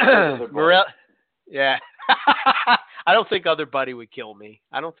 Morel. Yeah. I don't think other buddy would kill me.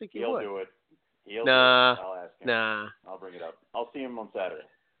 I don't think He'll would. do it. Nah. Do it. I'll ask him. Nah. I'll bring it up. I'll see him on Saturday.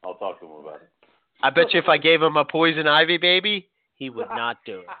 I'll talk to him about it. I bet you if I gave him a poison ivy baby, he would not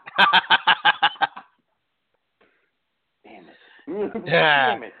do it. Damn it.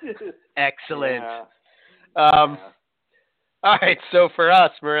 Damn it. Excellent. Yeah. All right, so for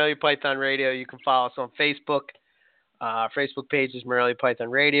us, Morelia Python Radio, you can follow us on Facebook. Our Facebook page is Morelia Python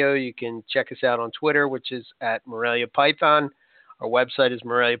Radio. You can check us out on Twitter, which is at Morelia Python. Our website is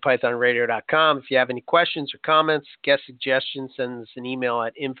MoreliaPythonRadio.com. If you have any questions or comments, guest suggestions, send us an email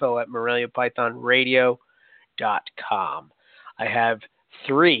at info@MoreliaPythonRadio.com. I have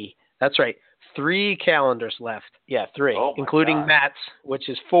 3. That's right, 3 calendars left. Yeah, 3, including Matt's, which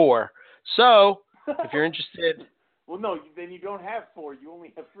is 4. So, if you're interested... Well, no, then you don't have 4. You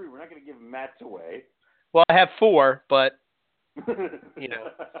only have 3. We're not going to give Matt's away. Well, I have 4, but,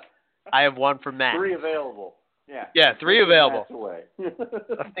 I have 1 for Matt. 3 available. Yeah. Yeah, 3 available. Away.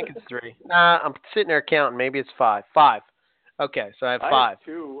 I think it's 3. I'm sitting there counting. Maybe it's 5. 5. Okay, so I have 5. I have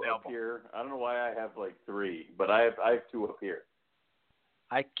 2 available. Up here. I don't know why I have like 3, but I have 2 up here.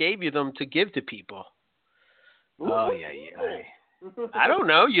 I gave you them to give to people. Ooh. Oh, yeah. I don't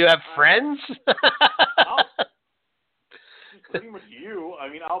know. You have friends? Pretty much you. I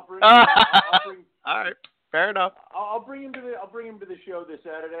mean, I'll bring. All right. Fair enough. I'll bring him to the show this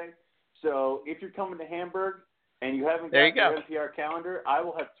Saturday. So if you're coming to Hamburg and you haven't got your NPR calendar, I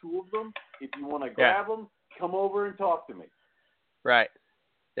will have 2 of them. If you want to grab them, come over and talk to me. Right.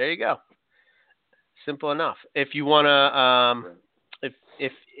 There you go. Simple enough. If you want to,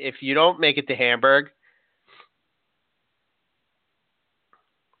 if you don't make it to Hamburg,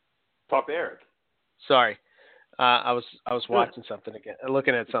 talk to Eric. Sorry, I was watching something again,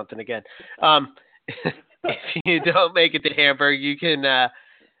 looking at something again. If you don't make it to Hamburg, you can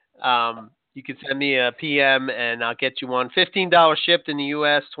send me a PM and I'll get you one. $15 shipped in the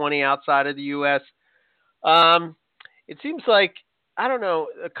U.S., $20 outside of the U.S. It seems like, I don't know,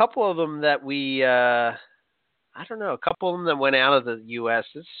 a couple of them that went out of the U.S.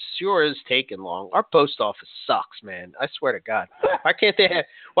 It sure is taking long. Our post office sucks, man. I swear to God. Why can't they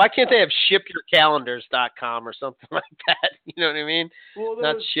have shipyourcalendars.com or something like that? You know what I mean? Well,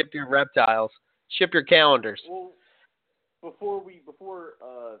 not ship your reptiles. Ship your calendars. Well, before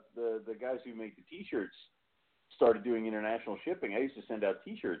the guys who make the T-shirts started doing international shipping, I used to send out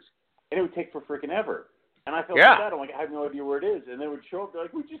T-shirts, and it would take for freaking ever. And I felt bad. I'm like, I have no idea where it is. And they would show up. They're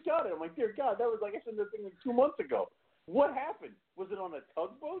like, we just got it. I'm like, dear God, that was like, I sent that thing like 2 months ago. What happened? Was it on a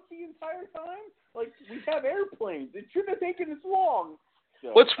tugboat the entire time? Like, we have airplanes. It shouldn't have taken this long.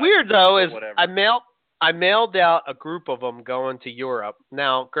 So, what's weird, though, is I mailed out a group of them going to Europe.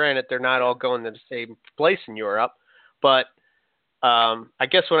 Now, granted, they're not all going to the same place in Europe, but I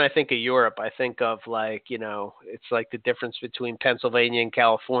guess when I think of Europe, I think of like, you know, it's like the difference between Pennsylvania and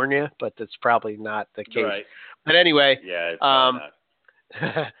California, but that's probably not the case. Right. But anyway, it's not.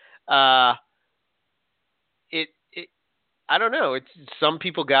 I don't know. It's some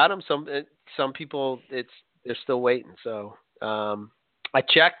people got them, some people they're still waiting. So I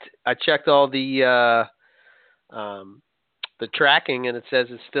checked all the tracking, and it says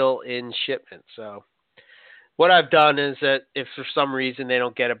it's still in shipment. So. What I've done is that if for some reason they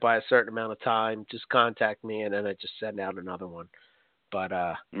don't get it by a certain amount of time, just contact me and then I just send out another one. But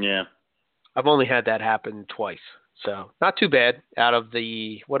I've only had that happen twice, so not too bad. Out of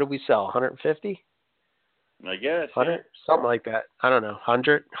the what did we sell? 150? I guess 100, something like that. I don't know.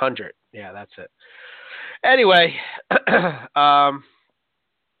 100. Yeah, that's it. Anyway, I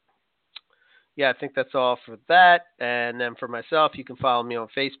think that's all for that. And then for myself, you can follow me on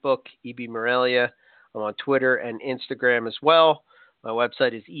Facebook, EB Morelia. I'm on Twitter and Instagram as well. My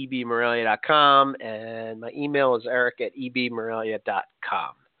website is ebmorelia.com, and my email is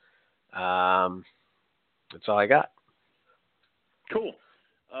eric@ebmorelia.com. That's all I got. Cool.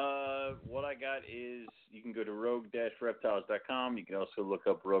 What I got is you can go to rogue-reptiles.com. You can also look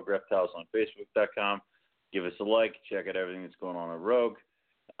up Rogue Reptiles on Facebook.com. Give us a like. Check out everything that's going on at Rogue.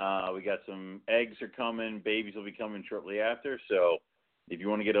 We got some eggs are coming. Babies will be coming shortly after, so if you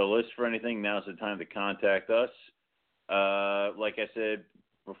want to get a list for anything, now's the time to contact us. Like I said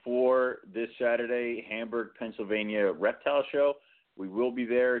before, this Saturday, Hamburg, Pennsylvania Reptile Show. We will be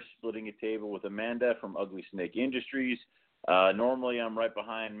there splitting a table with Amanda from Ugly Snake Industries. Normally, I'm right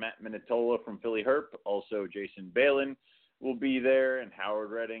behind Matt Minatola from Philly Herp. Also, Jason Balin will be there, and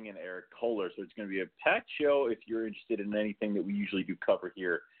Howard Redding and Eric Kohler. So it's going to be a packed show if you're interested in anything that we usually do cover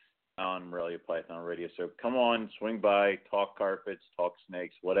here on Morelia Python Radio. So come on, swing by, talk carpets, talk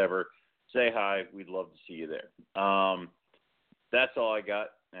snakes, whatever. Say hi. We'd love to see you there. That's all I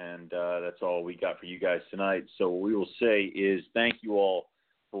got, and that's all we got for you guys tonight. So what we will say is thank you all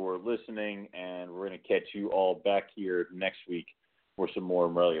for listening, and we're going to catch you all back here next week for some more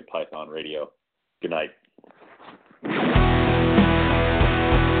Morelia Python Radio. Good night.